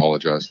up. I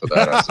apologize for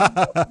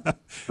that.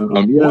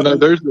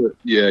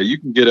 You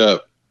can get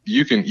up.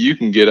 You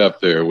can get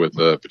up there with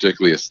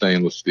particularly a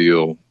stainless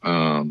steel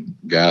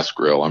gas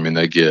grill. I mean,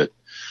 they get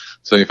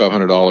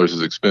 $7,500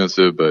 is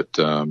expensive, but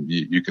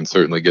you can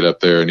certainly get up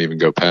there and even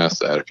go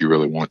past that if you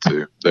really want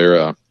to.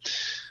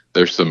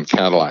 There's some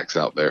Cadillacs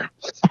out there.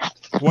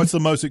 What's the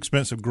most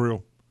expensive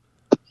grill?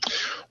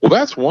 Well,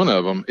 that's one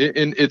of them.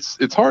 And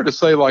it's hard to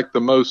say like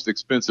the most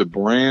expensive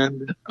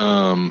brand.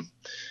 I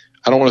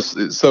don't want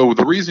to. So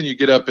the reason you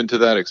get up into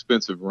that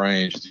expensive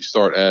range is you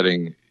start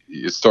adding.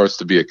 It starts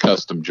to be a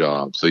custom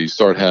job. So you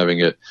start having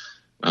it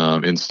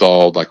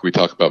installed, like we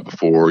talked about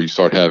before. You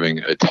start having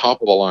a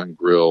top of the line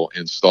grill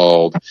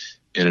installed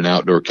in an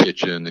outdoor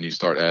kitchen. Then you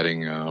start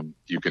adding.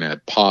 You can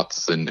add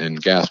pots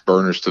and gas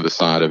burners to the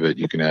side of it.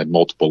 You can add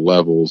multiple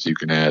levels. You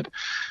can add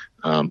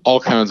all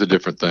kinds of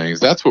different things.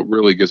 That's what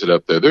really gets it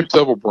up there. There's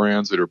several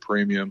brands that are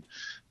premium,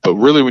 but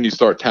really when you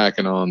start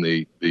tacking on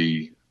the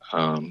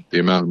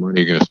amount of money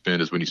you're going to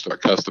spend is when you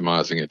start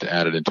customizing it to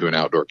add it into an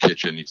outdoor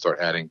kitchen. You start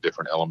adding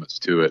different elements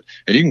to it,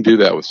 and you can do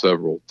that with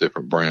several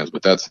different brands.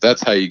 But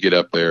that's how you get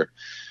up there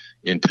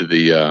into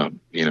the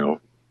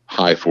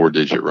high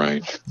 4-digit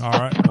range. All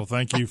right. Well,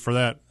 thank you for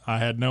that. I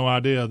had no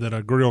idea that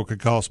a grill could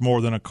cost more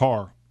than a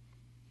car.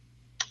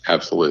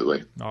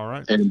 Absolutely. All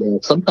right.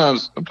 And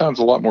sometimes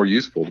a lot more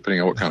useful depending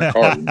on what kind of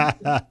car you need.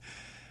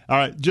 All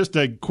right. Just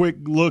a quick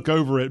look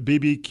over at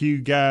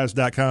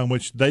bbqguys.com,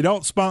 which they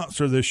don't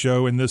sponsor this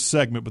show in this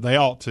segment, but they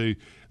ought to.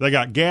 They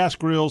got gas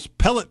grills,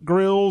 pellet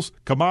grills,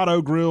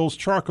 Kamado grills,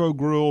 charcoal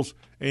grills,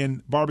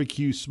 and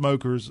barbecue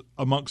smokers,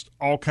 amongst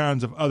all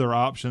kinds of other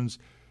options.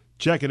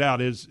 Check it out.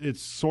 It's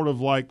sort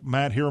of like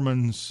Matt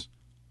Herman's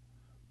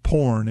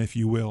porn, if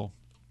you will.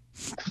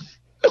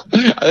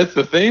 That's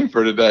the theme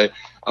for today.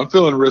 I'm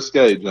feeling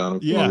risque, John. I'm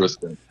feeling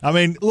risque. I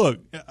mean, look,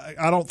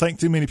 I don't think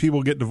too many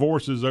people get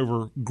divorces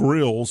over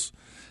grills.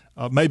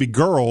 Maybe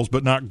girls,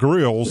 but not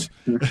grills.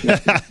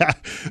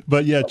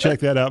 But, yeah, check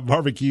that out,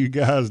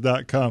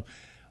 barbecueguys.com.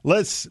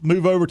 Let's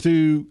move over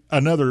to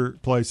another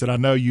place that I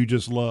know you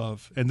just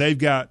love, and they've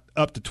got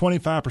up to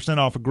 25%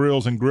 off of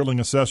grills and grilling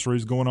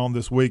accessories going on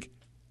this week.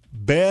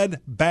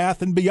 Bed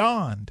Bath &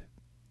 Beyond.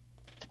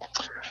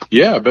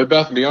 Yeah, Bed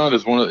Bath & Beyond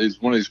is one of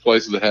these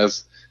places that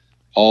has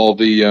all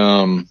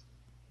the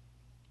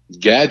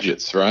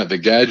gadgets, right? The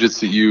gadgets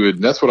that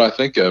that's what I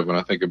think of when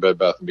I think of Bed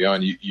Bath &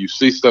 Beyond. You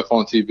see stuff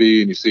on TV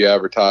and you see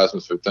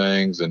advertisements for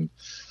things and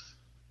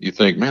you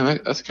think,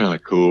 man, that's kind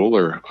of cool,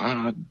 or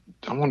I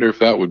wonder if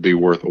that would be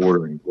worth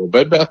ordering. Well,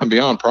 Bed Bath &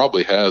 Beyond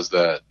probably has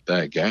that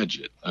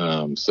gadget.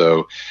 Give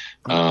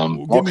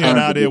me an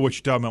idea what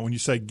you're talking about when you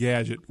say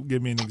gadget.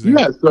 Give me an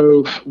example. Yeah,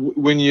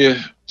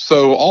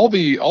 so all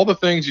the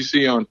things you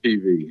see on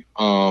TV,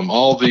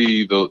 all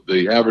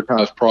the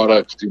advertised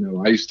products.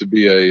 I used to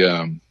be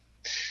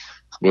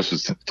which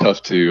is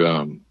tough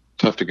to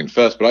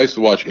confess, but I used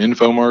to watch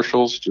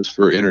infomercials just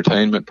for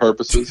entertainment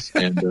purposes,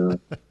 and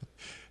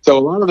so a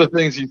lot of the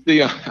things you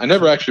see, I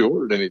never actually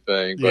ordered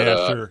anything, but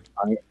sure.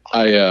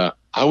 I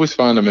always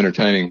find them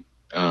entertaining.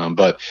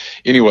 But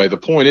anyway, the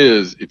point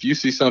is, if you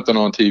see something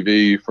on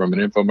TV from an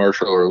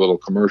infomercial or a little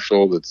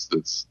commercial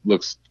that's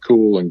looks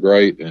cool and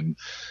great, and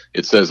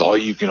it says, "Oh,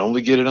 you can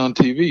only get it on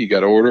TV. You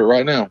got to order it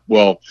right now."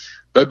 Well,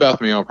 Bed Bath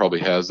 & Beyond probably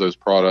has those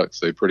products.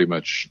 They pretty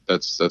much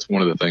that's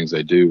one of the things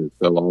they do is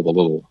sell all the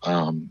little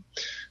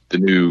the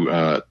new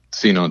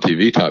seen on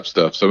TV type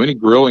stuff. So any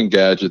grilling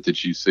gadget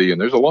that you see,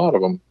 and there's a lot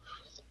of them,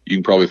 you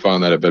can probably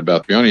find that at Bed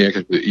Bath & Beyond.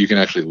 You can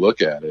actually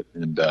look at it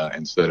and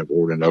instead of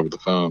ordering it over the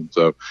phone.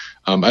 So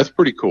that's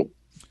pretty cool.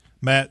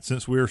 Matt,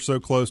 since we're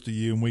so close to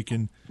you and we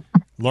can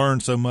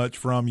learn so much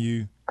from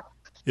you,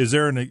 is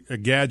there a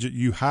gadget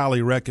you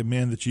highly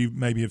recommend that you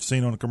maybe have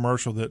seen on a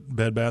commercial that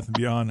Bed Bath &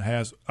 Beyond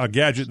has, a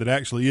gadget that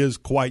actually is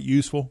quite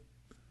useful?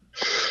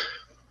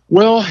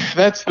 Well,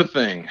 that's the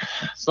thing.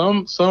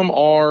 Some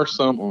are,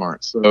 some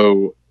aren't.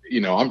 So, I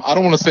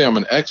don't want to say I'm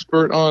an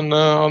expert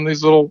on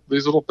these little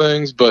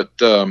things, but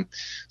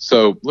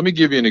so let me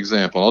give you an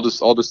example. I'll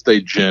just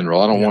stay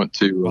general. I don't want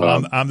to.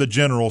 Well, I'm the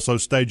general, so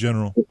stay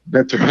general.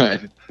 That's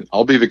right.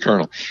 I'll be the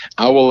colonel.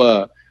 I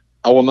will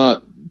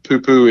not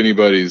poo-poo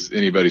anybody's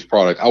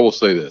product. I will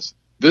say this.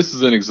 This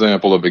is an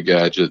example of a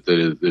gadget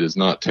that is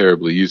not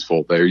terribly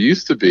useful. There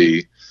used to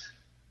be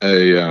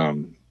a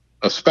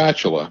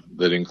spatula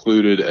that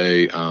included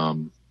a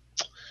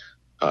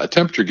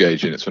temperature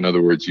gauge in it. So in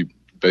other words,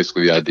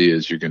 basically the idea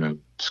is you're going to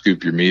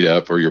scoop your meat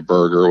up or your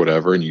burger or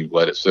whatever, and you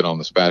let it sit on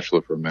the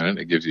spatula for a minute. And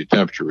it gives you a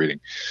temperature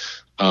reading.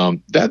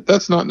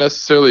 That's not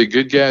necessarily a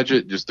good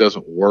gadget. It just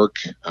doesn't work.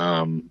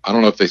 I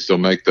don't know if they still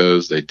make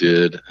those. They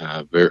did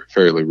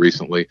fairly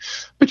recently,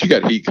 but you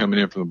got heat coming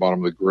in from the bottom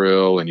of the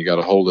grill, and you got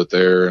to hold it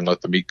there and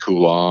let the meat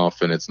cool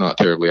off, and it's not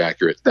terribly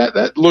accurate.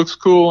 That looks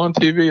cool on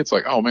TV. It's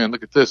like, oh man,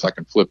 look at this. I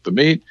can flip the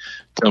meat,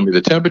 tell me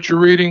the temperature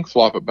reading,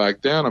 flop it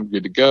back down. I'm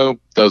good to go.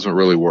 Doesn't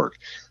really work.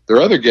 There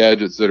are other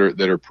gadgets that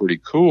are pretty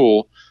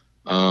cool,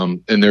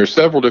 and there are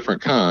several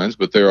different kinds,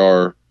 but there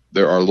are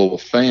little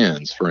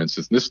fans, for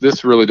instance.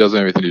 This really doesn't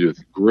have anything to do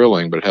with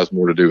grilling, but it has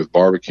more to do with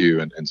barbecue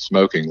and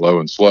smoking low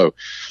and slow.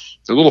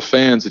 They're little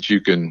fans that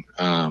you can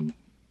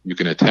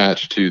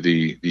attach to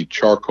the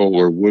charcoal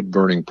or wood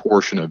burning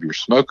portion of your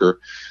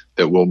smoker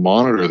that will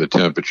monitor the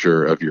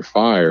temperature of your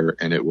fire,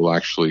 and it will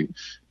actually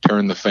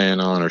turn the fan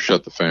on or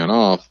shut the fan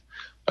off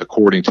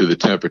according to the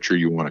temperature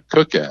you want to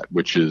cook at,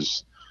 which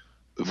is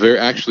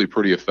actually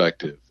pretty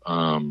effective.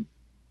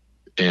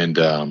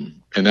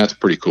 And that's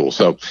pretty cool.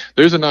 So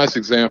there's a nice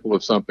example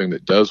of something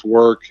that does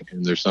work,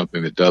 and there's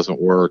something that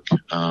doesn't work.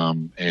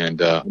 I'm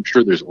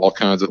sure there's all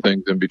kinds of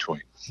things in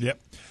between.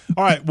 Yep.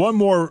 All right. One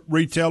more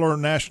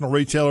national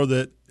retailer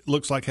that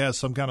looks like has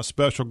some kind of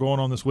special going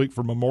on this week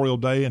for Memorial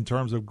Day in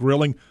terms of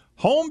grilling.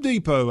 Home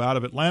Depot out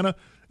of Atlanta,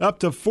 up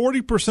to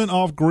 40%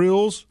 off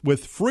grills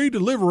with free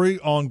delivery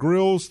on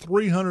grills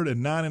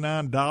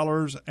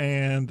 $399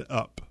 and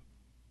up.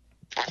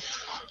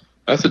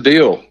 That's a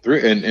deal.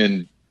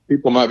 And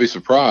people might be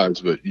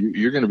surprised, but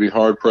you're going to be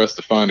hard pressed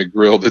to find a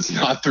grill that's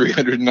not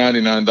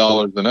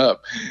 $399 and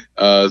up.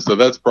 So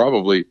that's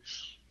probably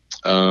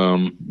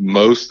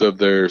most of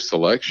their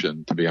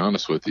selection, to be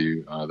honest with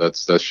you.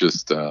 That's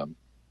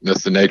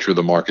the nature of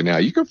the market now.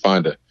 You can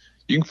find a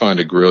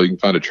grill. You can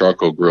find a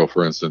charcoal grill,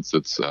 for instance,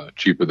 that's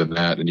cheaper than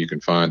that, and you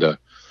can find a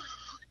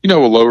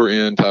lower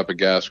end type of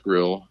gas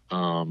grill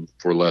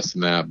for less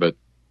than that. But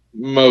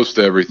most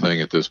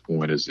everything at this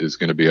point is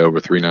going to be over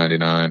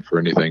 $399 for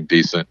anything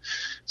decent.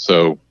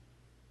 So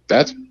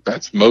that's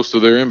most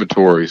of their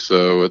inventory.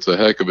 So it's a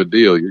heck of a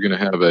deal. You're going to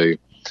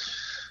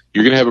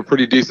have a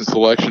pretty decent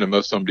selection at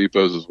most Home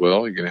Depots as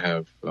well. You're going to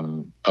have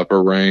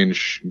upper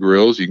range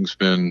grills. You can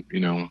spend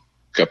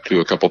up to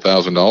a couple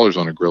 $1,000s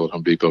on a grill at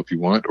Home Depot if you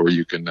want, or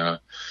you can go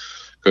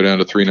down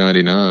to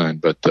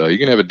 $399. But you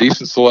can have a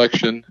decent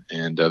selection,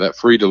 and that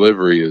free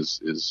delivery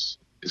is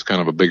is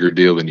kind of a bigger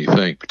deal than you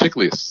think,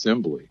 particularly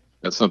assembly.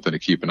 That's something to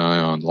keep an eye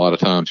on. A lot of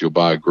times you'll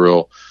buy a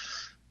grill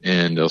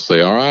and they'll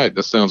say, all right,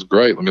 that sounds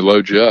great. Let me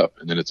load you up.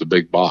 And then it's a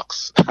big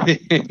box.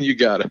 you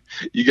gotta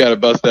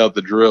bust out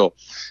the drill.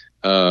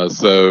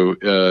 So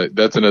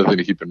that's another thing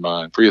to keep in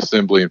mind. Free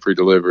assembly and free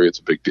delivery, it's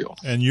a big deal.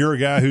 And you're a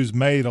guy who's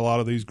made a lot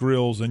of these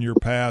grills in your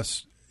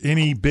past.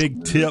 Any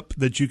big tip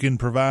that you can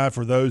provide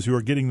for those who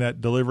are getting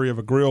that delivery of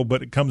a grill,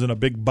 but it comes in a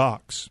big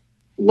box?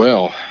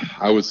 Well,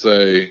 I would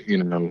say, get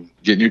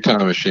in your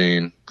time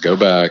machine, go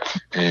back,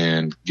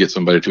 and get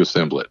somebody to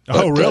assemble it.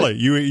 Oh, really?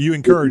 You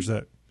encourage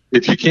that?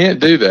 If you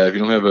can't do that, if you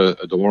don't have a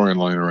DeLorean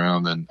laying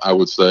around, then I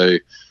would say,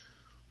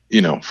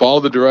 follow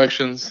the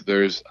directions.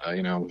 There's,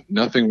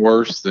 nothing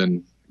worse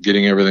than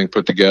getting everything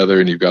put together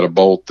and you've got a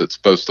bolt that's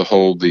supposed to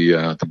hold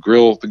the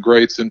grill, the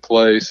grates in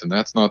place, and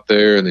that's not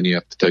there. And then you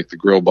have to take the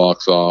grill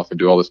box off and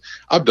do all this.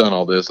 I've done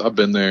all this. I've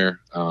been there.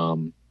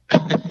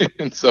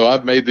 And so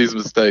I've made these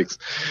mistakes.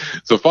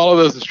 So follow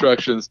those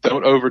instructions.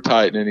 Don't over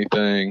tighten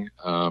anything,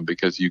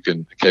 because you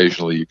can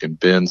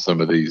bend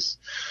some of these.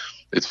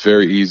 It's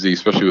very easy,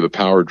 especially with a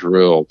power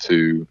drill,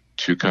 to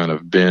kind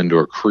of bend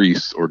or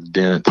crease or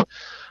dent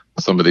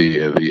some of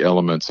the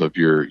elements of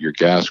your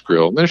gas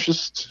grill. And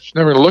it's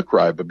never going to look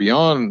right. But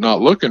beyond not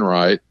looking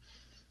right,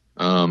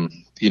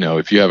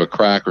 if you have a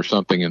crack or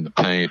something in the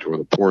paint or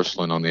the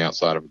porcelain on the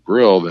outside of a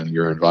grill, then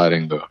you're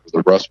inviting the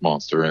rust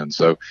monster in.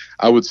 So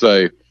I would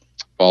say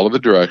follow the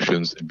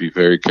directions and be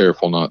very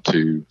careful not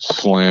to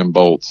slam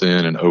bolts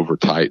in and over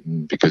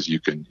tighten, because you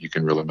can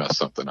really mess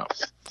something up.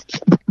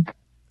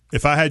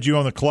 If I had you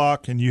on the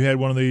clock and you had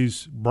one of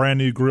these brand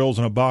new grills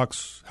in a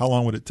box, how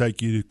long would it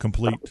take you to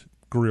complete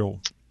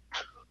grill?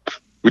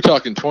 We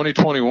talking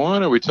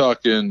 2021 or we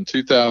talking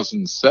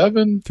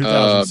 2007?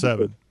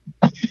 2007.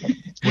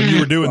 When you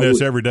were doing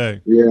this every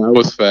day. Yeah, I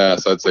was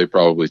fast. I'd say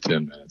probably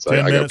 10 minutes.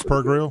 10 minutes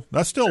per grill?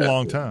 That's still a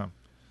long time.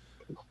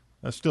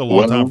 That's still a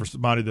long time for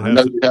somebody that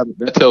has.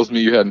 That tells me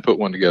you hadn't put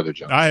one together,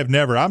 John. I have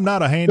never. I'm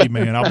not a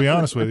handyman. I'll be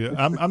honest with you.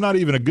 I'm not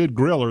even a good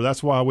griller.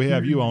 That's why we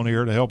have you on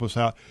here to help us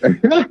out.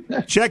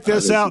 Check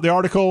this out. The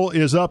article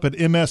is up at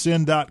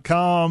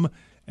msn.com,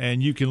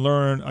 and you can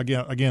learn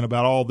again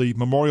about all the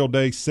Memorial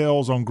Day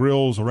sales on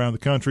grills around the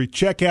country.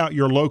 Check out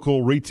your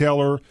local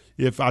retailer.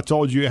 If I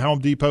told you Home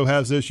Depot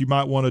has this, you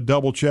might want to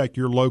double check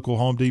your local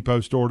Home Depot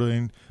store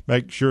to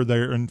make sure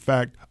they're in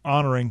fact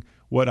honoring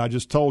what I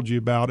just told you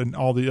about and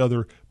all the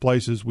other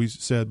places we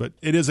said. But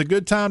it is a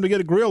good time to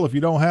get a grill if you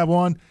don't have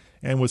one.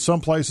 And with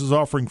some places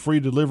offering free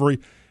delivery,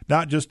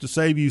 not just to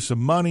save you some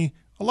money,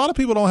 a lot of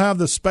people don't have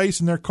the space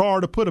in their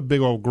car to put a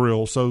big old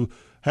grill. So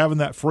having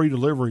that free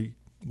delivery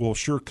will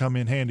sure come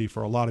in handy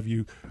for a lot of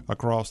you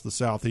across the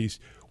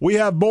Southeast. We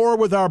have more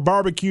with our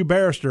barbecue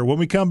barrister. When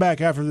we come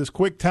back after this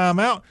quick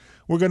timeout,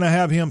 we're going to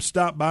have him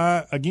stop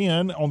by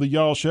again on the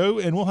Y'all Show,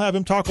 and we'll have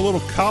him talk a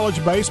little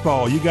college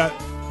baseball. You got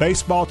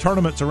baseball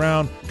tournaments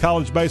around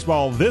college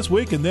baseball this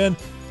week, and then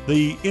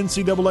the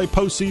NCAA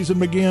postseason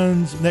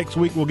begins next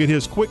week. We'll get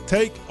his quick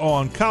take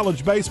on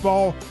college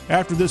baseball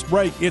after this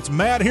break. It's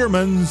Matt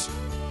Hermans,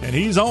 and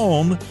he's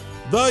on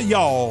the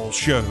Y'all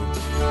Show.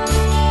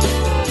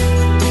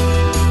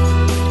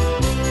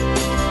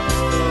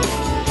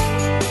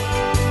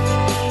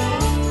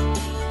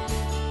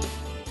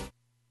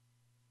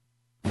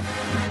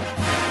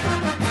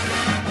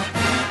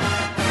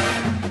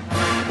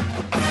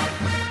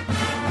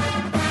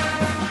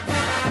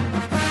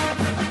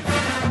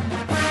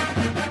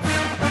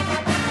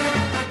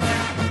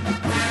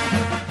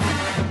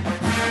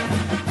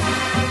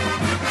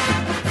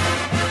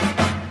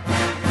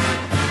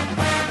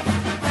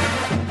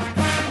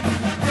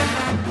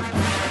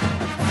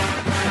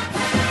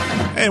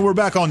 And we're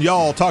back on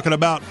Y'all, talking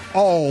about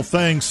all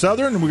things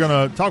Southern. We're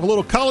going to talk a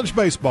little college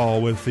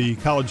baseball with the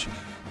college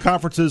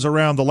conferences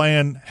around the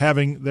land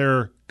having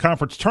their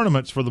conference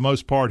tournaments for the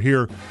most part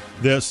here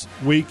this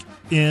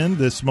weekend,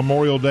 this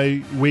Memorial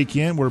Day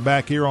weekend. We're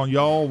back here on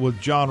Y'all with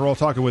John Rawl,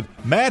 talking with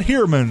Matt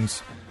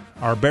Hermans,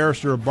 our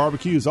barrister of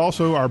barbecue, is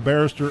also our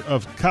barrister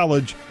of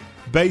college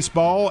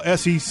baseball,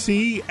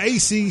 SEC,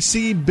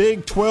 ACC,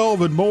 Big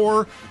 12, and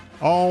more,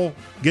 all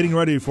getting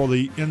ready for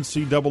the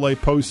NCAA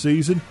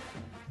postseason.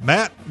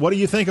 Matt, what do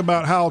you think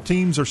about how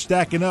teams are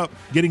stacking up,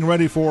 getting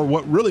ready for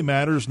what really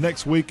matters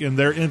next week in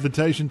their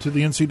invitation to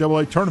the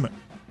NCAA tournament?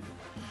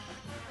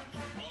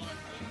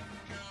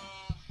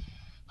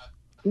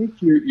 I think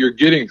you're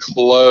getting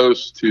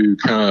close to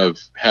kind of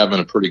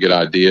having a pretty good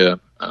idea.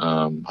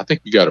 I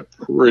think you got a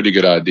pretty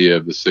good idea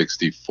of the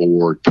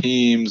 64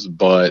 teams,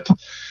 but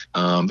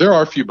there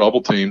are a few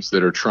bubble teams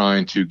that are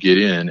trying to get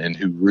in and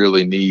who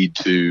really need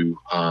to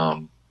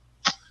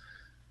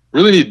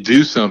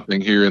do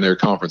something here in their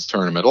conference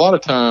tournament. A lot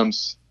of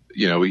times,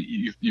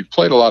 you've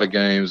played a lot of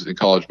games in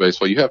college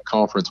baseball. You have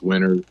conference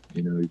winners,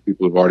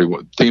 people have already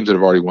won, teams that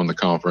have already won the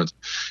conference,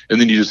 and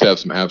then you just have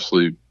some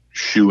absolute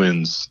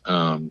shoo-ins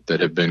that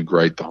have been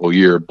great the whole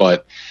year.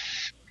 But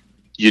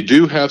you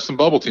do have some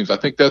bubble teams. I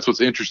think that's what's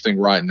interesting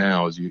right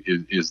now is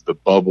the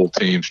bubble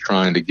teams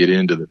trying to get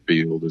into the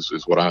field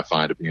is what I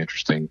find to be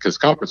interesting, because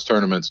conference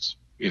tournaments,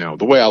 the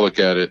way I look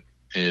at it,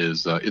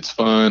 is it's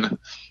fun.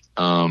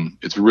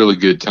 It's a really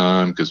good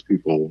time because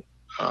people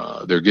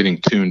they're getting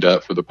tuned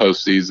up for the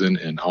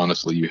postseason, and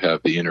honestly, you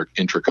have the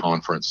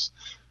intra-conference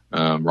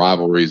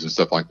rivalries and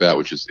stuff like that,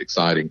 which is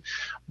exciting.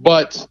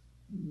 But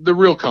the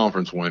real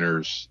conference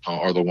winners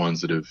are the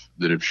ones that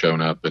have shown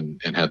up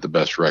and had the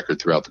best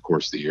record throughout the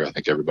course of the year. I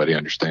think everybody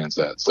understands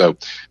that. So,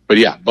 but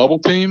yeah, bubble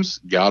teams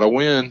gotta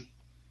win.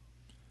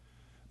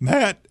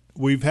 Matt,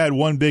 we've had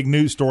one big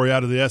news story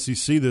out of the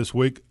SEC this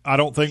week. I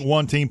don't think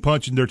one team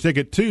punching their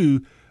ticket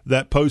to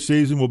that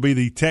postseason will be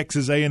the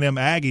Texas A&M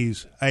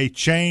Aggies. A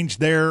change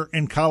there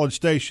in College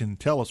Station.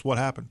 Tell us what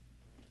happened.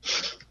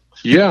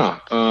 Yeah,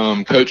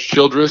 Coach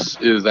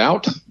Childress is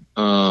out.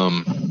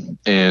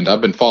 And I've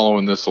been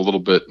following this a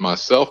little bit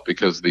myself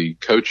because the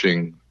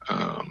coaching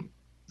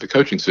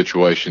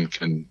situation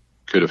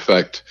could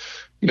affect,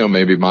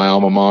 maybe my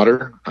alma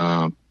mater.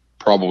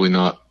 Probably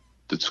not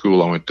the school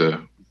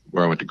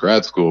where I went to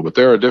grad school, but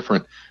there are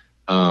different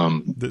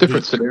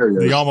scenarios.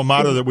 The alma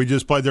mater that we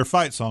just played their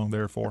fight song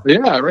there for.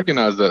 Yeah, I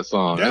recognize that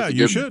song. Yeah,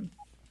 you should.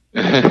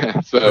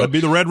 So that'd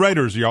be the Red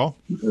Raiders, y'all.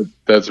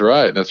 That's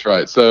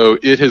right. So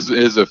it has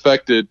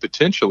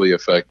potentially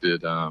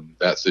affected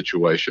that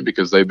situation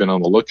because they've been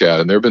on the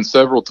lookout, and there have been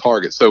several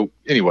targets. So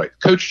anyway,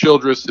 Coach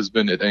Childress has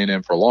been at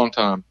A&M for a long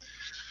time.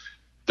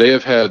 They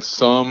have had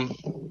some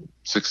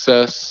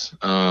success.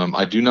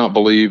 I do not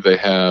believe they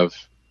have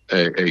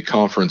a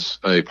College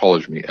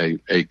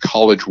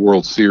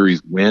World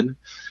Series win.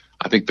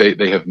 I think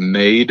they have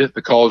made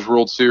the College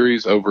World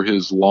Series over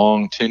his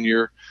long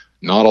tenure.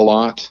 Not a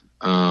lot.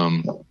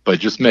 But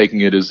just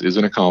making it is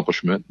an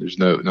accomplishment. There's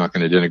not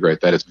going to denigrate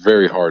that. It's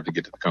very hard to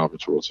get to the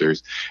Conference World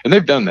Series, and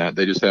they've done that.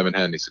 They just haven't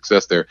had any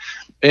success there.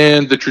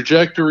 And the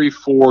trajectory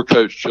for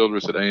Coach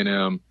Childress at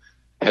A&M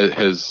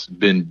has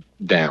been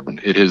down.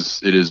 It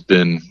has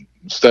been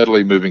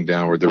steadily moving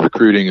downward. The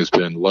recruiting has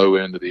been low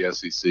end of the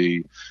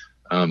SEC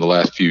the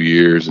last few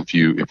years. If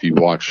you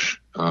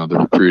watch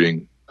the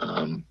recruiting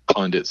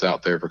pundits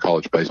out there for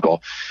college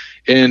baseball,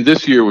 and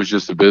this year was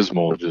just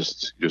abysmal,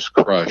 just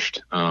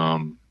crushed.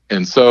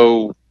 And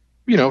so,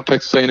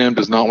 Texas A&M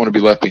does not want to be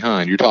left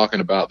behind. You're talking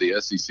about the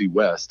SEC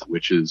West,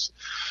 which is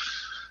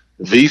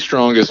the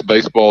strongest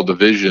baseball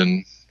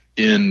division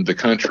in the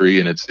country,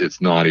 and it's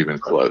not even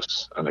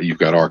close. You've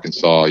got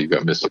Arkansas, you've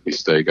got Mississippi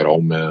State, you got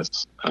Ole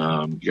Miss, you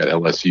got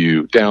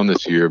LSU down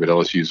this year, but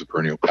LSU is a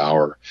perennial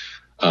power.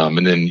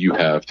 And then you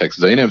have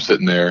Texas A&M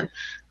sitting there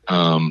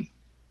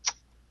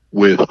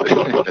with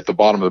at the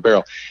bottom of the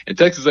barrel. And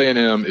Texas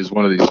A&M is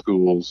one of these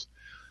schools.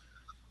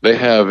 They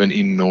have an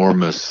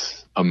enormous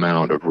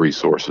amount of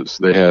resources.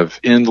 They have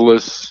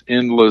endless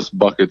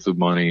buckets of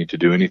money to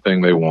do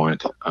anything they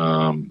want. There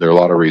are a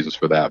lot of reasons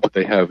for that, but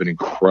they have an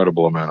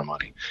incredible amount of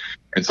money.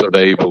 And so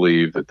they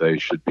believe that they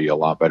should be a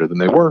lot better than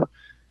they were,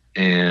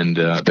 and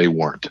they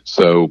weren't.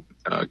 So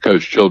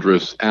Coach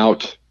Childress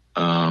out,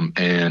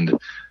 and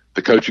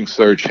the coaching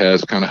search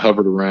has kind of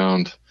hovered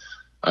around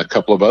a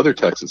couple of other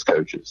Texas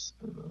coaches.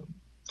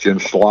 Jim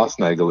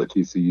Schlossnagle at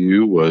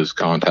TCU was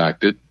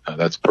contacted.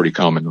 That's pretty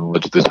common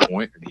knowledge at this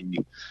point. And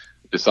he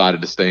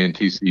decided to stay in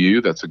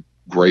TCU. That's a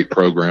great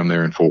program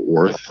there in Fort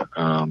Worth.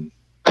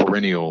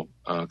 Perennial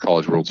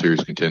College World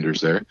Series contenders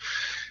there.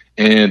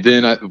 And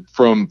then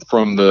from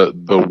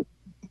the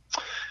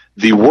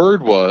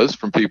word was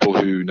from people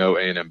who know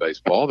A&M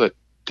baseball that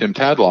Tim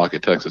Tadlock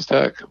at Texas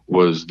Tech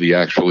was the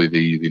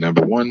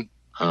number one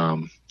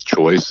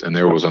choice, and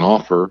there was an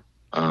offer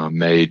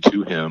made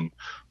to him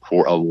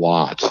for a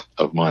lot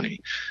of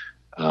money.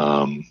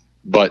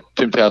 But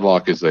Tim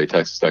Tadlock is a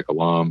Texas Tech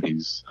alum.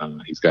 He's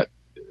got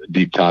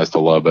deep ties to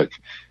Lubbock,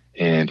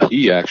 and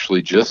he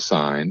actually just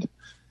signed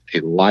a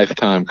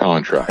lifetime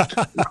contract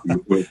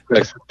with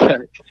Texas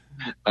Tech.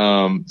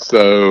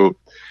 So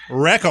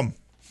wreck 'em.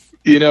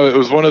 It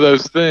was one of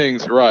those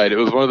things, right? It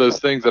was one of those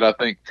things that I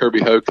think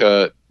Kirby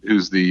Hocutt,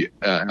 who's the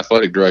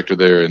athletic director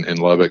there in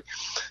Lubbock,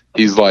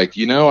 he's like,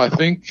 I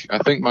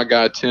think my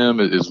guy Tim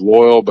is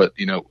loyal, but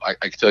I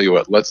can tell you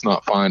what, let's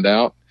not find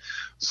out.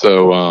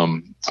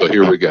 So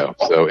here we go.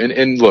 So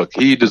and look,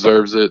 he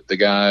deserves it. The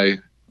guy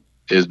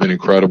has been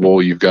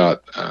incredible. You've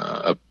got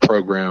a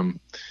program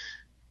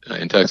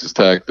in Texas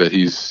Tech that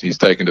he's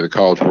taken to the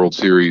College World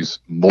Series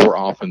more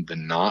often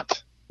than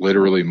not.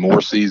 Literally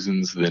more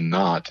seasons than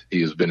not,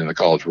 he has been in the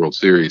College World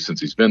Series since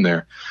he's been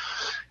there.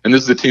 And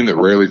this is a team that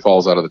rarely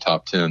falls out of the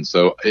top 10.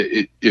 So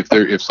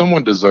if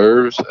someone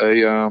deserves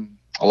a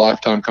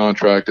lifetime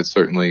contract, it's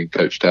certainly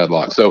Coach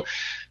Tadlock. So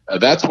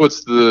that's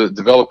what's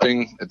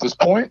developing at this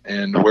point,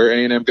 and where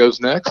A&M goes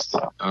next.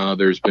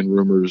 There's been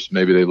rumors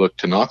maybe they look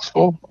to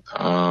Knoxville.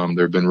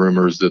 There have been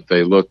rumors that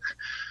they look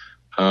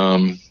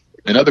in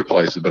other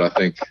places, but I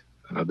think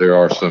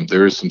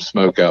there is some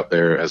smoke out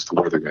there as to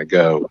where they're going to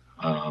go.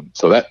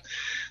 So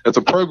that's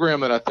a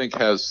program that I think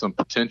has some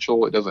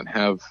potential. It doesn't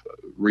have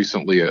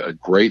recently a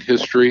great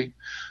history,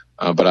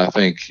 but I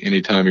think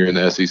anytime you're in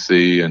the SEC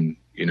and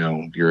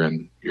you're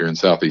in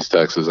Southeast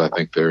Texas, I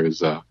think there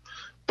is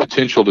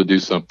potential to do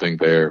something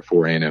there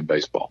for A&M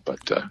baseball, but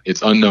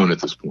it's unknown at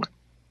this point.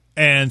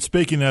 And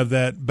speaking of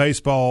that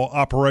baseball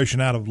operation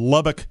out of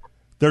Lubbock,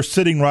 They're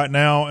sitting right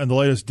now in the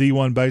latest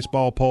D1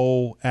 baseball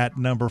poll at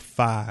number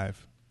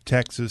 5,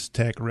 Texas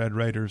Tech Red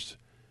Raiders.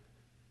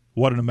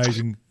 What an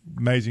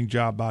amazing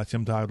job by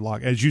Tim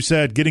Tadlock. As you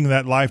said, getting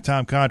that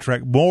lifetime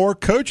contract. More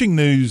coaching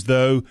news,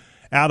 though,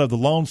 out of the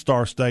Lone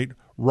Star State.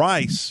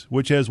 Rice,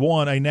 which has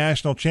won a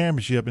national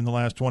championship in the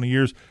last 20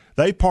 years,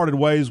 they parted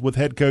ways with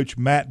head coach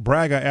Matt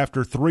Braga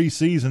after 3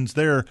 seasons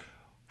there.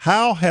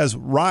 How has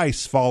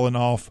Rice fallen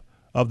off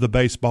of the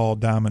baseball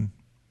diamond?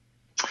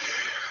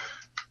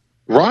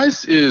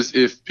 Rice is,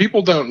 if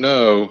people don't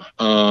know,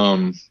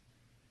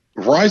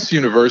 Rice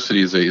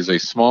University is a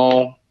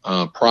small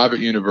private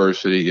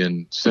university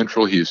in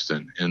central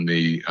Houston, in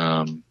the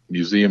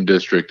Museum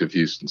District of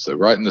Houston. So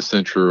right in the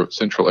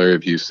central area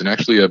of Houston,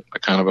 actually a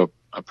kind of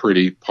a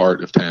pretty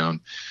part of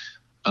town.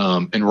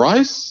 And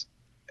Rice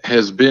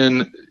has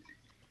been,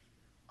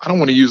 I don't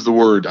want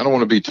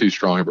to be too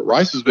strong, but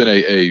Rice has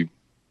been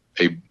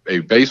a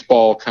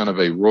baseball kind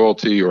of a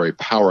royalty or a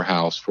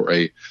powerhouse for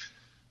a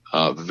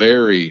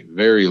very,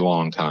 very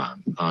long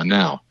time.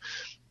 Now,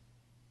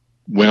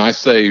 when I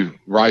say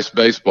Rice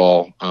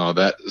baseball,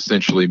 that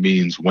essentially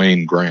means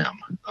Wayne Graham.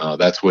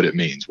 That's what it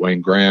means. Wayne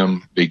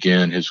Graham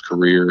began his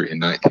career in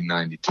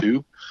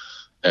 1992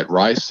 at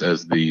Rice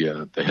as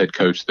the head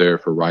coach there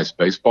for Rice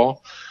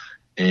baseball.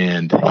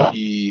 And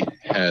he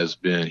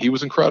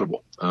was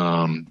incredible.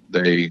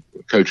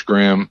 Coach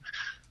Graham,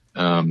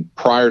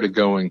 prior to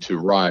going to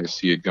Rice,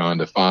 he had gone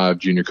to 5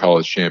 junior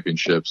college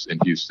championships in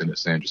Houston at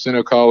San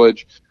Jacinto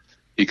College.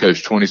 He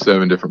coached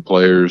 27 different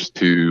players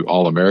to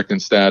All-American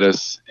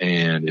status,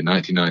 and in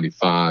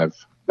 1995,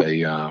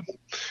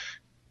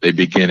 they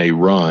began a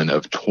run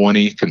of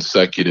 20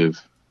 consecutive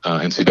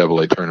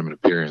NCAA tournament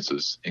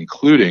appearances,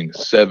 including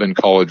 7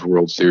 College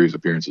World Series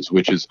appearances,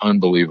 which is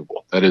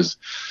unbelievable.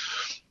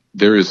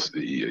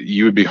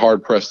 You would be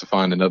hard pressed to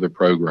find another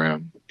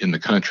program in the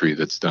country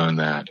that's done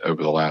that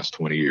over the last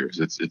 20 years.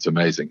 It's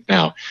amazing.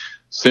 Now,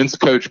 since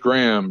Coach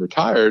Graham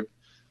retired,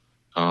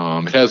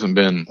 that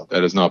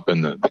has not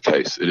been the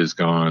case. It has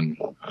gone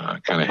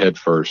kind of head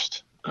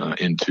first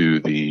into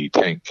the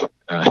tank,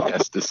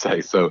 as to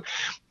say. So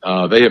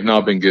they have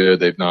not been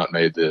good. They've not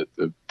made the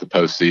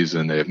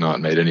postseason. They have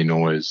not made any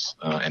noise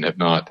and have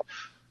not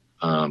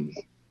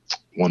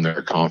won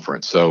their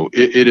conference. So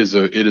it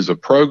is a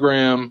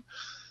program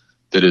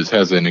that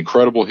has an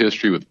incredible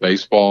history with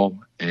baseball,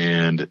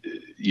 and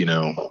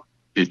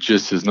it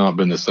just has not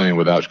been the same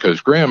without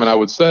Coach Graham. And I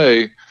would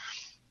say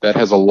that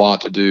has a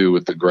lot to do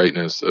with the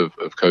greatness of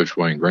Coach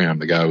Wayne Graham.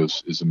 The guy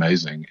is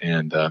amazing.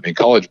 And in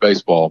college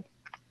baseball,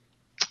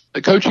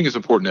 the coaching is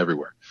important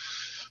everywhere.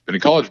 But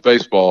in college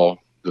baseball,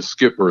 the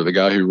skipper, the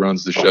guy who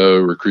runs the show,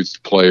 recruits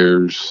the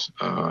players,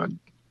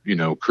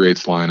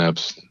 creates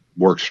lineups,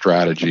 works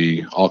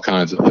strategy, all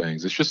kinds of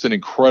things. It's just an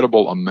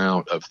incredible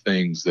amount of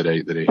things that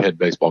a head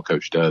baseball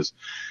coach does.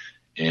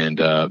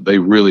 And they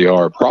really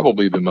are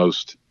probably the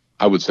most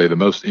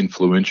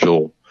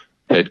influential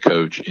head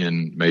coach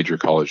in major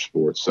college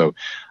sports. So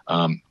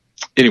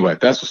anyway,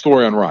 that's the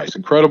story on Rice.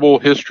 Incredible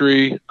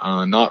history,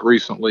 not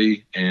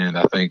recently, and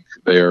I think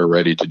they are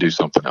ready to do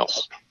something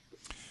else.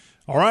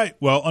 All right.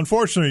 Well,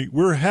 unfortunately,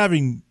 we're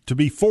having to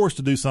be forced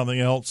to do something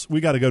else. We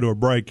got to go to a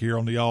break here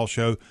on the Y'all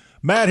Show.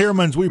 Matt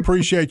Hermans, we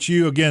appreciate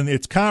you. Again,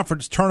 it's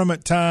conference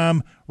tournament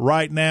time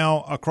right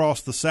now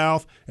across the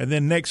South, and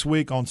then next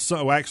week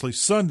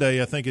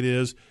Sunday, I think it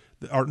is,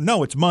 or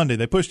no, it's Monday.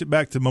 They pushed it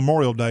back to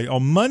Memorial Day.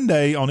 On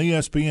Monday on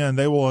ESPN,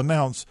 they will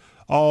announce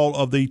all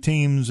of the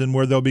teams and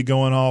where they'll be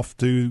going off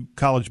to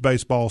college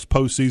baseball's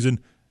postseason.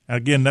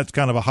 Again, that's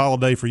kind of a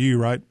holiday for you,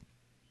 right?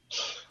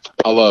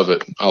 I love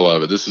it.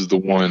 I This is the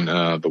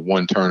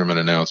one tournament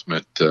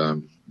announcement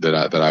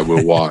that I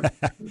will watch.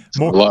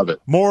 Love it.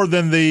 More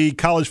than the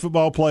college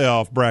football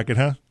playoff bracket,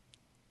 huh?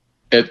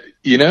 At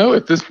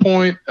this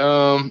point,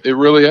 it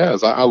really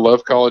has. I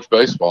love college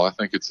baseball. I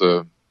think it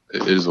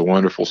is a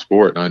wonderful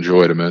sport, and I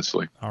enjoy it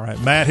immensely. All right.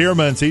 Matt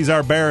Hermans, he's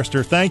our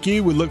barrister. Thank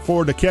you. We look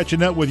forward to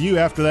catching up with you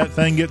after that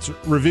thing gets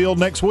revealed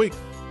next week.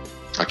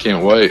 I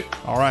can't wait.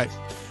 All right.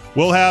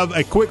 We'll have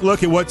a quick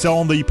look at what's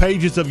on the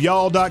pages of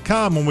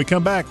y'all.com when we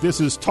come back. This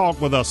is Talk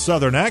with a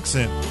Southern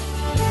Accent.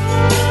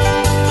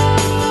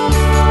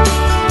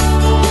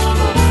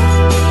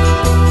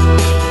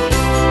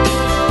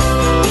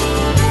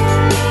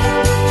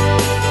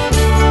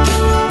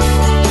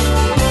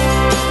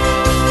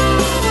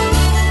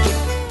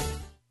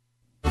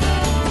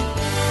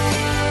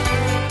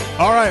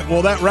 All right,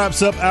 well, that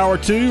wraps up hour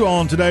 2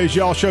 on today's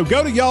Y'all Show.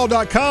 Go to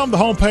y'all.com, the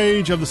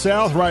homepage of the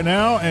South right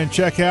now, and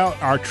check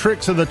out our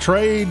tricks of the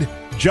trade.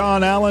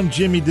 John Allen,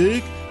 Jimmy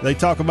Duke. They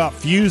talk about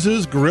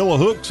fuses, gorilla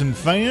hooks, and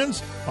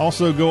fans.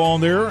 Also go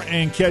on there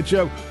and catch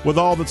up with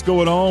all that's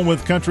going on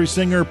with country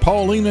singer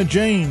Paulina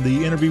Jane.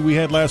 The interview we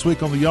had last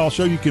week on the Y'all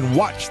Show, you can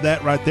watch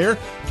that right there.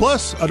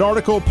 Plus, an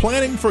article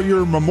planning for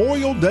your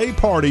Memorial Day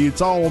party.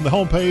 It's all on the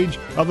homepage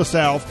of the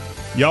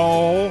South,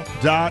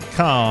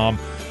 y'all.com.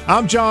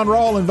 I'm John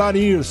Rawl,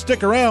 inviting you to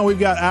stick around. We've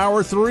got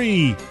hour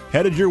 3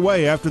 headed your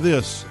way after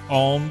this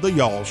on the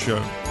Y'all Show.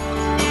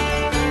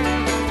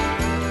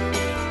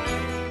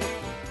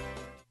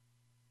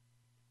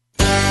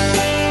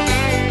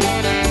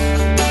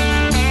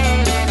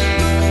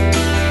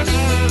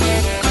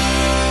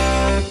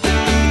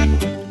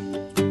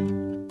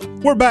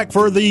 We're back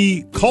for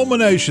the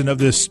culmination of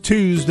this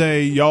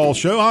Tuesday Y'all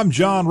Show. I'm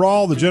John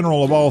Rawl, the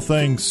general of all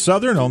things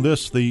Southern. On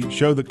this, the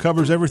show that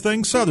covers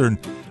everything Southern,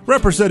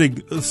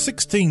 representing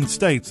 16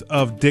 states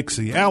of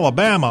Dixie,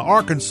 Alabama,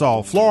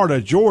 Arkansas,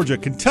 Florida, Georgia,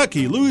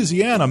 Kentucky,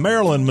 Louisiana,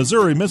 Maryland,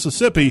 Missouri,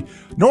 Mississippi,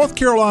 North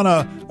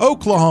Carolina,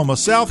 Oklahoma,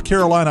 South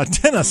Carolina,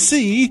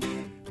 Tennessee,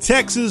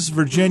 Texas,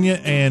 Virginia,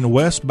 and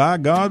West by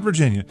God,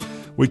 Virginia.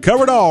 We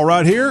cover it all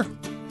right here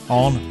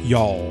on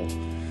Y'all.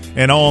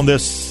 And on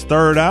this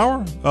third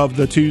hour of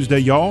the Tuesday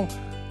Y'all,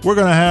 we're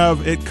going to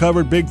have it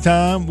covered big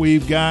time.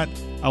 We've got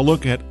a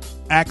look at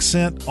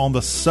accent on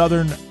the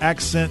Southern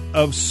accent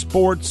of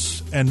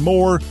sports and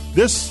more.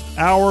 This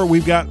hour,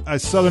 we've got a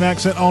Southern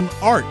accent on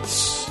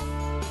arts,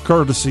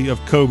 courtesy of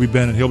Kobe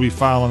Bennett. He'll be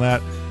filing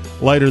that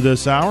later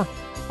this hour.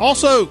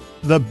 Also,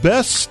 the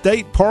best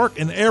state park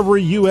in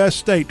every U.S.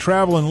 state.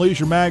 Travel and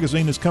Leisure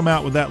Magazine has come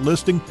out with that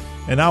listing,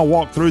 and I'll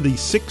walk through the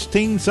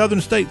 16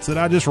 southern states that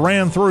I just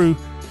ran through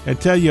and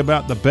tell you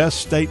about the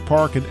best state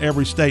park in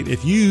every state.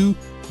 If you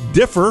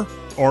differ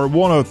or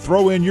want to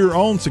throw in your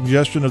own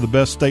suggestion of the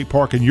best state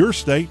park in your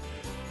state,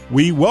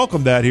 we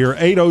welcome that here.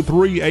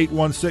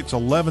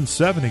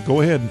 803-816-1170.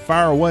 Go ahead and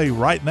fire away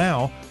right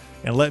now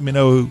and let me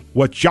know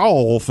what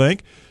y'all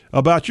think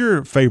about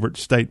your favorite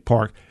state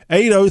park.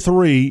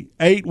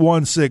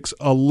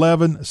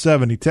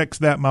 803-816-1170.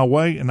 Text that my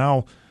way, and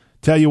I'll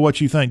tell you what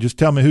you think. Just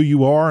tell me who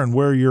you are and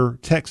where you're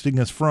texting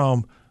us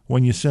from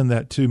when you send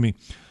that to me.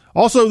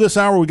 Also, this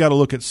hour, we got to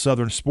look at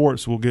Southern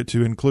sports we'll get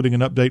to, including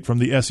an update from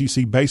the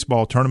SEC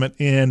baseball tournament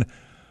in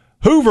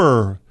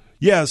Hoover.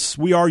 Yes,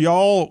 we are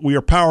Y'all. We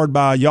are powered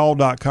by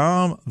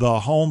y'all.com,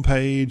 the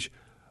homepage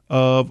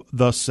of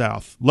the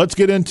South. Let's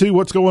get into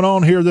what's going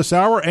on here this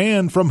hour.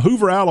 And from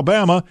Hoover,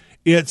 Alabama,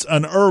 it's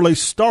an early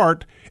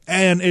start,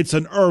 and it's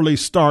an early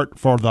start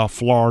for the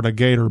Florida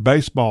Gator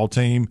baseball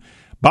team.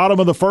 Bottom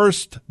of the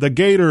first, the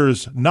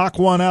Gators knock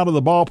one out of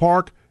the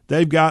ballpark.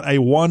 They've got a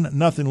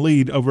 1-0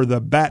 lead over the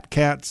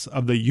Batcats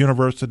of the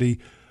University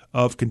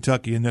of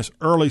Kentucky in this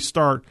early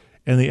start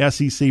in the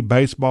SEC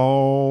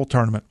baseball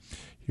tournament.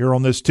 Here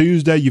on this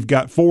Tuesday, you've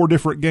got 4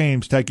 different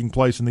games taking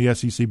place in the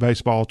SEC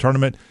baseball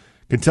tournament.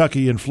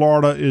 Kentucky and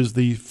Florida is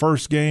the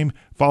first game,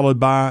 followed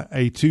by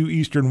a 2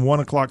 Eastern, 1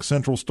 o'clock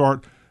Central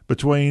start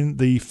between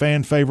the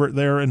fan favorite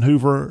there in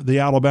Hoover, the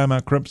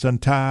Alabama Crimson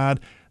Tide.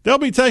 They'll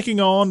be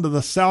taking on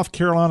the South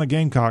Carolina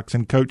Gamecocks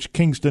and Coach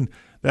Kingston.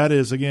 That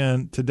is,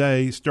 again,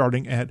 today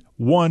starting at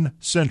 1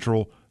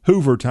 Central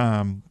Hoover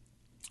time.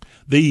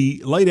 The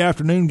late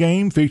afternoon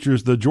game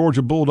features the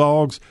Georgia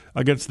Bulldogs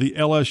against the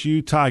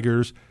LSU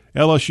Tigers.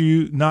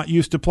 LSU not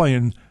used to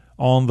playing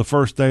on the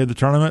first day of the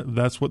tournament.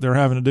 That's what they're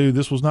having to do.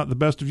 This was not the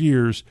best of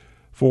years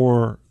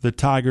for the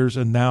Tigers,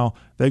 and now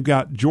they've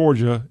got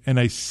Georgia in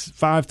a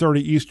 5:30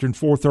 Eastern,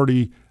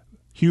 4:30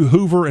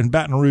 Hoover and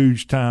Baton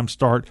Rouge time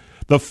start.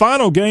 The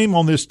final game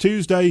on this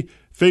Tuesday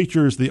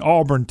features the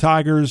Auburn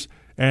Tigers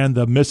and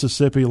the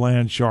Mississippi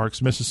Land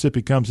Sharks.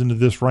 Mississippi comes into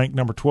this ranked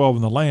number 12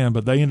 in the land,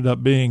 but they ended up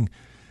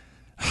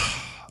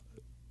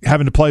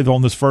having to play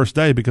on this first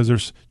day because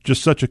there's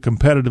just such a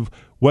competitive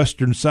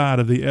western side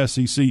of the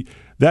SEC.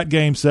 That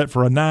game set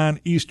for a 9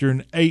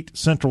 Eastern, 8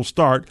 Central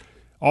start.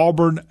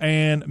 Auburn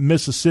and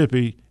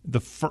Mississippi,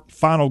 the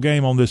final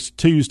game on this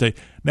Tuesday.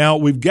 Now,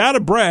 we've got to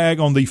brag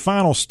on the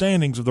final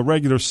standings of the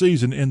regular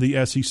season in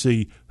the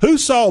SEC. Who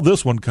saw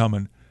this one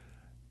coming?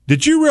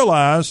 Did you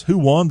realize who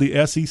won the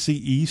SEC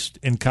East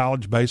in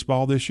college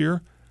baseball this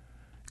year?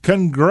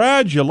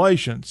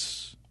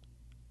 Congratulations.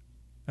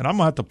 And I'm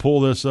going to have to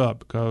pull this up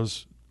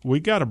because we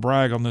got to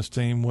brag on this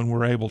team when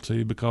we're able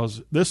to,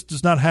 because this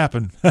does not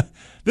happen.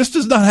 This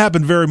does not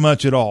happen very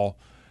much at all.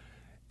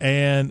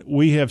 And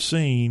we have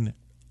seen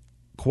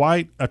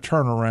quite a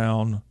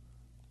turnaround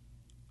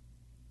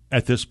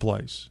at this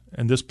place.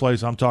 And this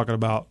place I'm talking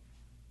about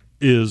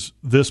is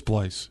this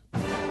place,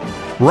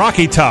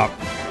 Rocky Top.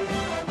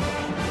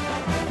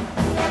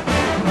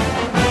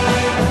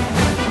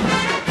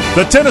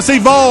 The Tennessee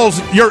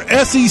Vols, your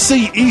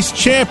SEC East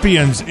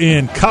champions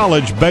in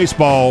college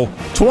baseball.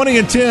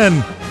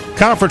 20-10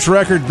 conference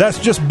record. That's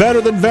just better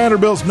than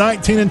Vanderbilt's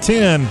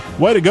 19-10.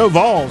 Way to go,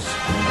 Vols.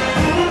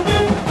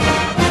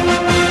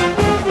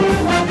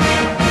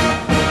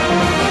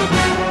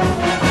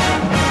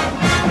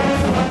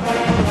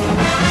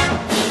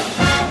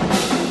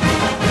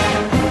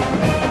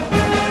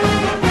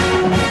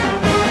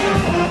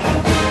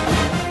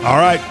 All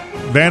right,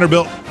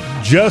 Vanderbilt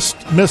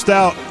just missed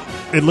out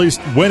at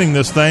least winning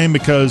this thing,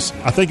 because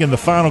I think in the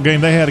final game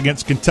they had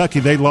against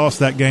Kentucky, they lost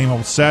that game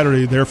on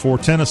Saturday. Therefore,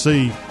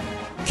 Tennessee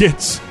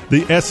gets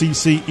the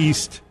SEC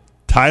East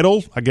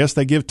title. I guess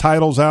they give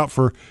titles out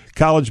for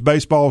college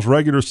baseball's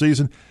regular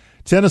season.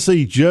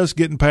 Tennessee just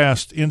getting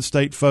past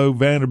in-state foe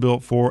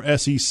Vanderbilt for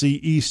SEC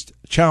East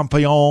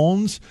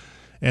champions,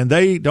 and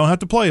they don't have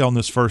to play on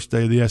this first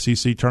day of the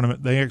SEC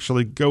tournament. They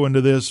actually go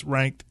into this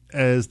ranked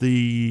as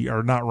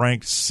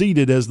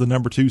seeded as the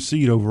number 2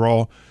 seed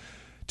overall.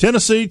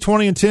 Tennessee,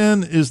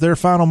 20-10 is their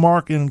final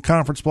mark in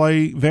conference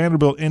play.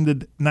 Vanderbilt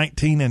ended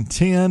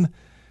 19-10.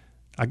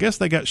 I guess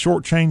they got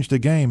shortchanged a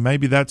game.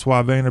 Maybe that's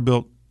why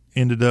Vanderbilt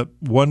ended up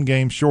one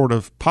game short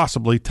of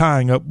possibly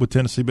tying up with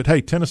Tennessee. But,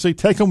 hey, Tennessee,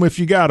 take them if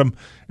you got them,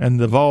 and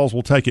the Vols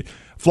will take it.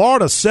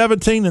 Florida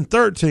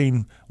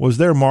 17-13 was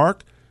their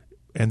mark,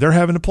 and they're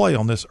having to play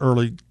on this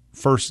early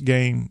first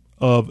game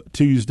of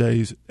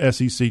Tuesday's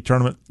SEC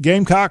tournament.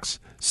 Gamecocks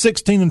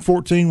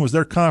 16-14 was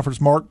their conference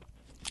mark.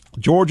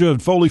 Georgia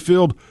and Foley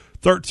Field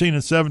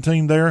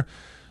 13-17 there.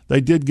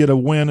 They did get a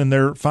win in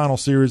their final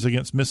series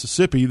against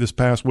Mississippi this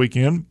past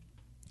weekend.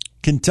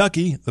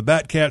 Kentucky, the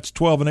Batcats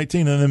 12-18,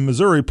 and then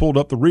Missouri pulled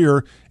up the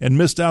rear and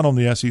missed out on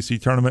the SEC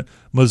tournament.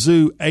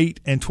 Mizzou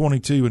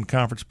 8-22 in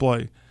conference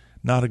play.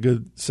 Not a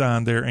good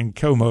sign there in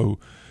Como.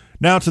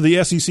 Now to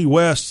the SEC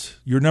West,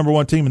 your number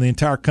one team in the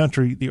entire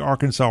country, the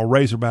Arkansas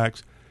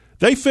Razorbacks.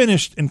 They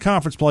finished in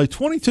conference play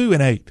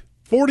 22-8,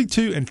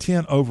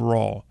 42-10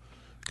 overall.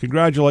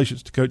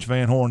 Congratulations to Coach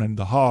Van Horn and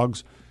the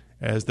Hogs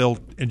as they'll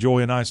enjoy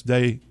a nice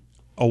day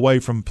away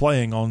from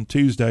playing on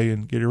Tuesday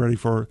and getting ready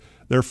for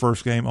their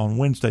first game on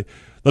Wednesday.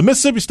 The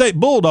Mississippi State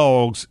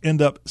Bulldogs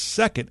end up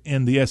second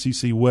in the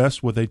SEC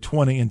West with a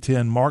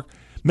 20-10 mark.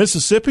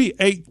 Mississippi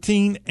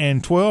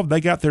 18-12.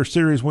 They got their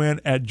series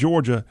win at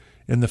Georgia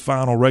in the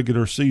final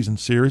regular season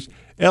series.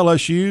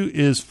 LSU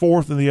is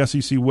fourth in the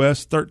SEC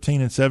West,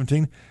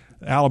 13-17.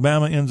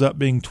 Alabama ends up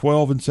being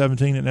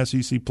 12-17 in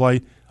SEC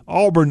play.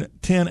 Auburn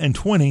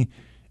 10-20.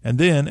 And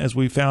then, as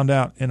we found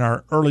out in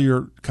our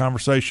earlier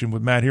conversation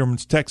with Matt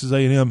Herman's, Texas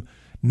A&M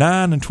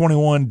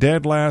 9-21,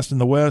 dead last in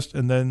the West,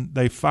 and then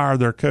they fired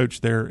their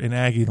coach there in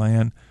Aggie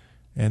Land,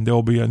 and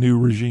there'll be a new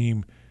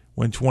regime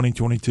when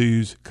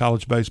 2022's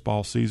college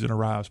baseball season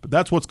arrives. But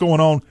that's what's going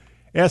on.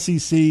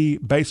 SEC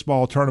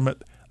baseball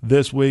tournament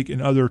this week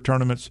and other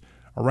tournaments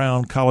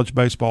around college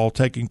baseball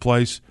taking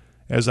place.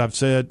 As I've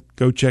said,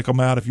 go check them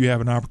out if you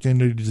have an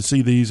opportunity to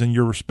see these in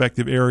your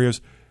respective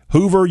areas.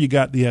 Hoover, you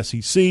got the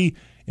SEC.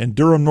 In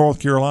Durham, North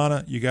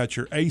Carolina, you got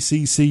your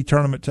ACC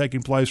tournament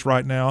taking place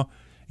right now.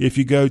 If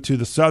you go to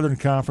the Southern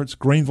Conference,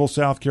 Greenville,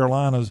 South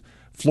Carolina's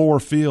Floor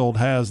Field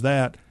has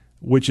that,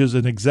 which is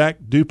an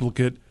exact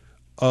duplicate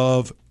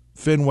of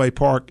Fenway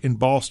Park in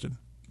Boston.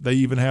 They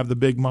even have the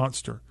big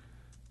monster,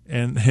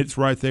 and it's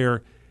right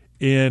there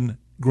in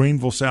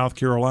Greenville, South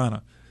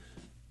Carolina,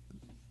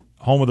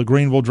 home of the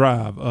Greenville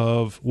Drive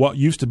of what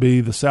used to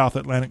be the South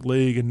Atlantic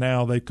League, and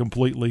now they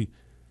completely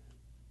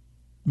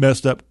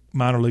messed up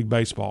minor league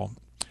baseball.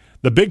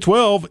 The Big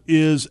 12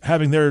 is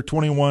having their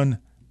 21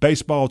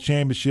 baseball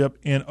championship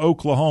in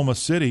Oklahoma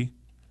City.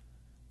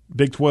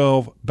 Big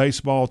 12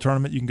 baseball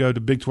tournament. You can go to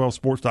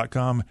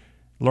Big12Sports.com,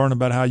 learn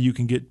about how you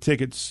can get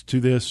tickets to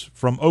this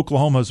from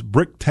Oklahoma City's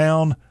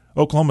Bricktown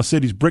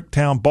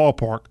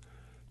Ballpark.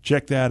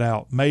 Check that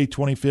out, May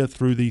 25th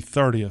through the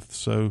 30th.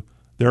 So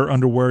they're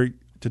underway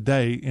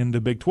today in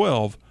the Big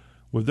 12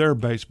 with their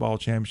baseball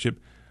championship.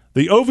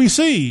 The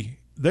OVC,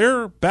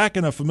 they're back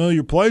in a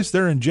familiar place.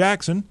 They're in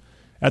Jackson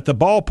at the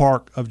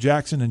ballpark of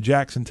Jackson in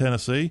Jackson,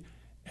 Tennessee.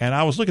 And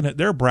I was looking at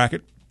their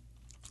bracket.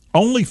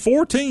 Only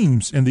 4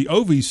 teams in the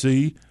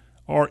OVC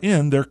are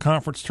in their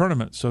conference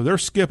tournament. So they're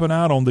skipping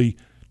out on the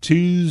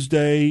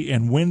Tuesday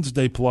and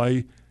Wednesday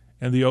play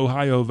in the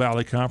Ohio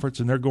Valley Conference,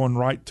 and they're going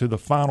right to the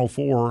Final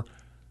Four,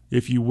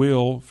 if you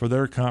will, for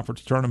their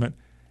conference tournament.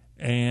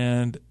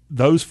 And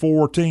those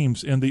 4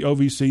 teams in the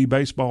OVC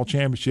Baseball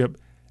Championship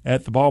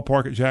at the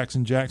ballpark at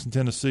Jackson,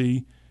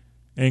 Tennessee,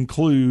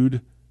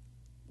 include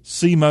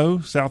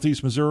SEMO,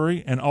 Southeast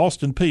Missouri, and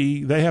Austin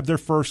Peay. They have their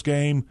first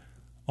game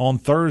on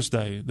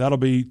Thursday. That'll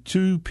be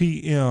 2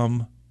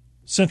 p.m.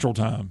 Central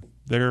Time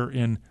there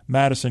in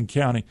Madison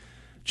County.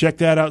 Check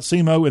that out,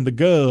 SEMO and the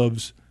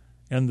Govs,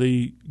 and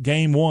the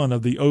Game 1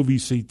 of the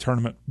OVC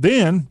tournament.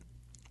 Then,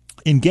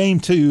 in Game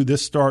 2,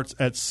 this starts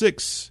at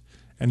 6,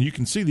 and you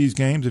can see these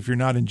games if you're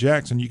not in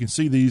Jackson. You can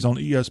see these on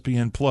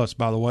ESPN+,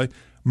 by the way.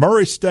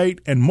 Murray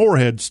State and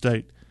Morehead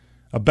State,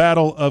 a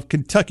battle of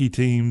Kentucky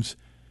teams.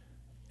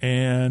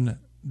 And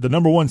the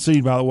number 1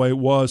 seed, by the way,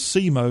 was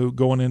SEMO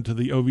going into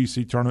the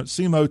OVC tournament.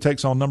 SEMO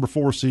takes on number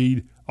 4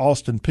 seed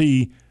Austin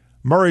Peay.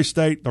 Murray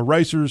State, the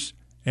Racers,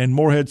 and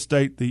Morehead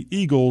State, the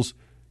Eagles,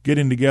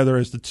 getting together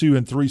as the 2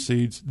 and 3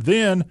 seeds.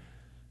 Then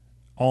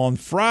on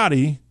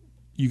Friday,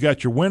 you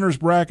got your winners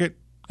bracket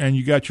and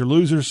you got your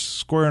losers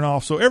squaring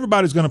off. So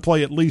everybody's going to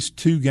play at least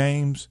 2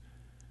 games,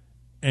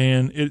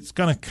 and it's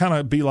going to kind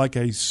of be like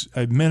a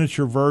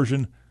miniature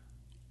version,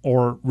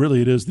 or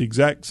really it is the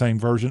exact same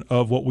version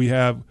of what we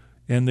have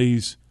in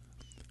these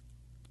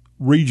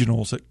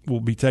regionals that will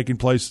be taking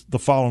place the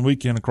following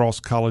weekend across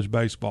college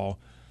baseball.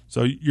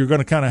 So you're going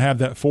to kind of have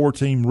that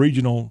 4-team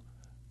regional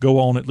go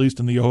on, at least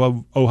in the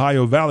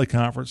Ohio Valley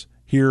Conference,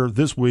 here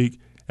this week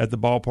at the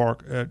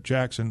ballpark at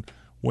Jackson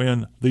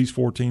when these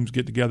 4 teams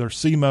get together.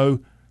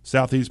 SEMO,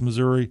 Southeast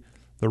Missouri,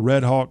 the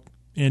Red Hawk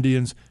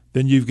Indians.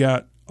 Then you've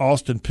got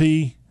Austin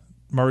Peay,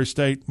 Murray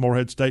State,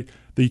 Morehead State.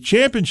 The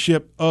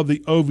championship of the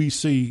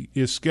OVC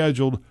is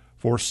scheduled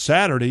for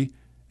Saturday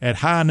at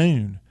high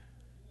noon.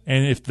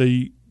 And if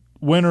the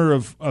winner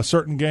of a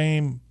certain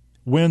game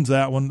wins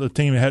that one, the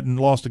team that hadn't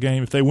lost a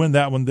game, if they win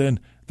that one, then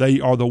they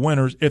are the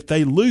winners. If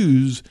they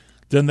lose,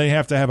 then they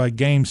have to have a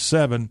Game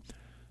 7,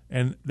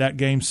 and that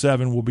Game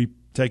 7 will be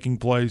taking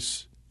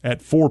place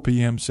at 4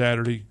 p.m.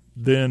 Saturday.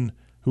 Then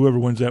whoever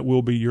wins that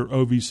will be your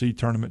OVC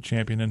tournament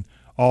champion and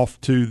off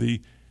to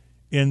the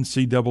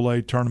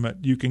NCAA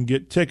tournament. You can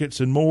get tickets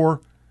and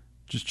more.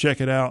 Just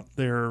check it out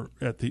there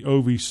at the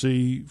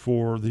OVC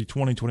for the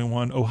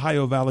 2021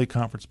 Ohio Valley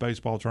Conference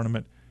Baseball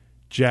Tournament,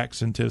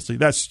 Jackson, Tennessee.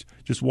 That's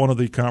just one of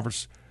the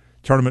conference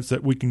tournaments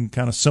that we can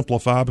kind of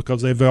simplify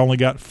because they've only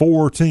got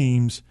 4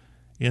 teams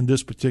in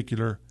this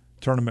particular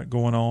tournament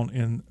going on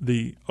in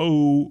the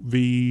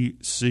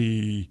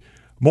OVC.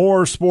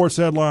 More sports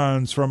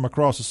headlines from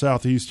across the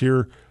Southeast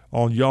here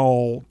on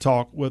Y'all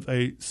Talk with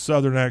a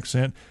Southern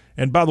accent.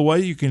 And by the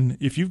way, you can,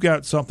 if you've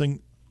got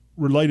something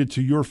related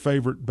to your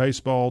favorite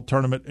baseball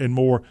tournament and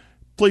more,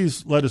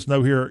 please let us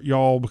know here at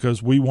Y'all,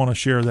 because we want to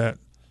share that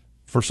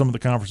for some of the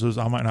conferences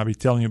I might not be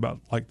telling you about,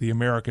 like the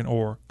American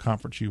or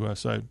Conference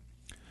USA.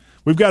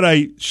 We've got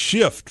a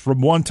shift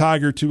from one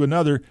Tiger to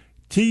another.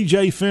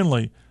 TJ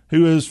Finley,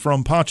 who is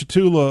from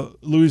Ponchatoula,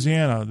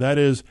 Louisiana, that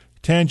is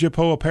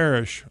Tangipahoa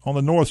Parish on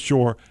the North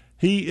Shore,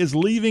 he is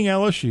leaving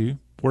LSU,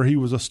 where he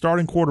was a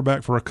starting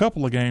quarterback for a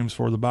couple of games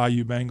for the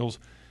Bayou Bengals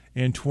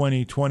in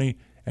 2020,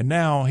 and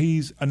now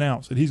he's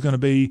announced that he's going to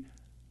be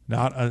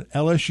not an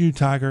LSU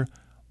Tiger,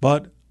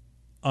 but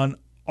an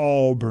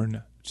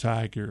Auburn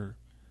Tiger.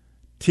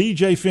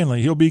 TJ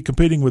Finley, he'll be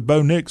competing with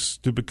Bo Nix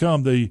to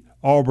become the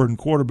Auburn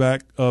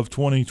quarterback of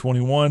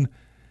 2021,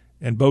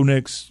 and Bo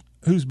Nix,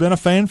 who's been a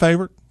fan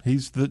favorite,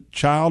 he's the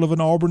child of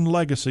an Auburn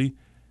legacy,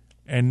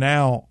 and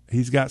now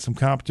he's got some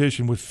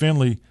competition with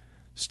Finley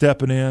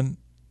stepping in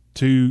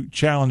to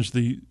challenge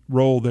the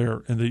role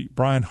there in the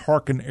Brian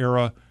Harkin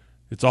era.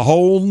 It's a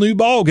whole new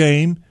ball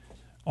game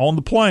on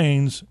the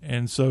Plains,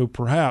 and so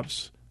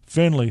perhaps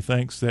Finley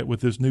thinks that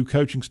with this new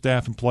coaching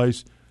staff in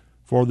place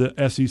for the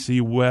SEC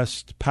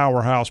West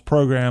powerhouse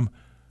program,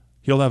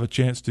 he'll have a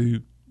chance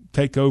to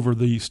take over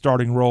the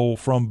starting role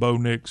from Bo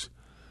Nix.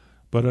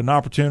 But an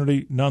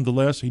opportunity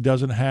nonetheless. He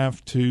doesn't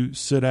have to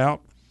sit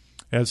out,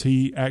 as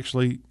he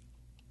actually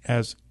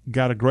has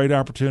got a great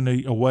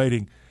opportunity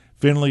awaiting.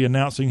 Finley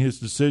announcing his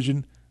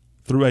decision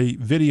through a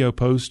video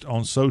post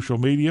on social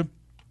media.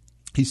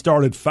 He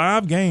started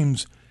 5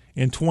 games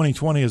in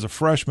 2020 as a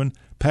freshman,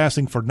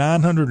 passing for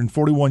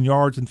 941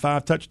 yards and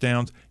 5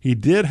 touchdowns. He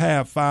did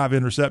have 5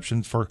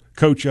 interceptions for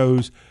Coach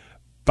O's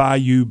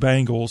Bayou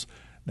Bengals.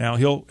 Now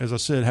he'll, as I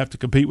said, have to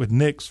compete with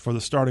Nix for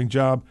the starting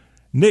job.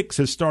 Nix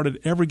has started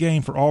every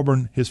game for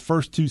Auburn his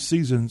first 2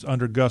 seasons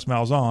under Gus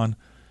Malzahn,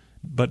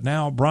 but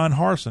now Brian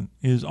Harsin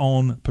is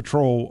on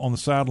patrol on the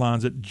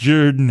sidelines at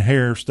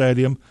Jordan-Hare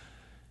Stadium.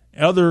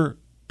 Other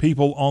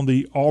people on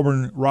the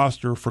Auburn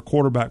roster for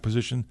quarterback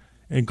position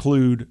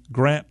include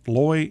Grant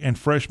Loy and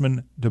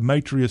freshman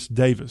Demetrius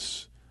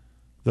Davis.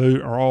 They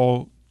are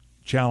all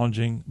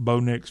challenging Bo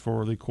Nix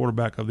for the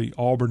quarterback of the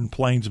Auburn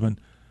Plainsmen.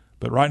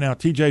 But right now,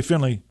 TJ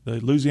Finley,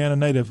 the Louisiana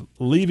native,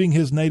 leaving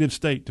his native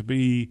state to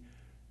be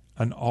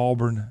an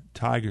Auburn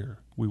Tiger.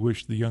 We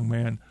wish the young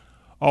man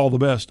all the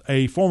best.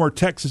 A former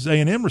Texas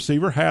A&M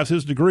receiver has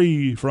his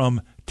degree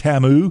from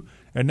TAMU,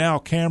 and now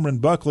Cameron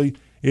Buckley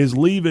is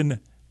leaving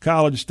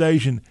College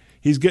Station.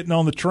 He's getting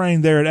on the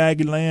train there at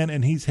Aggieland,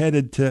 and he's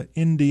headed to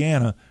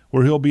Indiana,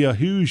 where he'll be a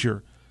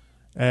Hoosier,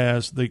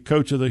 as the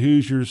coach of the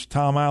Hoosiers,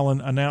 Tom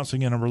Allen,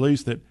 announcing in a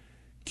release that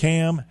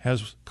Cam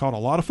has caught a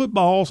lot of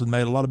footballs and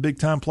made a lot of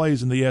big-time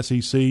plays in the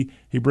SEC.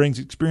 He brings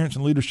experience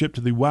and leadership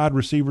to the wide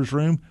receivers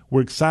room.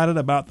 We're excited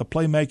about the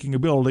playmaking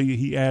ability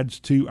he adds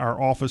to our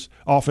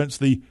offense.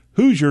 The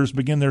Hoosiers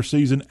begin their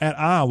season at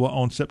Iowa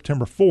on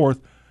September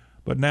 4th,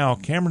 but now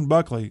Cameron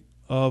Buckley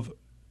of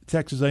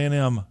Texas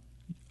A&M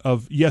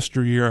of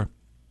yesteryear,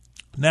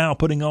 now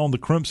putting on the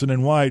crimson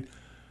and white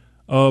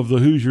of the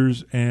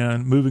Hoosiers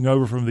and moving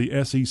over from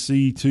the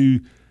SEC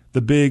to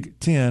the Big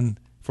Ten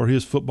for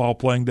his football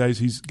playing days.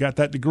 He's got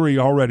that degree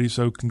already,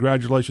 so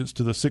congratulations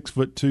to the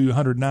 6'2",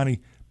 190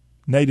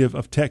 native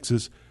of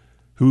Texas,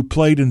 who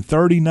played in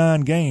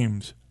 39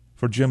 games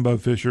for Jimbo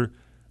Fisher,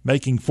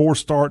 making 4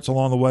 starts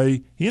along the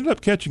way. He ended up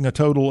catching a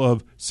total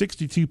of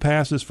 62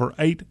 passes for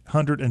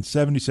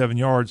 877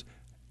 yards,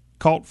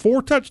 caught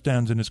 4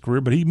 touchdowns in his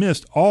career, but he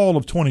missed all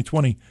of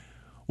 2020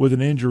 with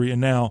an injury.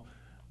 And now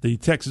the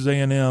Texas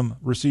A&M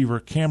receiver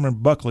Cameron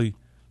Buckley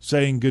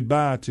saying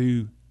goodbye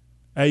to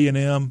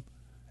A&M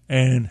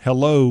and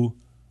hello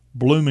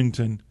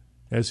Bloomington,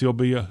 as he'll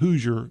be a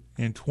Hoosier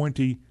in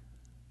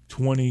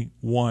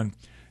 2021.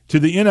 To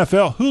the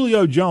NFL,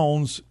 Julio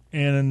Jones,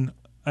 in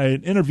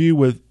an interview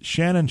with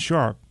Shannon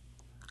Sharpe,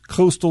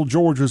 Coastal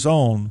Georgia's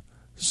own,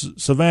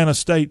 Savannah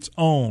State's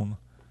own,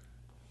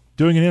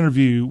 doing an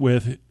interview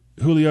with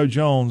Julio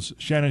Jones,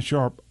 Shannon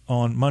Sharpe,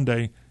 on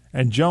Monday.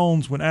 And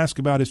Jones, when asked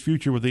about his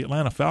future with the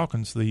Atlanta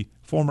Falcons, the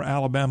former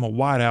Alabama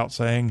wideout,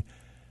 saying,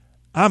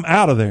 "I'm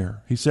out of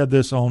there." He said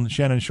this on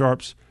Shannon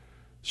Sharpe's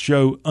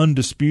show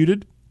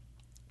Undisputed.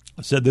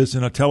 I said this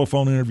in a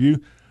telephone interview.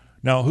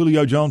 Now,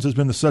 Julio Jones has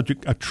been the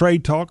subject of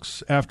trade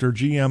talks after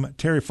GM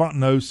Terry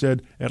Fontenot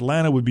said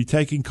Atlanta would be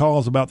taking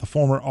calls about the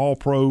former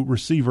All-Pro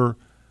receiver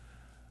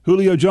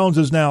Julio Jones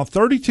is now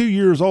 32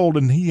 years old,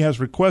 and he has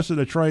requested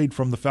a trade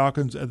from the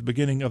Falcons at the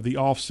beginning of the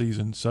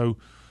offseason. So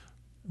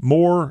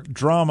more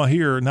drama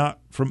here, not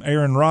from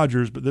Aaron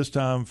Rodgers, but this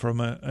time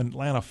from an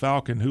Atlanta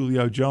Falcon.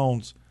 Julio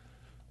Jones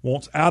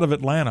wants out of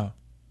Atlanta,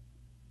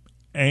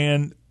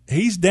 and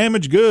he's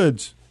damaged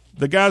goods.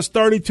 The guy's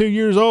 32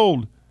 years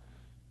old,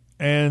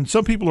 and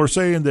some people are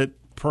saying that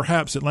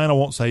perhaps Atlanta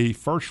wants a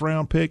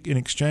first-round pick in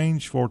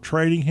exchange for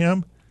trading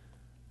him.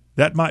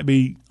 That might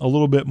be a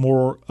little bit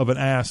more of an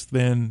ask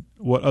than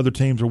what other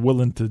teams are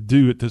willing to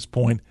do at this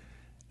point.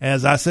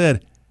 As I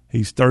said,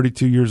 he's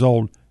 32 years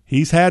old.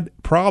 He's had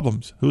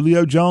problems.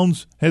 Julio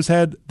Jones has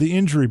had the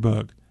injury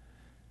bug.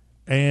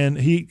 And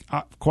he,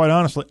 quite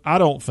honestly, I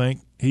don't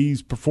think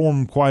he's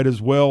performed quite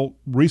as well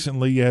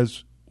recently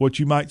as what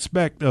you might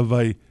expect of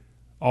a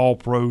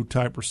all-pro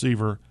type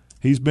receiver.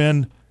 He's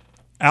been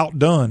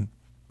outdone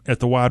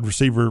at the wide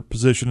receiver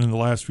position in the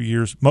last few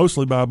years,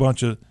 mostly by a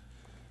bunch of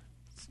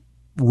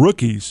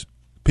rookies,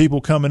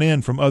 people coming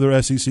in from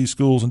other SEC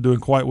schools and doing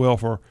quite well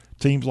for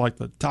teams like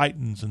the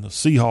Titans and the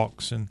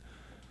Seahawks and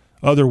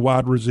other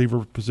wide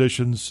receiver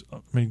positions. I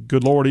mean,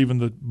 good Lord, even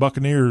the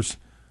Buccaneers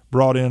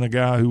brought in a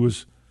guy who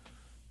was,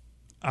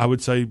 I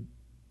would say,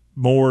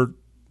 more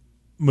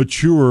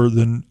mature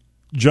than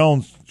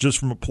Jones, just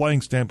from a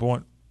playing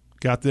standpoint,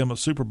 got them a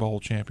Super Bowl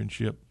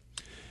championship.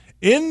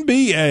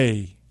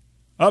 NBA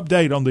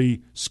update on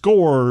the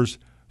scores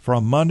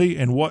from Monday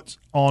and what's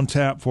on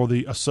tap for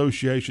the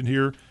association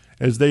here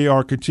as they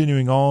are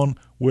continuing on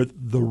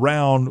with the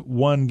round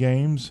one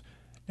games.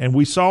 And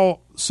we saw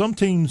some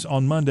teams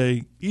on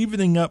Monday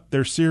evening up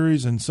their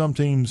series and some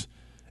teams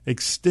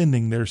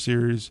extending their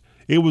series.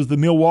 It was the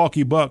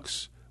Milwaukee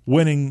Bucks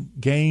winning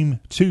Game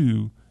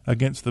 2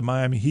 against the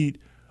Miami Heat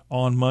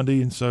on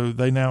Monday, and so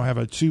they now have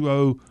a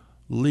 2-0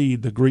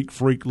 lead. The Greek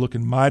Freak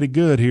looking mighty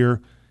good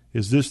here.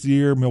 Is this the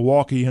year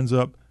Milwaukee ends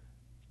up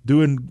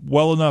doing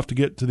well enough to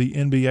get to the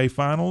NBA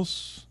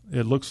Finals?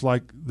 It looks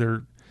like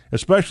they're,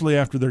 especially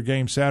after their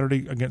game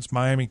Saturday against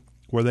Miami,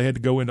 where they had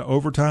to go into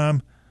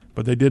overtime,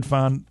 but they did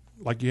find,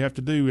 like you have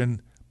to do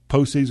in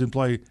postseason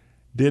play,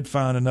 did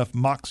find enough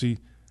moxie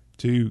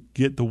to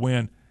get the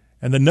win.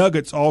 And the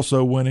Nuggets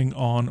also winning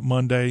on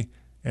Monday,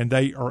 and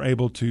they are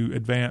able to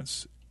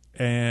advance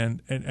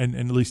and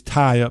at least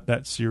tie up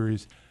that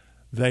series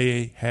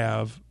they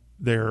have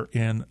there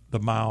in the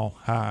Mile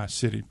High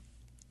City.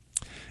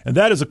 And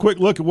that is a quick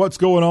look at what's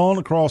going on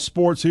across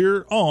sports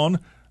here on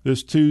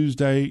this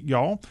Tuesday,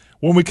 y'all.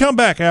 When we come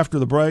back after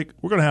the break,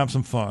 we're going to have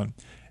some fun.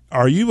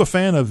 Are you a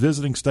fan of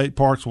visiting state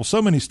parks? Well,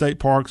 so many state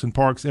parks and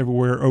parks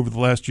everywhere over the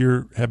last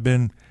year have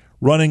been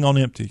running on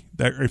empty.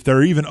 If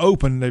they're even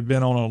open, they've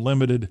been on a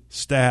limited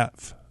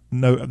staff.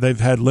 No, they've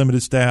had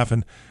limited staff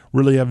and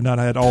really have not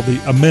had all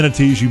the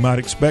amenities you might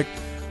expect.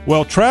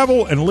 Well,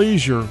 Travel and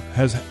Leisure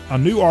has a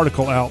new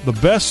article out, The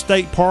Best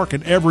State Park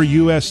in Every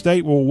U.S.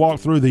 State. We'll walk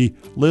through the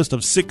list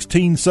of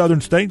 16 southern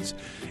states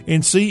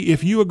and see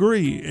if you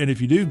agree. And if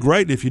you do,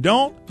 great. If you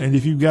don't, and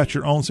if you've got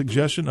your own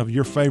suggestion of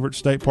your favorite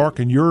state park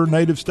in your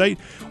native state,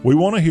 we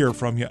want to hear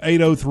from you.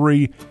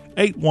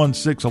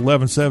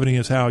 803-816-1170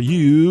 is how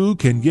you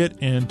can get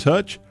in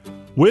touch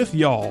with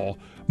y'all.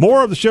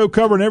 More of the show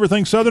covering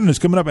everything southern is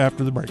coming up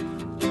after the break.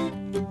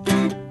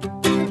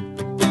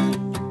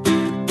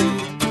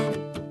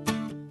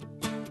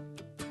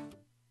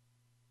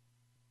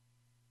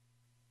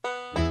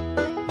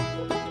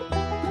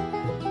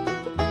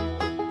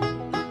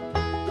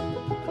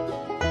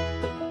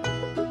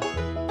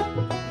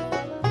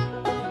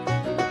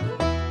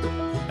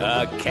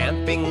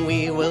 A-camping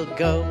we will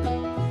go,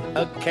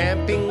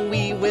 a-camping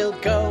we will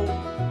go.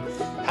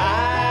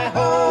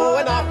 Hi-ho,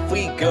 and off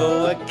we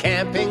go,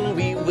 a-camping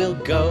we will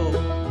go.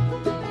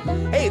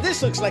 Hey,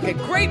 this looks like a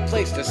great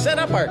place to set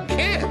up our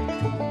camp.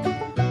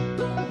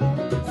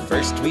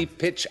 First we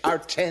pitch our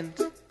tent,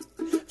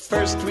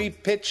 first we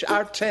pitch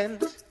our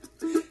tent.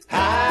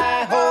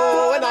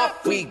 Hi-ho, and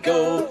off we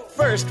go,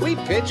 first we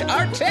pitch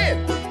our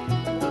tent.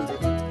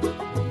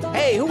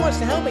 Hey, who wants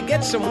to help me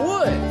get some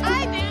wood?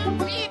 I do,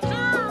 me too.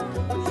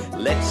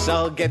 Let's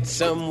all get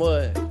some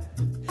wood.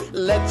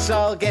 Let's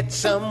all get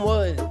some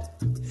wood.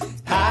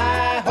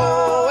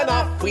 Hi-ho, and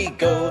off we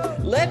go.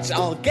 Let's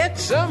all get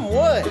some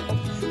wood.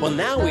 Well,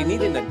 now we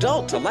need an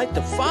adult to light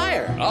the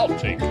fire. I'll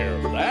take care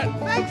of that.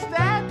 Thanks,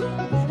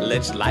 Dad.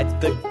 Let's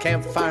light the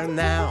campfire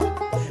now.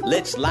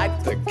 Let's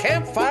light the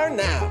campfire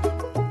now.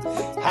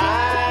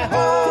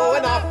 Hi-ho,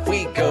 and off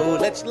we go.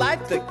 Let's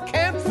light the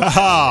campfire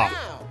now.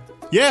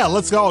 Yeah,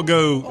 let's all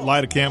go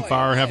light a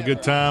campfire, have a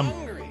good time.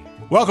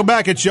 Welcome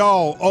back at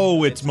y'all.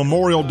 Oh, it's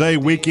Memorial Day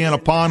weekend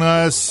upon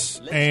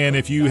us, and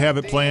if you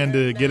haven't planned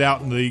to get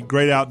out in the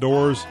great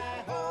outdoors,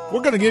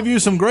 we're going to give you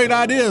some great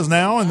ideas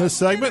now in this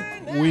segment.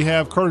 We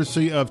have,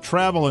 courtesy of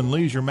Travel and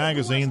Leisure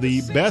magazine,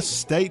 the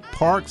best state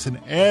parks in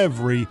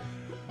every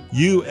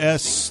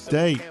U.S.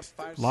 state.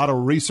 A lot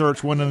of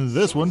research went into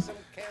this one,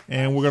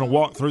 and we're going to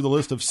walk through the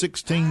list of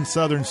 16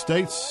 southern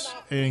states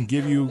and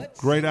give you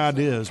great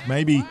ideas.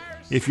 Maybe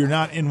if you're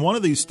not in one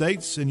of these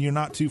states and you're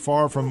not too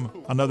far from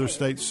another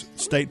state's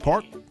state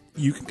park,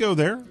 you can go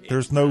there.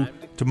 There's no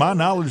to my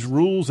knowledge,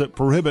 rules that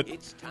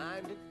prohibit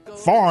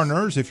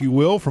foreigners, if you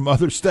will, from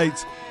other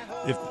states.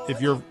 If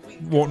you're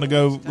wanting to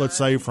go, let's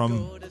say,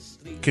 from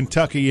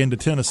Kentucky into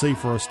Tennessee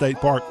for a state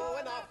park,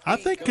 I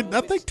think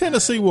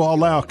Tennessee will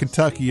allow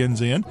Kentuckians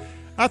in.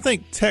 I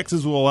think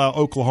Texas will allow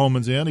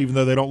Oklahomans in, even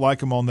though they don't like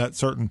them on that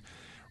certain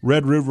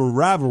Red River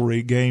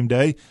rivalry game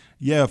day.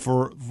 Yeah,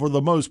 for the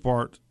most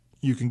part,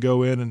 you can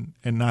go in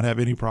and not have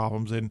any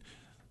problems. And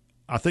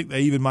I think they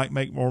even might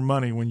make more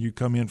money when you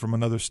come in from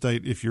another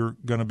state if you're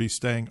going to be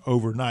staying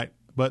overnight.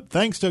 But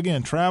thanks to,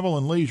 again, Travel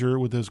and Leisure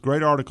with this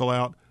great article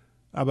out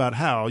about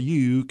how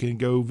you can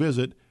go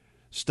visit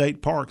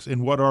state parks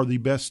and what are the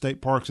best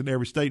state parks in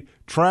every state.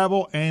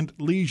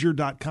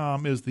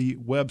 Travelandleisure.com is the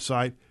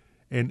website.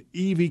 And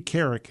Evie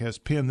Carrick has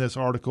penned this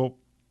article.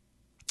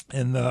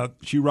 And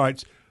she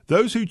writes,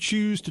 those who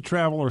choose to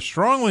travel are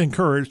strongly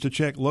encouraged to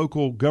check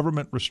local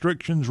government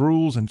restrictions,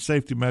 rules, and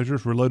safety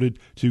measures related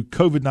to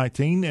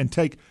COVID-19 and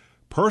take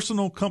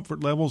personal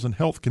comfort levels and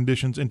health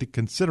conditions into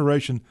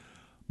consideration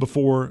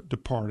before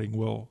departing.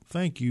 Well,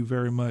 thank you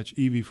very much,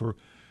 Evie, for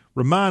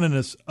reminding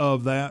us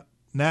of that.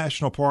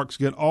 National parks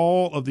get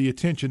all of the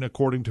attention,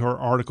 according to her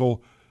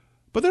article,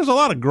 but there's a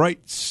lot of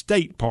great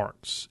state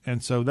parks,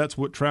 and so that's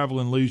what Travel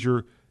and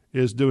Leisure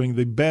is doing.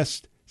 The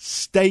best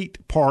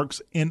state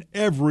parks in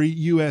every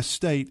U.S.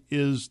 state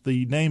is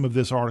the name of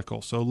this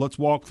article. So let's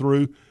walk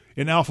through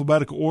in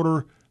alphabetical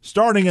order,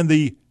 starting in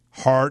the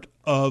heart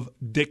of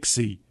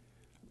Dixie.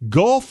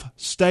 Gulf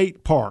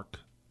State Park,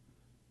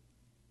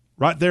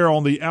 right there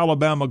on the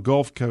Alabama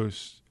Gulf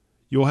Coast.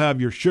 You'll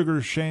have your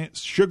sugar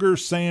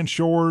sand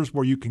shores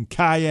where you can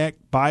kayak,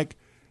 bike,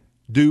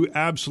 do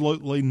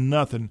absolutely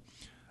nothing.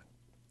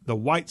 The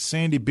white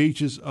sandy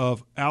beaches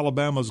of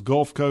Alabama's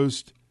Gulf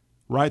Coast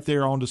right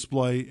there on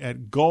display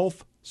at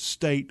Gulf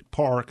State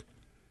Park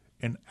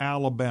in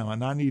Alabama.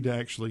 And I need to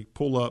actually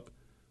pull up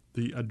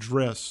the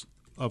address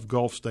of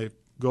Gulf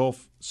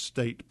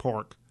State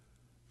Park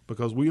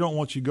because we don't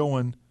want you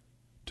going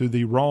to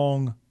the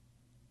wrong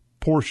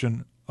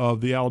portion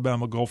of the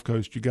Alabama Gulf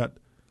Coast. You got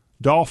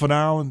Dauphin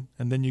Island,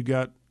 and then you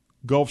got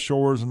Gulf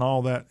Shores and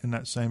all that in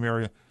that same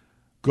area.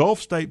 Gulf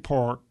State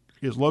Park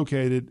is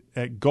located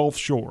at Gulf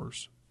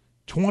Shores,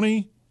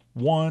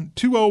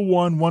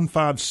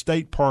 20115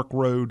 State Park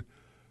Road,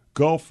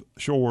 Gulf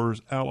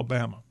Shores,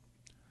 Alabama.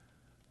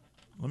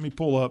 Let me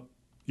pull up.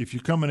 If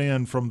you're coming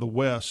in from the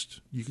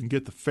west, you can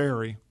get the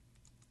ferry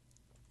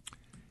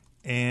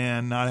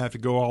and not have to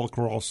go all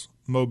across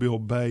Mobile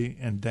Bay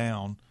and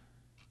down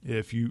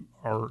if you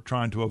are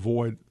trying to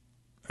avoid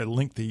a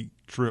lengthy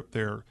trip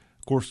there.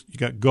 Of course, you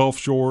got Gulf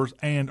Shores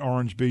and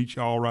Orange Beach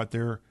all right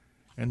there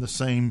in the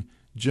same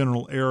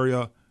general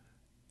area,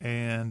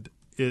 and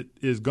it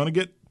is going to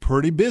get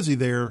pretty busy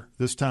there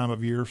this time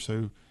of year.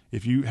 So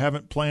if you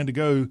haven't planned to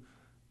go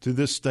to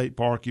this state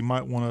park, you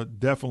might want to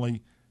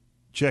definitely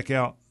check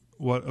out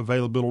what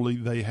availability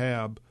they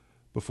have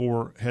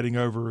before heading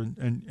over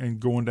and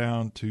going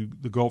down to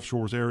the Gulf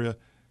Shores area,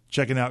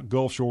 checking out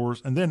Gulf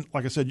Shores. And then,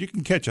 like I said, you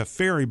can catch a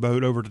ferry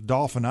boat over to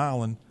Dauphin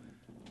Island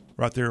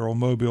right there on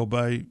Mobile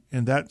Bay,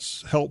 and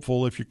that's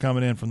helpful if you're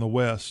coming in from the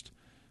west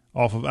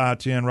off of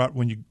I-10, right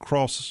when you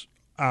cross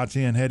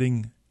I-10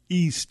 heading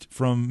east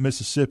from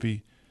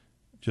Mississippi,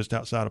 just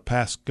outside of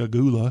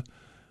Pascagoula.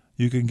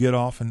 You can get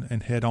off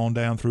and head on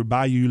down through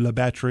Bayou La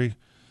Batterie.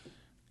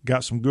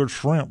 Got some good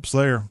shrimps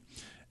there.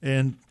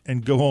 And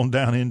go on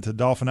down into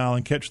Dauphin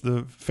Island, catch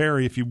the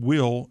ferry, if you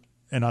will.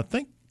 And I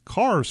think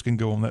cars can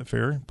go on that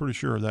ferry. I'm pretty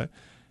sure of that.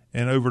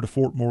 And over to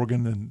Fort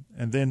Morgan.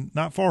 And then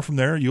not far from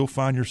there, you'll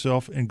find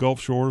yourself in Gulf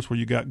Shores where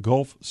you got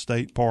Gulf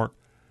State Park.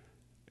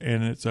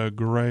 And it's a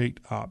great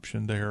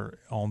option there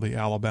on the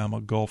Alabama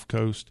Gulf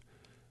Coast.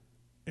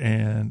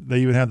 And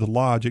they even have the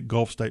lodge at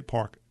Gulf State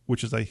Park,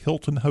 which is a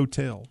Hilton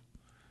hotel.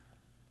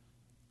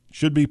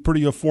 Should be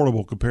pretty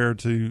affordable compared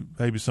to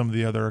maybe some of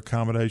the other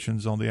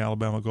accommodations on the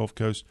Alabama Gulf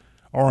Coast,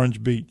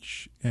 Orange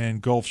Beach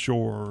and Gulf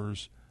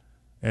Shores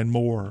and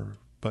more.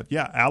 But,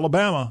 yeah,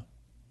 Alabama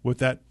with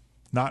that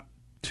not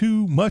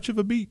too much of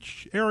a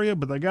beach area,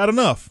 but they got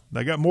enough.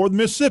 They got more than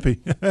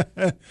Mississippi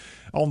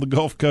on the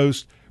Gulf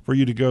Coast for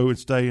you to go and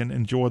stay and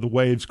enjoy the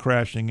waves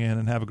crashing in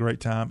and have a great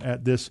time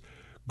at this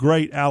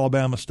great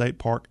Alabama State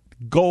Park.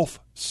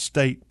 Gulf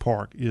State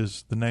Park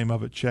is the name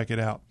of it. Check it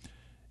out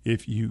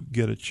if you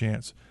get a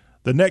chance.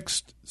 The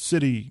next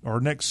city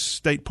or next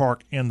state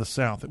park in the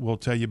South that we'll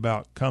tell you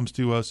about comes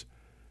to us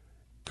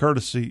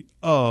courtesy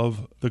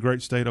of the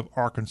great state of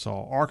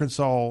Arkansas.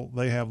 Arkansas,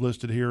 they have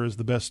listed here as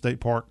the best state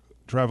park,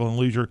 Travel and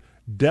Leisure,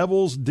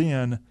 Devil's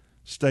Den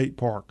State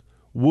Park.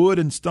 Wood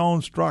and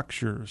stone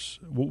structures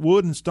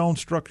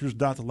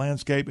dot the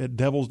landscape at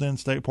Devil's Den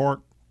State Park.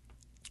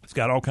 It's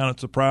got all kinds of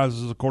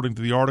surprises according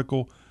to the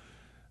article.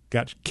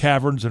 Got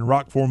caverns and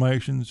rock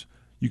formations.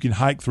 You can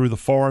hike through the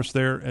forest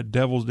there at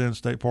Devil's Den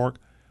State Park.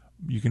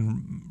 You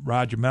can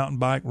ride your mountain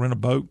bike, rent a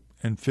boat,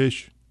 and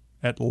fish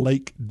at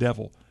Lake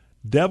Devil.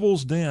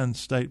 Devil's Den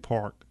State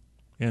Park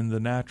in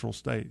the natural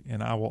state.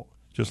 And I will,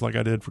 just like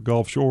I did for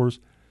Gulf Shores,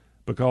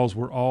 because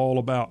we're all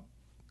about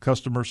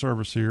customer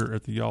service here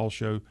at the Y'all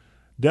Show.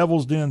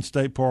 Devil's Den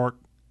State Park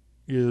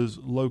is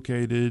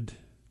located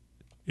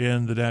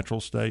in the natural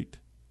state.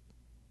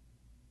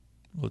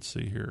 Let's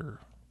see here.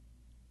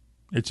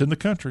 It's in the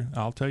country,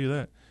 I'll tell you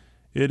that.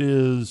 It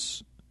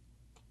is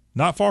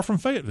not far from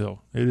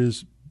Fayetteville. It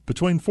is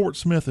between Fort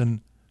Smith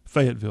and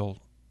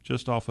Fayetteville,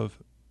 just off of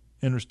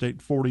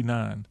Interstate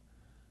 49.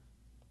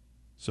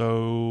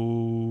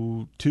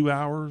 So 2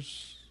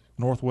 hours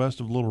northwest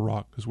of Little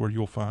Rock is where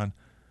you'll find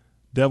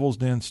Devil's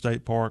Den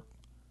State Park.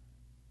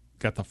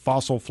 Got the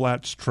Fossil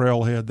Flats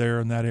Trailhead there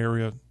in that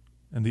area,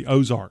 and the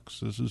Ozarks.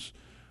 This is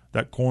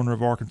that corner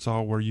of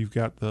Arkansas where you've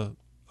got the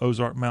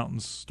Ozark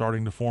Mountains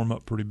starting to form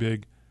up pretty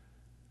big.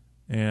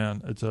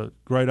 And it's a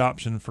great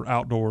option for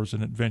outdoors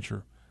and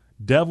adventure.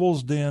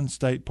 Devil's Den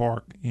State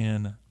Park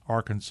in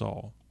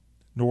Arkansas,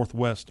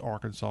 northwest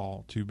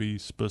Arkansas to be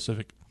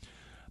specific.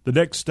 The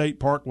next state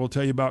park we'll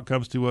tell you about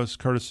comes to us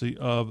courtesy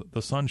of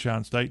the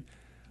Sunshine State.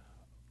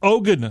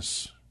 Oh,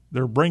 goodness.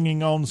 They're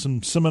bringing on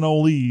some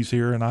Seminolese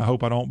here, and I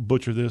hope I don't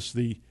butcher this.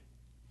 The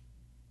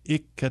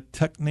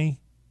Ishatukney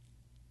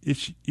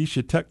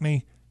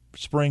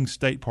Springs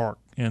State Park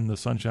in the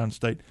Sunshine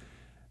State. It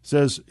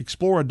says,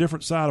 explore a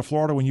different side of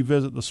Florida when you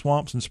visit the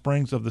swamps and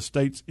springs of the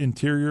state's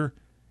interior.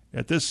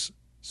 At this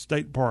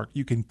state park,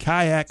 you can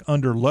kayak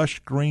under lush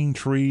green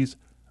trees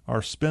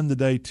or spend the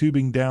day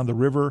tubing down the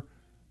river,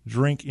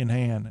 drink in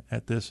hand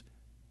at this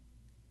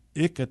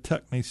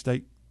Ishatukney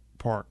State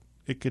Park.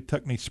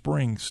 Ishatukney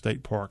Springs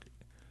State Park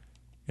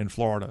in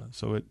Florida.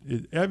 So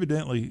it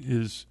evidently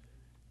is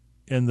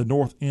in the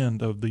north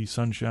end of the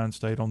Sunshine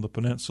State on the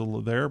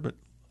peninsula there. But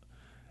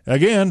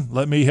again,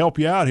 let me help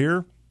you out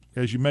here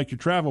as you make your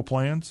travel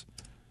plans.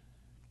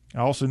 I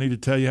also need to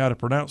tell you how to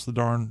pronounce the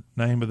darn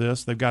name of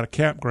this. They've got a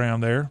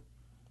campground there,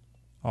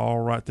 all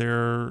right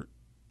there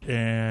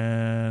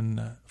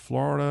in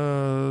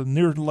Florida,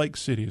 near Lake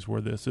City is where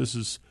this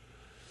is.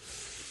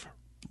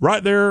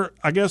 Right there,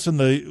 I guess, in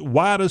the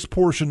widest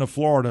portion of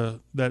Florida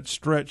that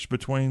stretched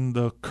between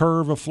the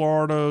curve of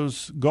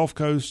Florida's Gulf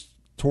Coast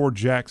toward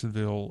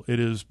Jacksonville.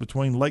 It is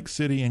between Lake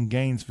City and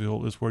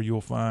Gainesville is where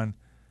you'll find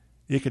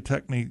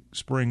Ishatukney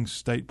Springs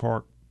State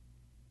Park.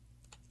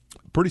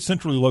 Pretty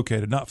centrally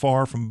located, not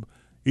far from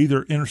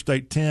either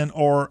Interstate 10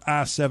 or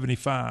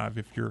I-75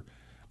 if you're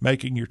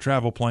making your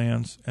travel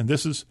plans. And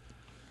this is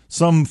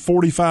some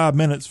 45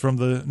 minutes from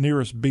the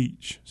nearest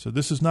beach. So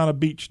this is not a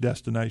beach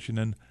destination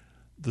in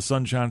the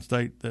Sunshine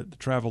State that the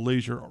Travel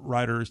Leisure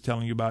writer is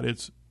telling you about.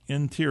 It's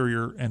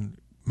interior, and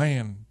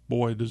man,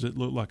 boy, does it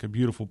look like a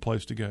beautiful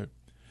place to go.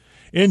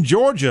 In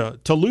Georgia,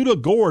 Tallulah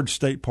Gorge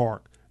State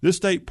Park. This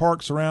state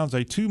park surrounds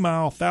a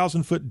 2-mile,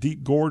 1,000-foot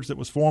deep gorge that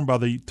was formed by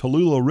the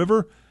Tallulah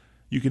River.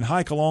 You can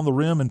hike along the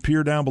rim and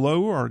peer down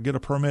below, or get a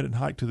permit and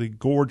hike to the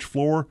gorge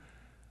floor.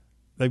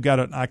 They've got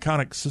an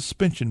iconic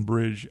suspension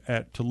bridge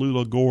at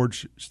Tallulah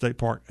Gorge State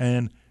Park.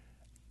 And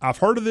I've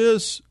heard of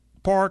this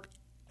park,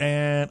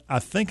 and I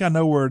think I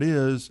know where it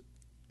is.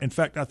 In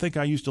fact, I think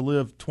I used to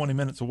live 20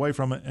 minutes away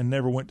from it and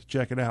never went to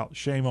check it out.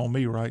 Shame on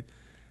me, right?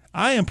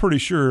 I am pretty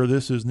sure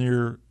this is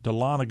near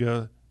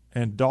Dahlonega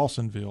and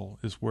Dawsonville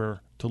is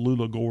where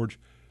Tallulah Gorge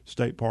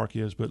State Park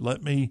is. But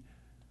let me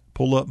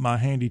pull up my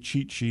handy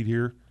cheat sheet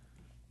here,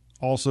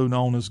 also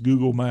known as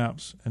Google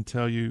Maps, and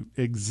tell you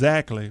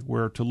exactly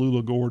where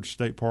Tallulah Gorge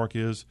State Park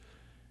is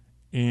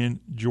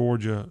in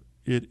Georgia.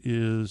 It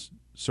is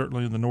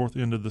certainly in the north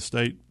end of the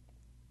state.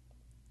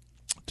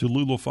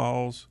 Tallulah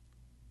Falls.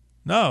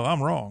 No,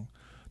 I'm wrong.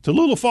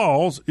 Tallulah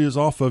Falls is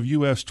off of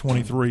US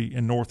 23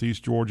 in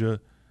northeast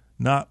Georgia,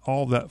 not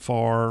all that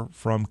far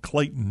from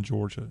Clayton,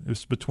 Georgia.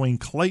 It's between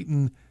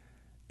Clayton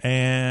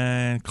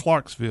and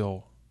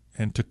Clarksville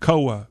and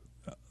Toccoa,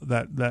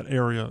 that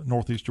area,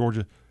 northeast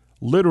Georgia,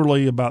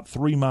 literally about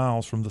 3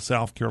 miles from the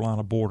South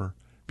Carolina border.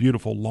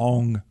 Beautiful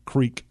Long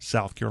Creek,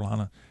 South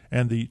Carolina.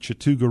 And the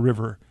Chattooga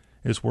River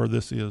is where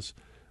this is,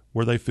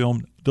 where they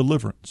filmed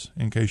Deliverance,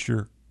 in case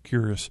you're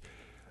curious.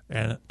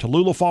 And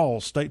Tallulah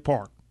Falls State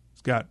Park.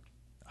 It's got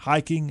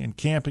hiking and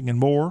camping and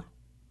more.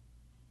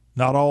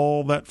 Not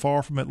all that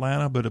far from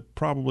Atlanta, but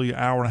probably an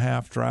hour and a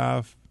half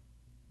drive.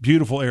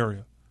 Beautiful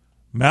area.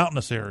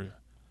 Mountainous area.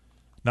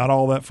 Not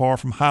all that far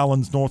from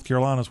Highlands, North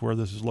Carolina is where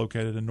this is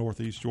located in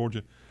northeast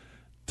Georgia.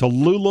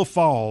 Tallulah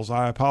Falls.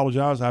 I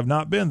apologize. I've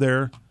not been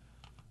there.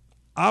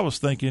 I was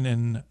thinking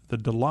in the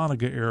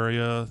Dahlonega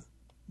area,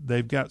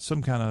 they've got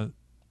some kind of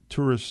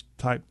tourist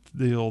type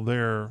deal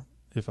there.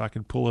 If I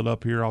can pull it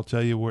up here, I'll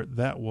tell you where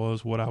that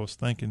was, what I was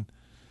thinking.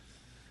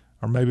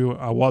 Or maybe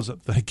I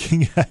wasn't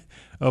thinking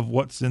of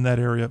what's in that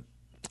area.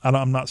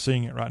 I'm not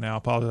seeing it right now. I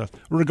apologize.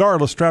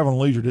 Regardless, Travel and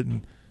Leisure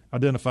didn't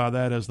identify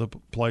that as the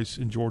place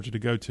in Georgia to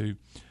go to.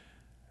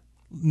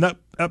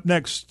 Up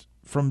next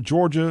from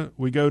Georgia,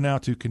 we go now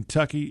to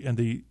Kentucky and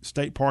the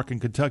state park in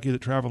Kentucky that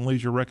Travel and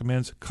Leisure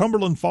recommends,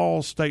 Cumberland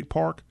Falls State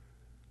Park.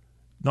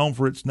 Known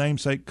for its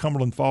namesake,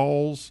 Cumberland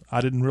Falls.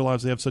 I didn't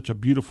realize they have such a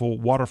beautiful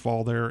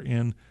waterfall there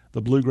in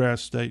the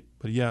Bluegrass State.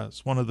 But, yeah,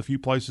 it's one of the few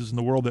places in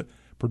the world that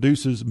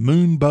produces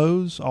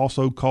moonbows,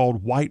 also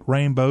called white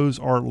rainbows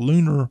or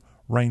lunar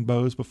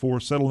rainbows. Before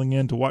settling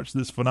in to watch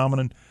this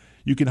phenomenon,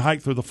 you can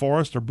hike through the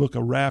forest or book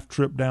a raft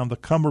trip down the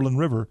Cumberland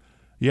River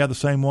Yeah, the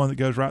same one that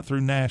goes right through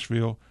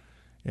Nashville,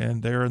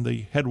 and they're in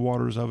the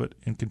headwaters of it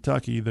in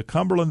Kentucky. The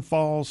Cumberland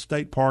Falls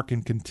State Park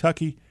in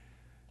Kentucky.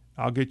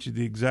 I'll get you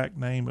the exact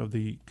name of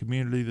the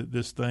community that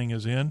this thing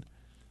is in,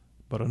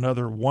 but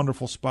another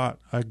wonderful spot,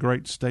 a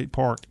great state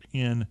park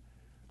in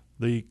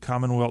the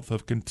Commonwealth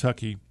of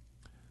Kentucky.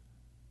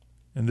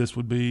 And this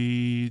would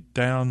be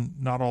down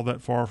not all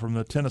that far from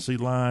the Tennessee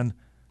line.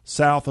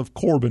 South of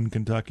Corbin,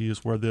 Kentucky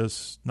is where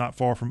this, not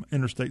far from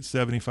Interstate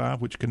 75,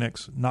 which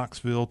connects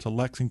Knoxville to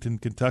Lexington,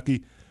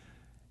 Kentucky.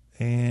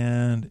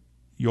 And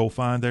you'll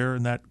find there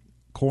in that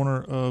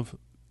corner of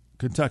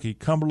Kentucky,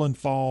 Cumberland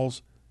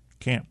Falls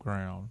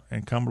Campground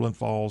and Cumberland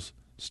Falls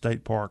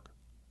State Park.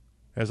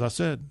 As I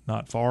said,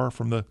 not far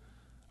from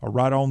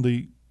right on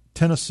the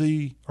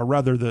Tennessee, or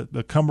rather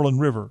the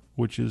Cumberland River,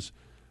 which is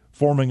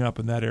forming up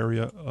in that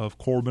area of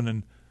Corbin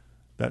and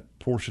that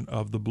portion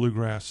of the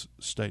Bluegrass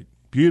State.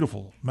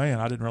 Beautiful. Man,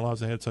 I didn't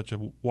realize they had such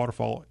a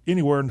waterfall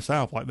anywhere in the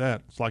South like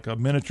that. It's like a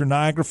miniature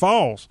Niagara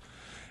Falls.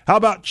 How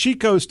about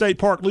Chico State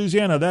Park,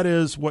 Louisiana? That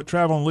is what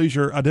Travel and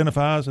Leisure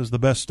identifies as the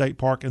best state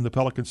park in the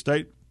Pelican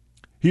State.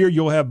 Here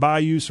you'll have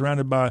bayou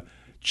surrounded by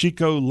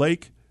Chico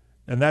Lake,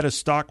 and that is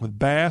stocked with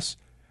bass,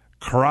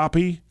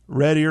 crappie,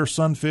 red ear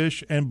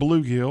sunfish, and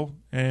bluegill.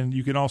 And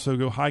you can also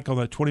go hike on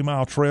that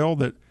 20-mile trail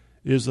that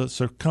is the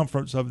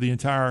circumference of the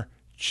entire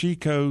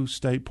Chico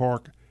State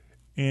Park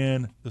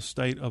in the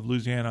state of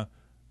Louisiana.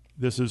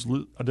 This is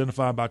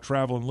identified by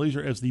Travel and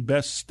Leisure as the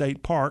best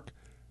state park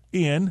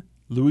in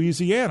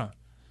Louisiana.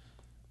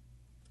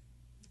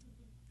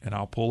 And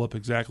I'll pull up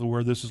exactly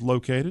where this is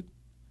located.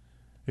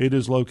 It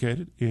is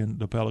located in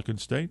the Pelican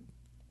State,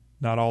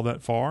 not all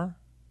that far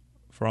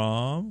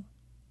from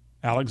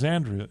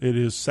Alexandria. It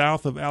is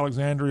south of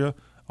Alexandria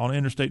on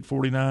Interstate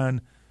 49,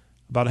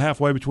 about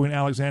halfway between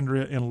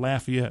Alexandria and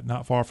Lafayette,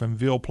 not far from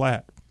Ville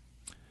Platte.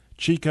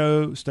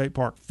 Chico State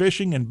Park,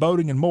 fishing and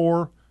boating and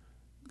more.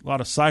 A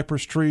lot of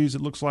cypress trees,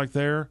 it looks like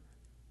there.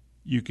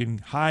 You can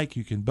hike,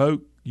 you can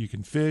boat, you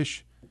can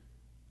fish.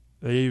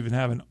 They even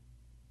have an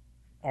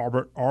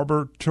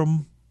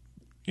arboretum,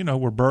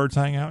 where birds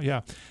hang out.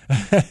 Yeah.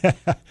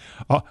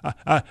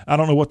 I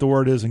don't know what the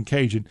word is in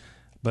Cajun.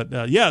 But,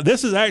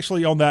 this is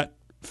actually on that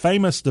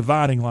famous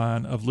dividing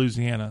line of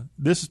Louisiana.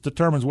 This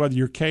determines whether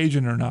you're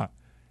Cajun or not.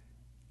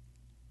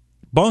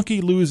 Bunkie,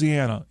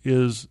 Louisiana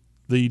is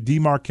the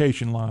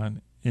demarcation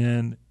line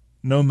in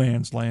no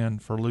man's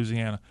land for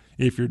Louisiana.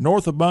 If you're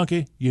north of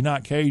Bunkie, you're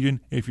not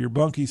Cajun. If you're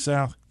Bunkie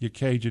south, you're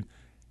Cajun.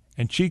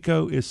 And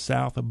Chico is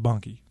south of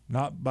Bunkie,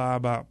 not by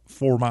about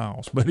 4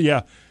 miles. But,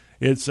 yeah,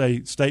 it's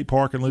a state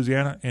park in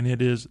Louisiana, and it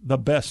is the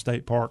best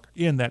state park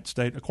in that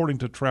state, according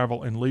to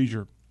Travel and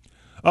Leisure.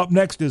 Up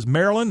next is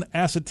Maryland,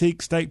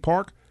 Assateague State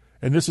Park,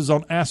 and this is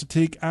on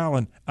Assateague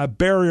Island, a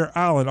barrier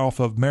island off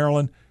of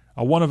Maryland,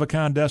 a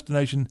one-of-a-kind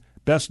destination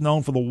best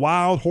known for the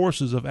wild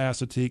horses of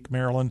Assateague,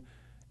 Maryland,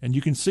 and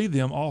you can see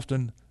them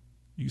often.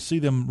 You see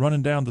them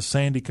running down the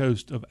sandy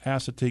coast of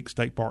Assateague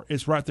State Park.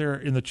 It's right there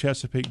in the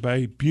Chesapeake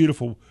Bay.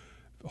 Beautiful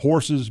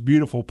horses,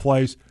 beautiful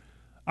place.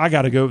 I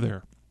got to go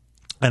there,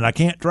 and I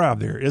can't drive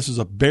there. This is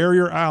a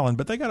barrier island,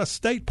 but they got a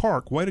state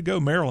park. Way to go,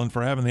 Maryland,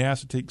 for having the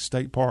Assateague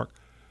State Park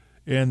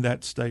in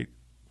that state.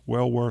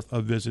 Well worth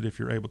a visit if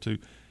you're able to.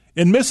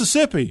 In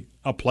Mississippi,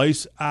 a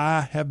place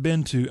I have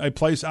been to, a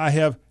place I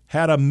have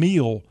had a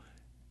meal,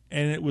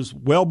 and it was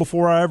well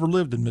before I ever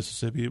lived in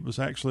Mississippi. It was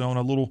actually on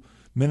a little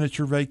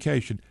miniature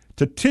vacation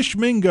to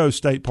Tishmingo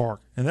State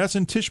Park, and that's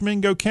in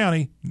Tishmingo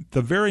County,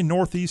 the very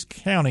northeast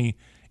county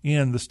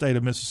in the state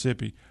of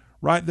Mississippi.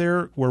 Right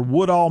there where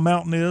Woodall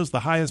Mountain is,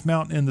 the highest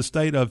mountain in the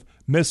state of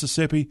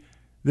Mississippi.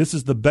 This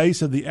is the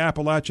base of the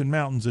Appalachian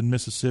Mountains in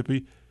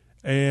Mississippi,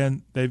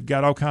 and they've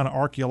got all kind of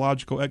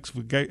archaeological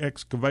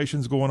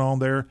excavations going on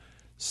there,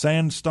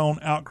 sandstone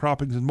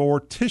outcroppings and more.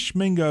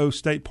 Tishmingo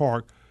State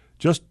Park,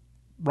 just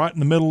right in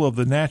the middle of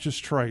the Natchez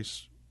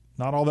Trace,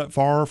 not all that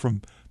far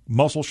from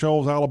Muscle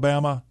Shoals,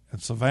 Alabama,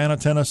 and Savannah,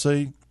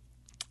 Tennessee.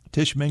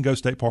 Tishmingo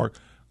State Park,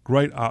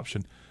 great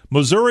option.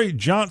 Missouri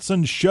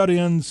Johnson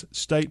Shut-ins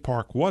State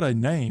Park, what a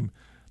name.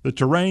 The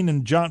terrain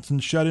in Johnson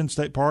Shut-in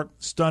State Park,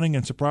 stunning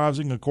and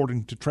surprising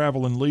according to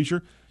Travel and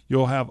Leisure.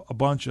 You'll have a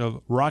bunch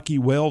of rocky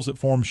wells that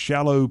form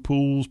shallow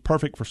pools,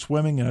 perfect for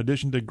swimming, in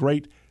addition to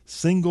great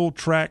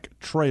single-track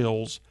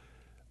trails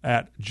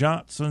at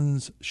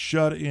Johnson's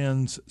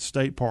Shut-ins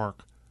State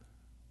Park.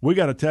 We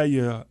got to tell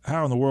you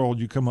how in the world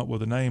you come up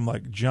with a name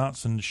like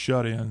Johnson's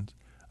Shut-ins.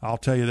 I'll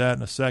tell you that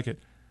in a second.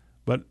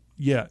 But,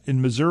 yeah,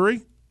 in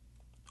Missouri,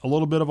 a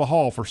little bit of a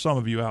haul for some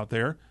of you out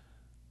there.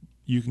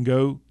 You can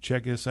go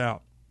check this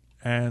out.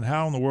 And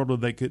how in the world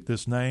did they get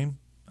this name?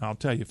 I'll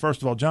tell you.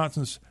 First of all,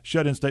 Johnson's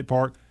Shut-in State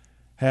Park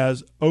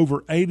has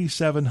over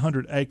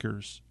 8,700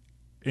 acres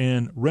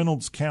in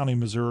Reynolds County,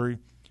 Missouri.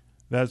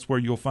 That's where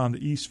you'll find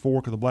the East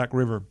Fork of the Black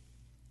River.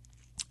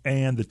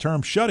 And the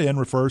term shut-in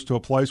refers to a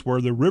place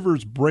where the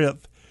river's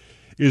breadth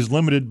is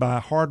limited by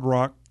hard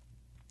rock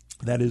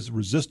that is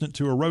resistant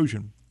to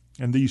erosion.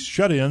 And these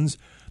shut-ins,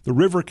 the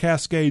river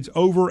cascades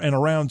over and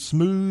around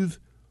smooth,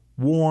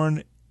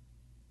 worn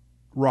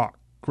rock,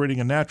 creating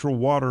a natural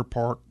water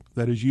park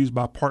that is used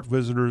by park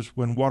visitors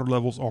when water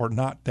levels are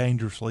not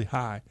dangerously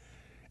high.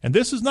 And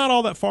this is not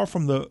all that far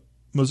from the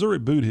Missouri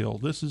Boot Hill.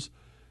 This is,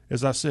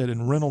 as I said,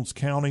 in Reynolds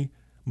County,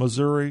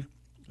 Missouri.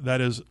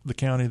 That is the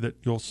county that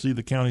you'll see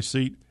the county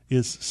seat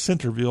is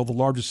Centerville. The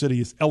largest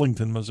city is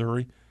Ellington,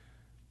 Missouri,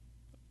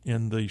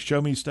 in the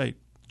Show Me State.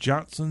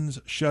 Johnson's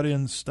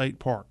Shut-In State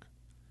Park.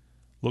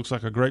 Looks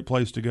like a great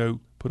place to go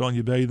put on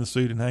your bathing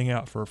suit and hang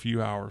out for a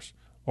few hours,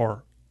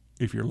 or,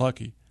 if you're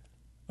lucky,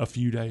 a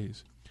few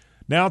days.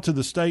 Now to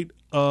the state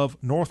of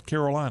North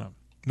Carolina.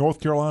 North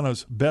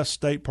Carolina's best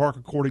state park,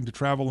 according to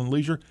Travel and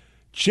Leisure,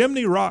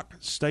 Chimney Rock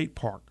State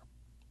Park.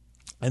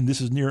 And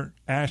this is near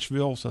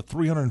Asheville. It's a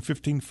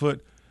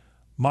 315-foot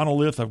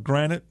monolith of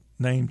granite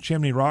named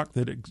Chimney Rock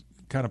that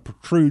kind of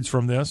protrudes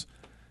from this.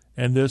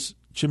 And this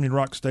Chimney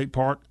Rock State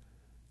Park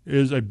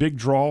is a big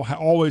draw,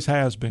 always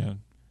has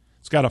been.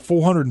 It's got a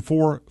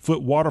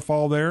 404-foot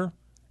waterfall there,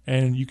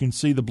 and you can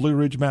see the Blue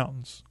Ridge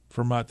Mountains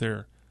from right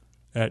there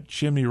at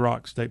Chimney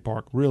Rock State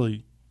Park.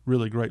 Really,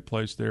 really great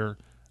place there,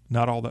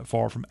 not all that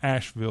far from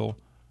Asheville,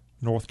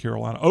 North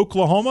Carolina.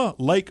 Oklahoma,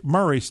 Lake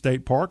Murray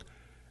State Park,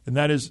 and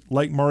that is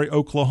Lake Murray,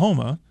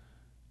 Oklahoma.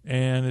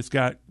 And it's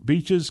got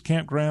beaches,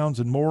 campgrounds,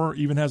 and more.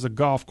 Even has a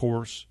golf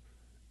course,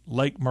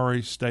 Lake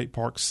Murray State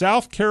Park.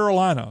 South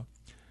Carolina,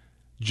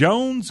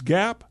 Jones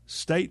Gap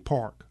State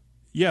Park.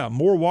 Yeah,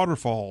 more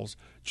waterfalls.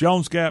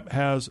 Jones Gap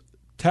has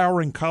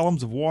towering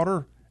columns of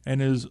water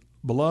and is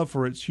beloved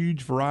for its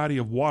huge variety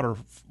of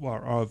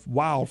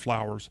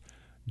wildflowers.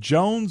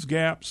 Jones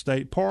Gap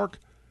State Park,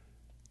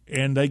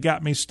 and they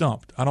got me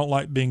stumped. I don't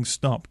like being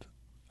stumped.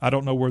 I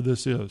don't know where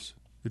this is.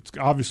 It's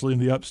obviously in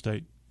the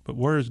upstate, but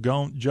where is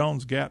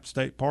Jones Gap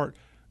State Park?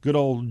 Good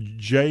old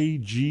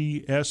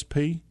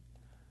JGSP.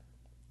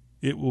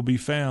 It will be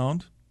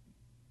found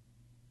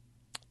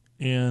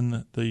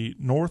in the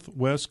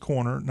northwest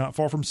corner, not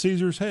far from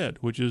Caesar's Head,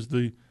 which is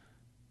the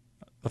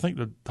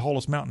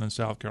tallest mountain in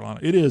South Carolina.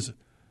 It is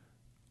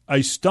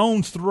a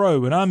stone's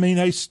throw, and I mean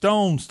a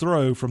stone's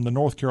throw from the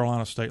North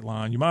Carolina state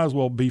line. You might as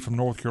well be from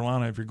North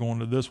Carolina if you're going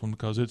to this one,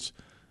 because it's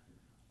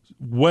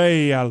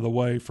way out of the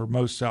way for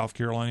most South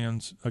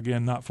Carolinians.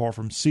 Again, not far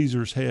from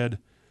Caesar's Head,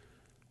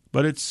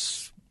 but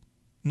it's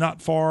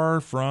not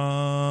far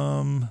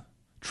from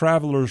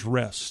Travelers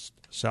Rest,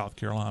 South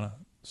Carolina.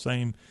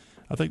 Same,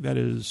 I think that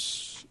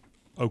is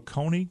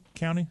Oconee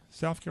County,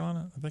 South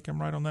Carolina. I think I'm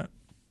right on that.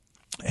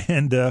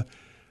 And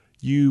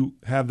you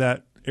have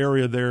that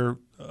area there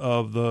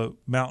of the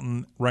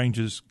mountain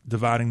ranges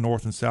dividing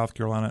North and South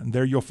Carolina, and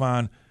there you'll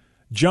find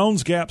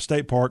Jones Gap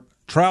State Park,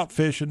 trout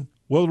fishing,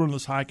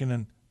 wilderness hiking,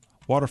 and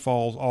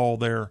waterfalls all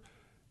there,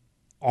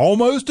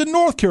 almost in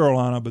North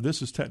Carolina, but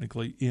this is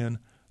technically in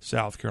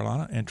South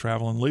Carolina. And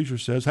Travel and Leisure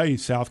says, hey,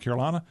 South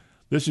Carolina,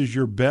 this is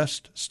your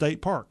best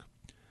state park.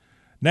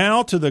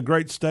 Now to the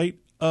great state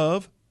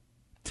of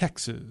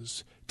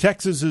Texas.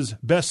 Texas's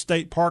best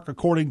state park,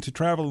 according to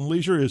Travel and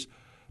Leisure, is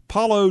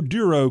Palo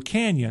Duro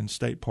Canyon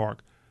State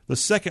Park. The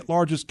second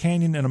largest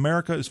canyon in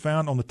America is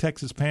found on the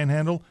Texas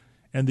Panhandle,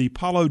 and the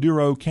Palo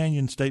Duro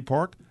Canyon State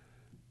Park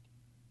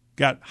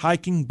got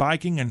hiking,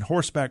 biking, and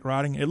horseback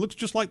riding. It looks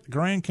just like the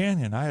Grand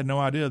Canyon. I had no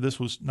idea this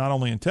was not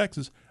only in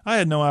Texas. I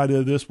had no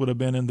idea this would have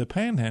been in the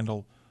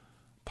Panhandle.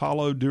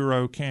 Palo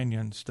Duro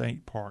Canyon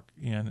State Park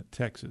in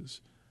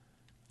Texas.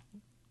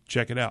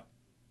 Check it out.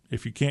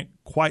 If you can't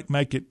quite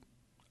make it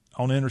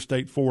on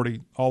Interstate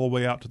 40 all the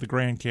way out to the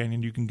Grand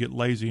Canyon, you can get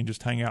lazy and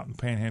just hang out in the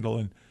Panhandle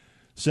and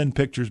send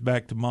pictures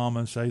back to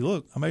Mama and say,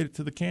 look, I made it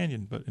to the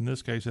canyon. But in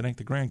this case, it ain't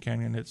the Grand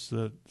Canyon. It's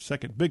the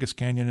second biggest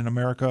canyon in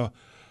America,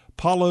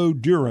 Palo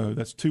Duro.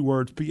 That's two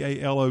words,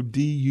 P-A-L-O-D-U-R-O,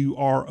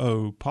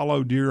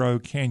 Palo Duro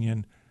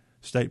Canyon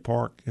State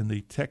Park in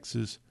the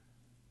Texas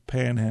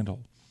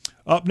Panhandle.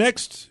 Up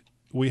next,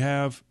 we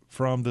have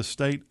from the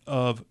state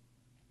of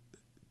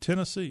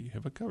Tennessee.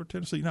 Have I covered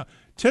Tennessee? No.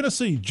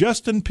 Tennessee,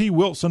 Justin P.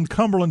 Wilson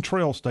Cumberland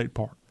Trail State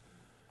Park.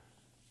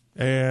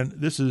 And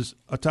this is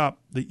atop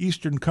the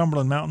eastern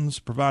Cumberland Mountains,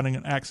 providing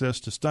an access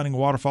to stunning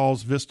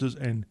waterfalls, vistas,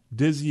 and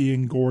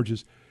dizzying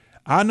gorges.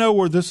 I know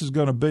where this is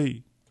going to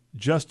be.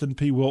 Justin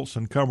P.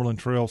 Wilson Cumberland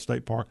Trail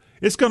State Park.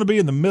 It's going to be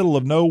in the middle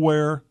of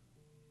nowhere,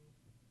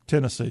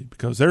 Tennessee,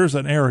 because there's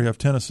an area of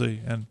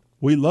Tennessee, and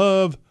we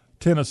love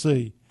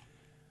Tennessee.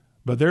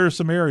 But there are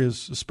some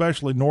areas,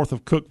 especially north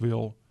of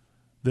Cookeville,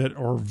 that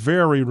are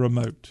very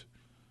remote,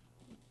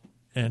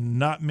 and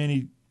not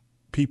many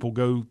people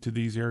go to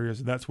these areas.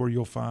 And that's where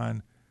you'll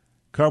find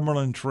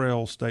Cumberland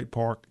Trail State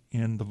Park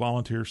in the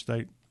Volunteer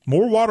State.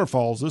 More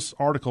waterfalls. This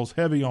article is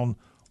heavy on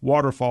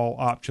waterfall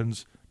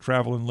options.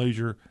 Travel and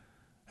Leisure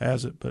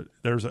has it, but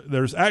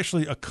there's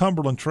actually a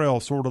Cumberland Trail,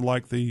 sort of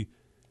like the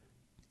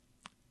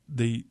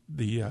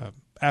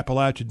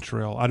Appalachian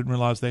Trail. I didn't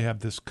realize they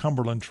have this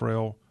Cumberland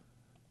Trail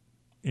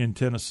in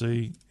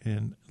Tennessee,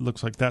 and it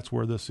looks like that's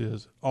where this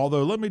is.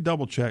 Although, let me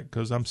double check,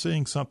 because I'm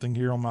seeing something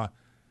here on my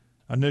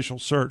initial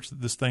search that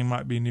this thing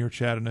might be near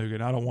Chattanooga.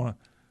 And I don't want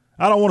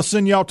to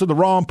send y'all to the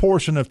wrong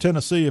portion of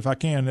Tennessee if I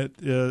can. It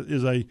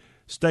is a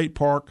state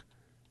park,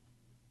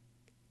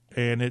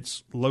 and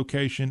its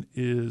location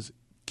is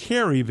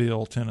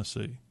Caryville,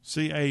 Tennessee.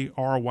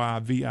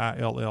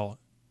 Caryvill.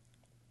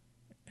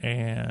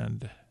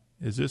 And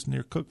is this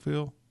near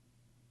Cookeville?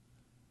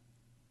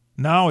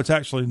 No, it's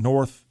actually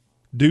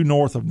due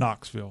north of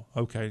Knoxville.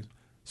 Okay.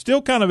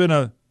 Still kind of in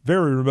a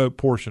very remote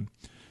portion.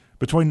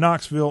 Between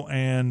Knoxville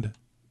and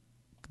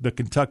the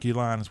Kentucky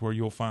line is where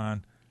you'll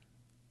find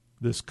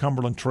this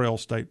Cumberland Trail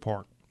State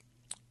Park.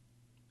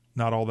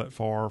 Not all that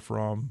far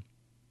from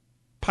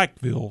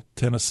Pikeville,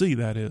 Tennessee,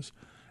 that is.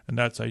 And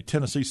that's a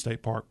Tennessee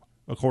state park,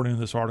 according to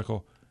this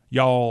article.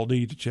 Y'all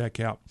need to check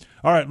out.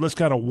 All right, let's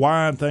kind of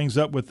wind things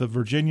up with the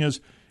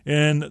Virginias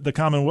in the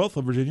Commonwealth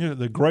of Virginia,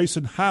 the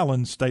Grayson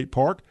Highlands State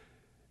Park,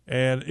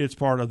 and it's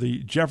part of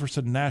the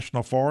Jefferson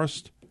National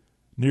Forest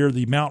near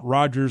the Mount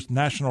Rogers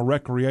National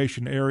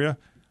Recreation Area.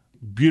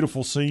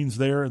 Beautiful scenes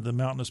there in the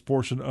mountainous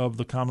portion of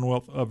the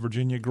Commonwealth of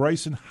Virginia.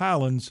 Grayson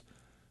Highlands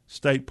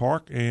State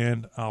Park,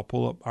 and I'll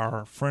pull up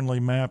our friendly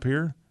map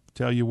here,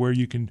 tell you where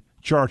you can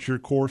chart your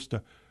course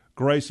to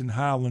Grayson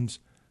Highlands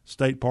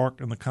State Park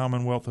in the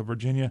Commonwealth of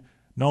Virginia,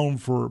 known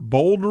for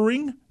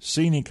bouldering,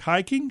 scenic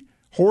hiking,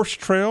 horse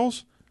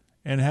trails,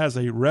 and has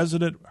a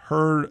resident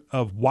herd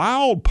of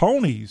wild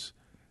ponies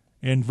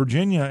in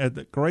Virginia at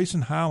the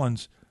Grayson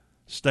Highlands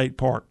State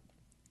Park.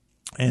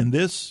 And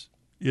this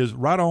is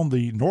right on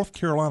the North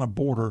Carolina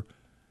border,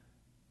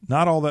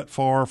 not all that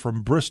far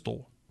from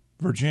Bristol,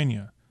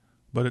 Virginia,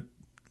 but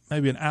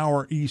maybe an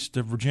hour east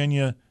of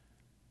Virginia,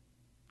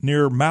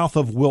 near Mouth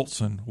of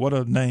Wilson. What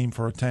a name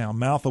for a town.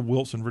 Mouth of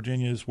Wilson,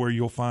 Virginia is where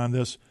you'll find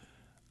this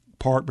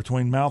park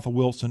between Mouth of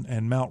Wilson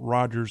and Mount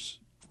Rogers,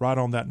 right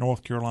on that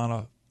North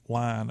Carolina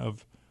line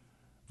of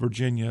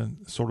Virginia,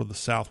 sort of the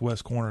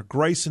southwest corner.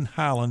 Grayson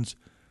Highlands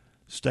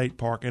State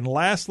Park. And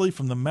lastly,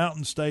 from the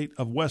mountain state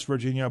of West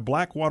Virginia,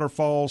 Blackwater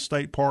Falls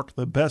State Park,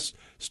 the best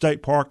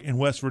state park in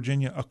West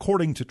Virginia,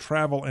 according to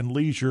Travel and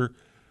Leisure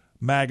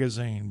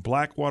magazine.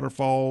 Blackwater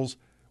Falls,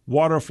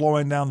 water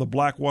flowing down the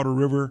Blackwater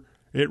River.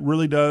 It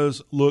really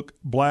does look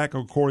black,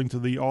 according to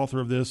the author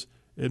of this.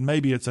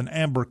 Maybe it's an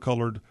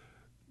amber-colored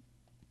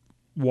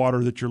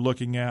water that you're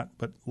looking at,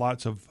 but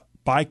lots of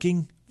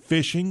biking,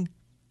 fishing,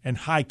 and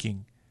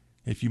hiking.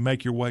 If you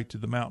make your way to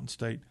the mountain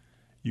state,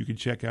 you can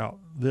check out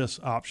this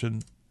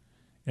option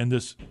in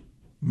this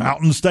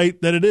mountain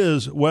state that it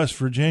is, West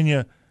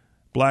Virginia,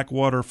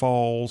 Blackwater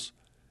Falls.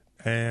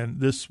 And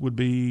this would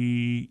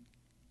be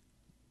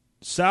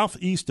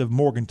southeast of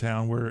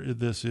Morgantown, where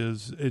this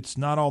is. It's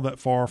not all that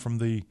far from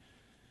the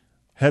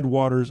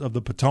headwaters of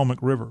the Potomac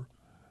River,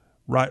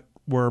 right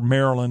where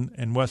Maryland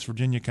and West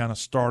Virginia kind of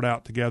start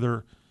out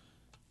together.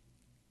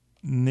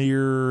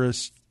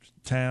 Nearest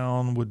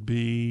town would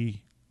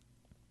be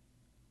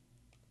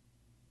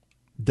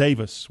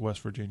Davis,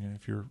 West Virginia,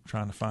 if you're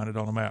trying to find it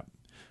on a map.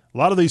 A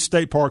lot of these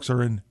state parks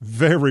are in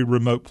very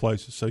remote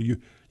places, so you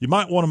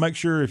might want to make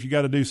sure, if you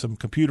got to do some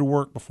computer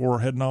work before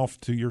heading off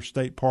to your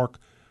state park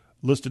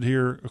listed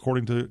here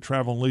according to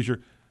Travel and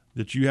Leisure,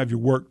 that you have your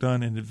work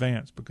done in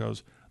advance,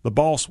 because the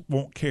boss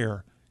won't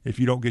care if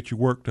you don't get your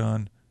work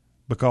done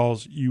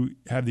because you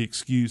have the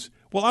excuse,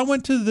 well, I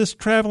went to this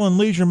Travel and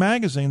Leisure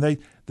magazine. They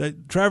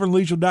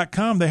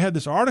travelandleisure.com, they had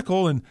this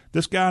article, and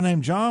this guy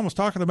named John was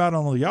talking about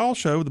on the Y'all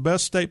Show, the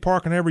best state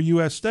park in every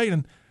U.S. state.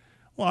 And,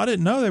 well, I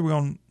didn't know they were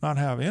going to not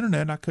have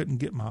internet. I couldn't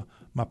get my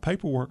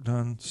paperwork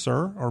done,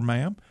 sir or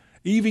ma'am.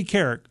 Evie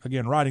Carrick,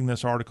 again, writing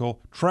this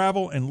article,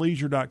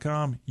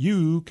 travelandleisure.com.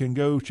 You can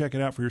go check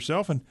it out for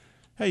yourself. And,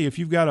 hey, if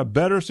you've got a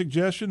better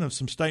suggestion of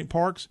some state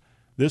parks,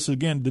 this,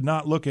 again, did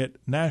not look at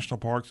national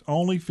parks,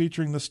 only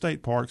featuring the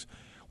state parks.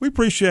 We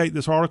appreciate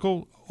this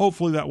article.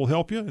 Hopefully that will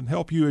help you and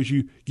help you as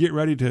you get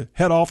ready to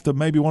head off to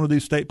maybe one of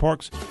these state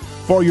parks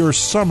for your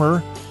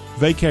summer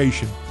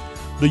vacation.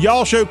 The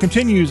Y'all Show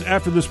continues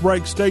after this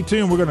break. Stay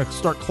tuned. We're going to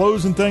start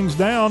closing things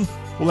down.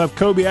 We'll have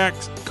Kobe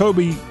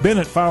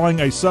Bennett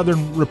filing a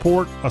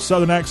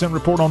Southern accent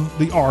report on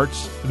the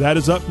arts. That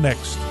is up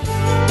next.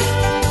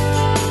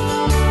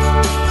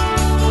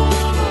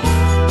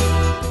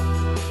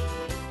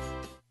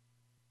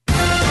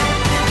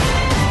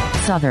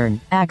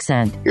 Southern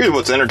accent. Here's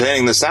what's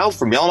entertaining the South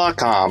from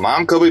y'all.com.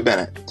 I'm Kobe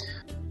Bennett.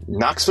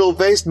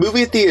 Knoxville-based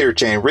movie theater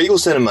chain Regal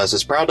Cinemas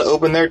is proud to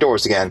open their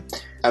doors again.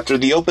 After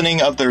the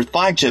opening of their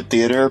flagship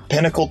theater,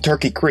 Pinnacle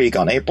Turkey Creek,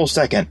 on April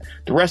 2nd,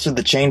 the rest of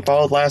the chain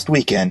followed last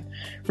weekend.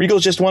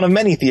 Regal's just one of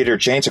many theater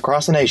chains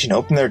across the nation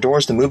open their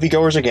doors to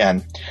moviegoers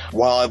again.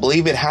 While I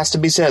believe it has to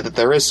be said that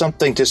there is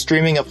something to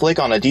streaming a flick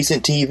on a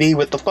decent TV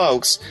with the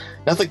folks,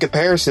 nothing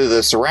compares to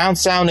the surround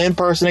sound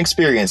in-person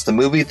experience the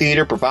movie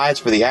theater provides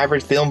for the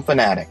average film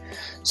fanatic.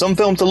 Some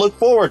films to look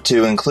forward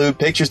to include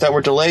pictures that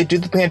were delayed due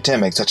to the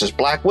pandemic, such as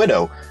Black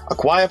Widow, A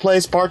Quiet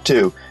Place Part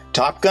 2,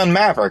 Top Gun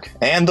Maverick,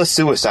 and The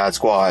Suicide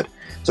Squad.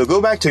 So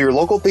go back to your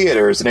local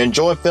theaters and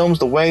enjoy films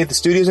the way the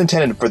studios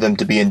intended for them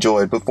to be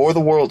enjoyed before the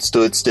world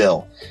stood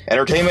still.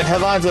 Entertainment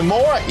headlines and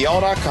more at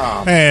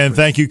y'all.com. And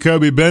thank you,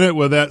 Kobe Bennett,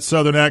 with that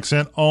Southern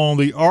accent on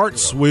the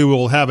arts. We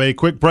will have a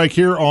quick break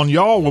here on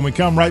Y'all. When we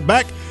come right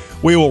back,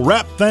 we will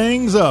wrap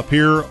things up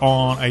here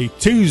on a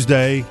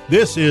Tuesday.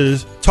 This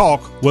is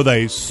Talk with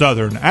a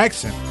Southern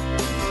Accent.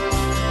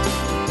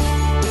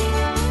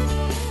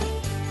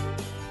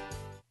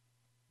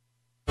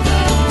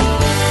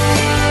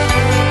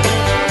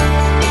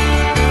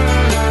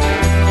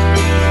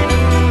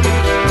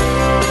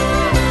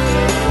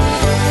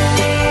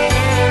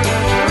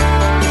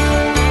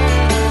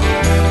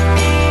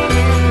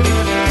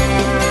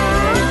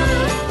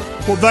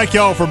 Thank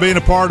y'all for being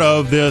a part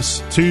of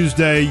this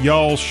Tuesday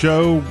Y'all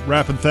Show.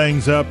 Wrapping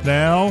things up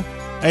now.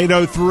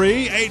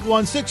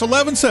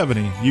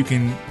 803-816-1170. You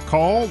can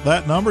call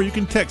that number. You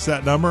can text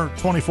that number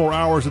 24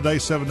 hours a day,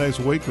 7 days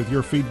a week with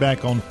your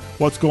feedback on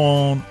what's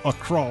going on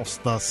across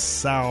the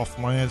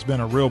Southland. It's been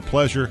a real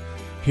pleasure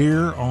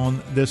here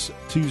on this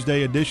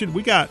Tuesday edition.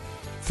 We got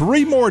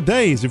 3 more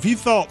days. If you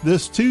thought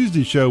this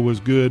Tuesday show was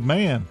good,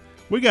 man,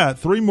 we got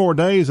 3 more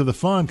days of the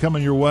fun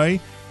coming your way.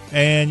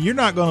 And you're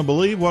not going to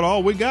believe what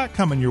all we got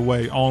coming your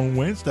way on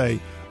Wednesday.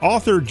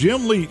 Author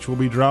Jim Leach will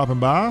be dropping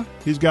by.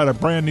 He's got a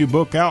brand new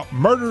book out,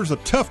 Murder's a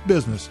Tough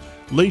Business.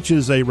 Leach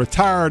is a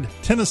retired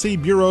Tennessee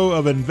Bureau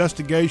of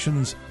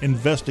Investigations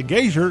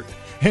investigator,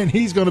 and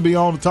he's going to be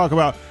on to talk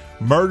about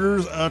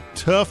Murder's a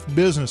Tough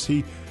Business.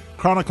 He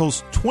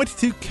chronicles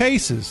 22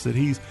 cases that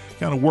he's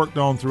kind of worked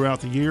on throughout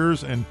the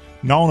years and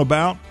known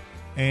about.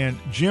 And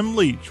Jim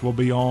Leach will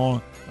be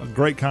on. A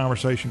great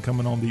conversation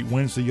coming on the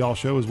Wednesday Y'all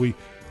Show as we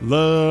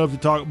love to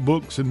talk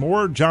books and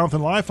more.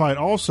 Jonathan Leifheit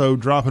also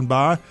dropping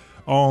by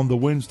on the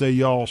Wednesday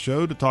Y'all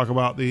Show to talk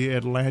about the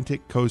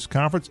Atlantic Coast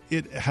Conference.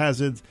 It has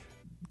its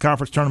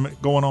conference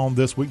tournament going on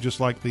this week, just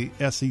like the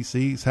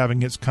SEC is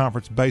having its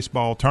conference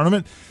baseball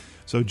tournament.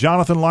 So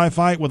Jonathan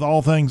Leifheit with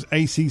all things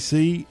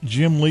ACC,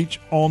 Jim Leach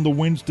on the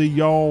Wednesday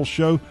Y'all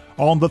Show.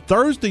 On the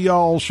Thursday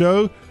Y'all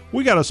Show,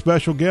 we got a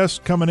special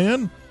guest coming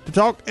in to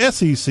talk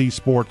SEC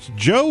sports,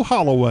 Joe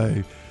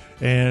Holloway.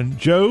 And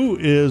Joe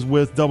is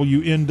with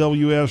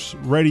WNWS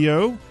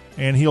Radio,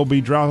 and he'll be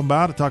dropping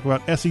by to talk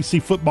about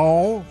SEC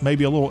football,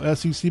 maybe a little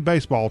SEC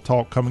baseball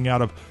talk coming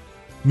out of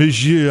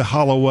Monsieur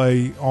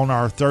Holloway on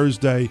our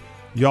Thursday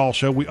Y'all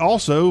Show. We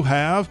also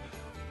have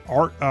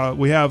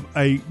we have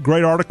a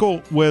great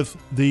article with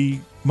the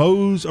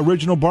Moe's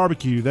Original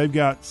Barbecue. They've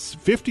got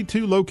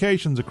 52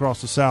 locations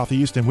across the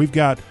Southeast, and we've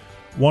got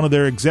one of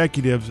their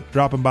executives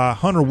dropping by,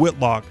 Hunter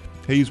Whitlock.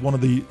 He's one of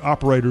the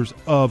operators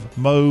of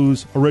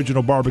Moe's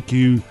Original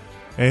Barbecue,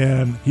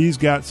 and he's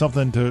got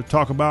something to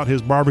talk about,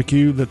 his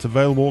barbecue that's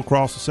available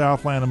across the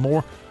Southland and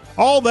more.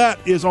 All that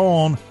is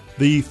on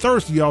the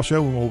Thursday Y'all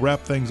Show, and we'll wrap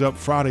things up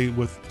Friday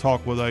with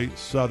Talk with a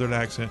Southern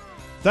Accent.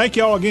 Thank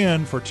y'all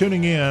again for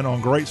tuning in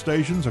on great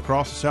stations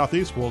across the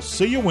Southeast. We'll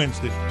see you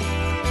Wednesday.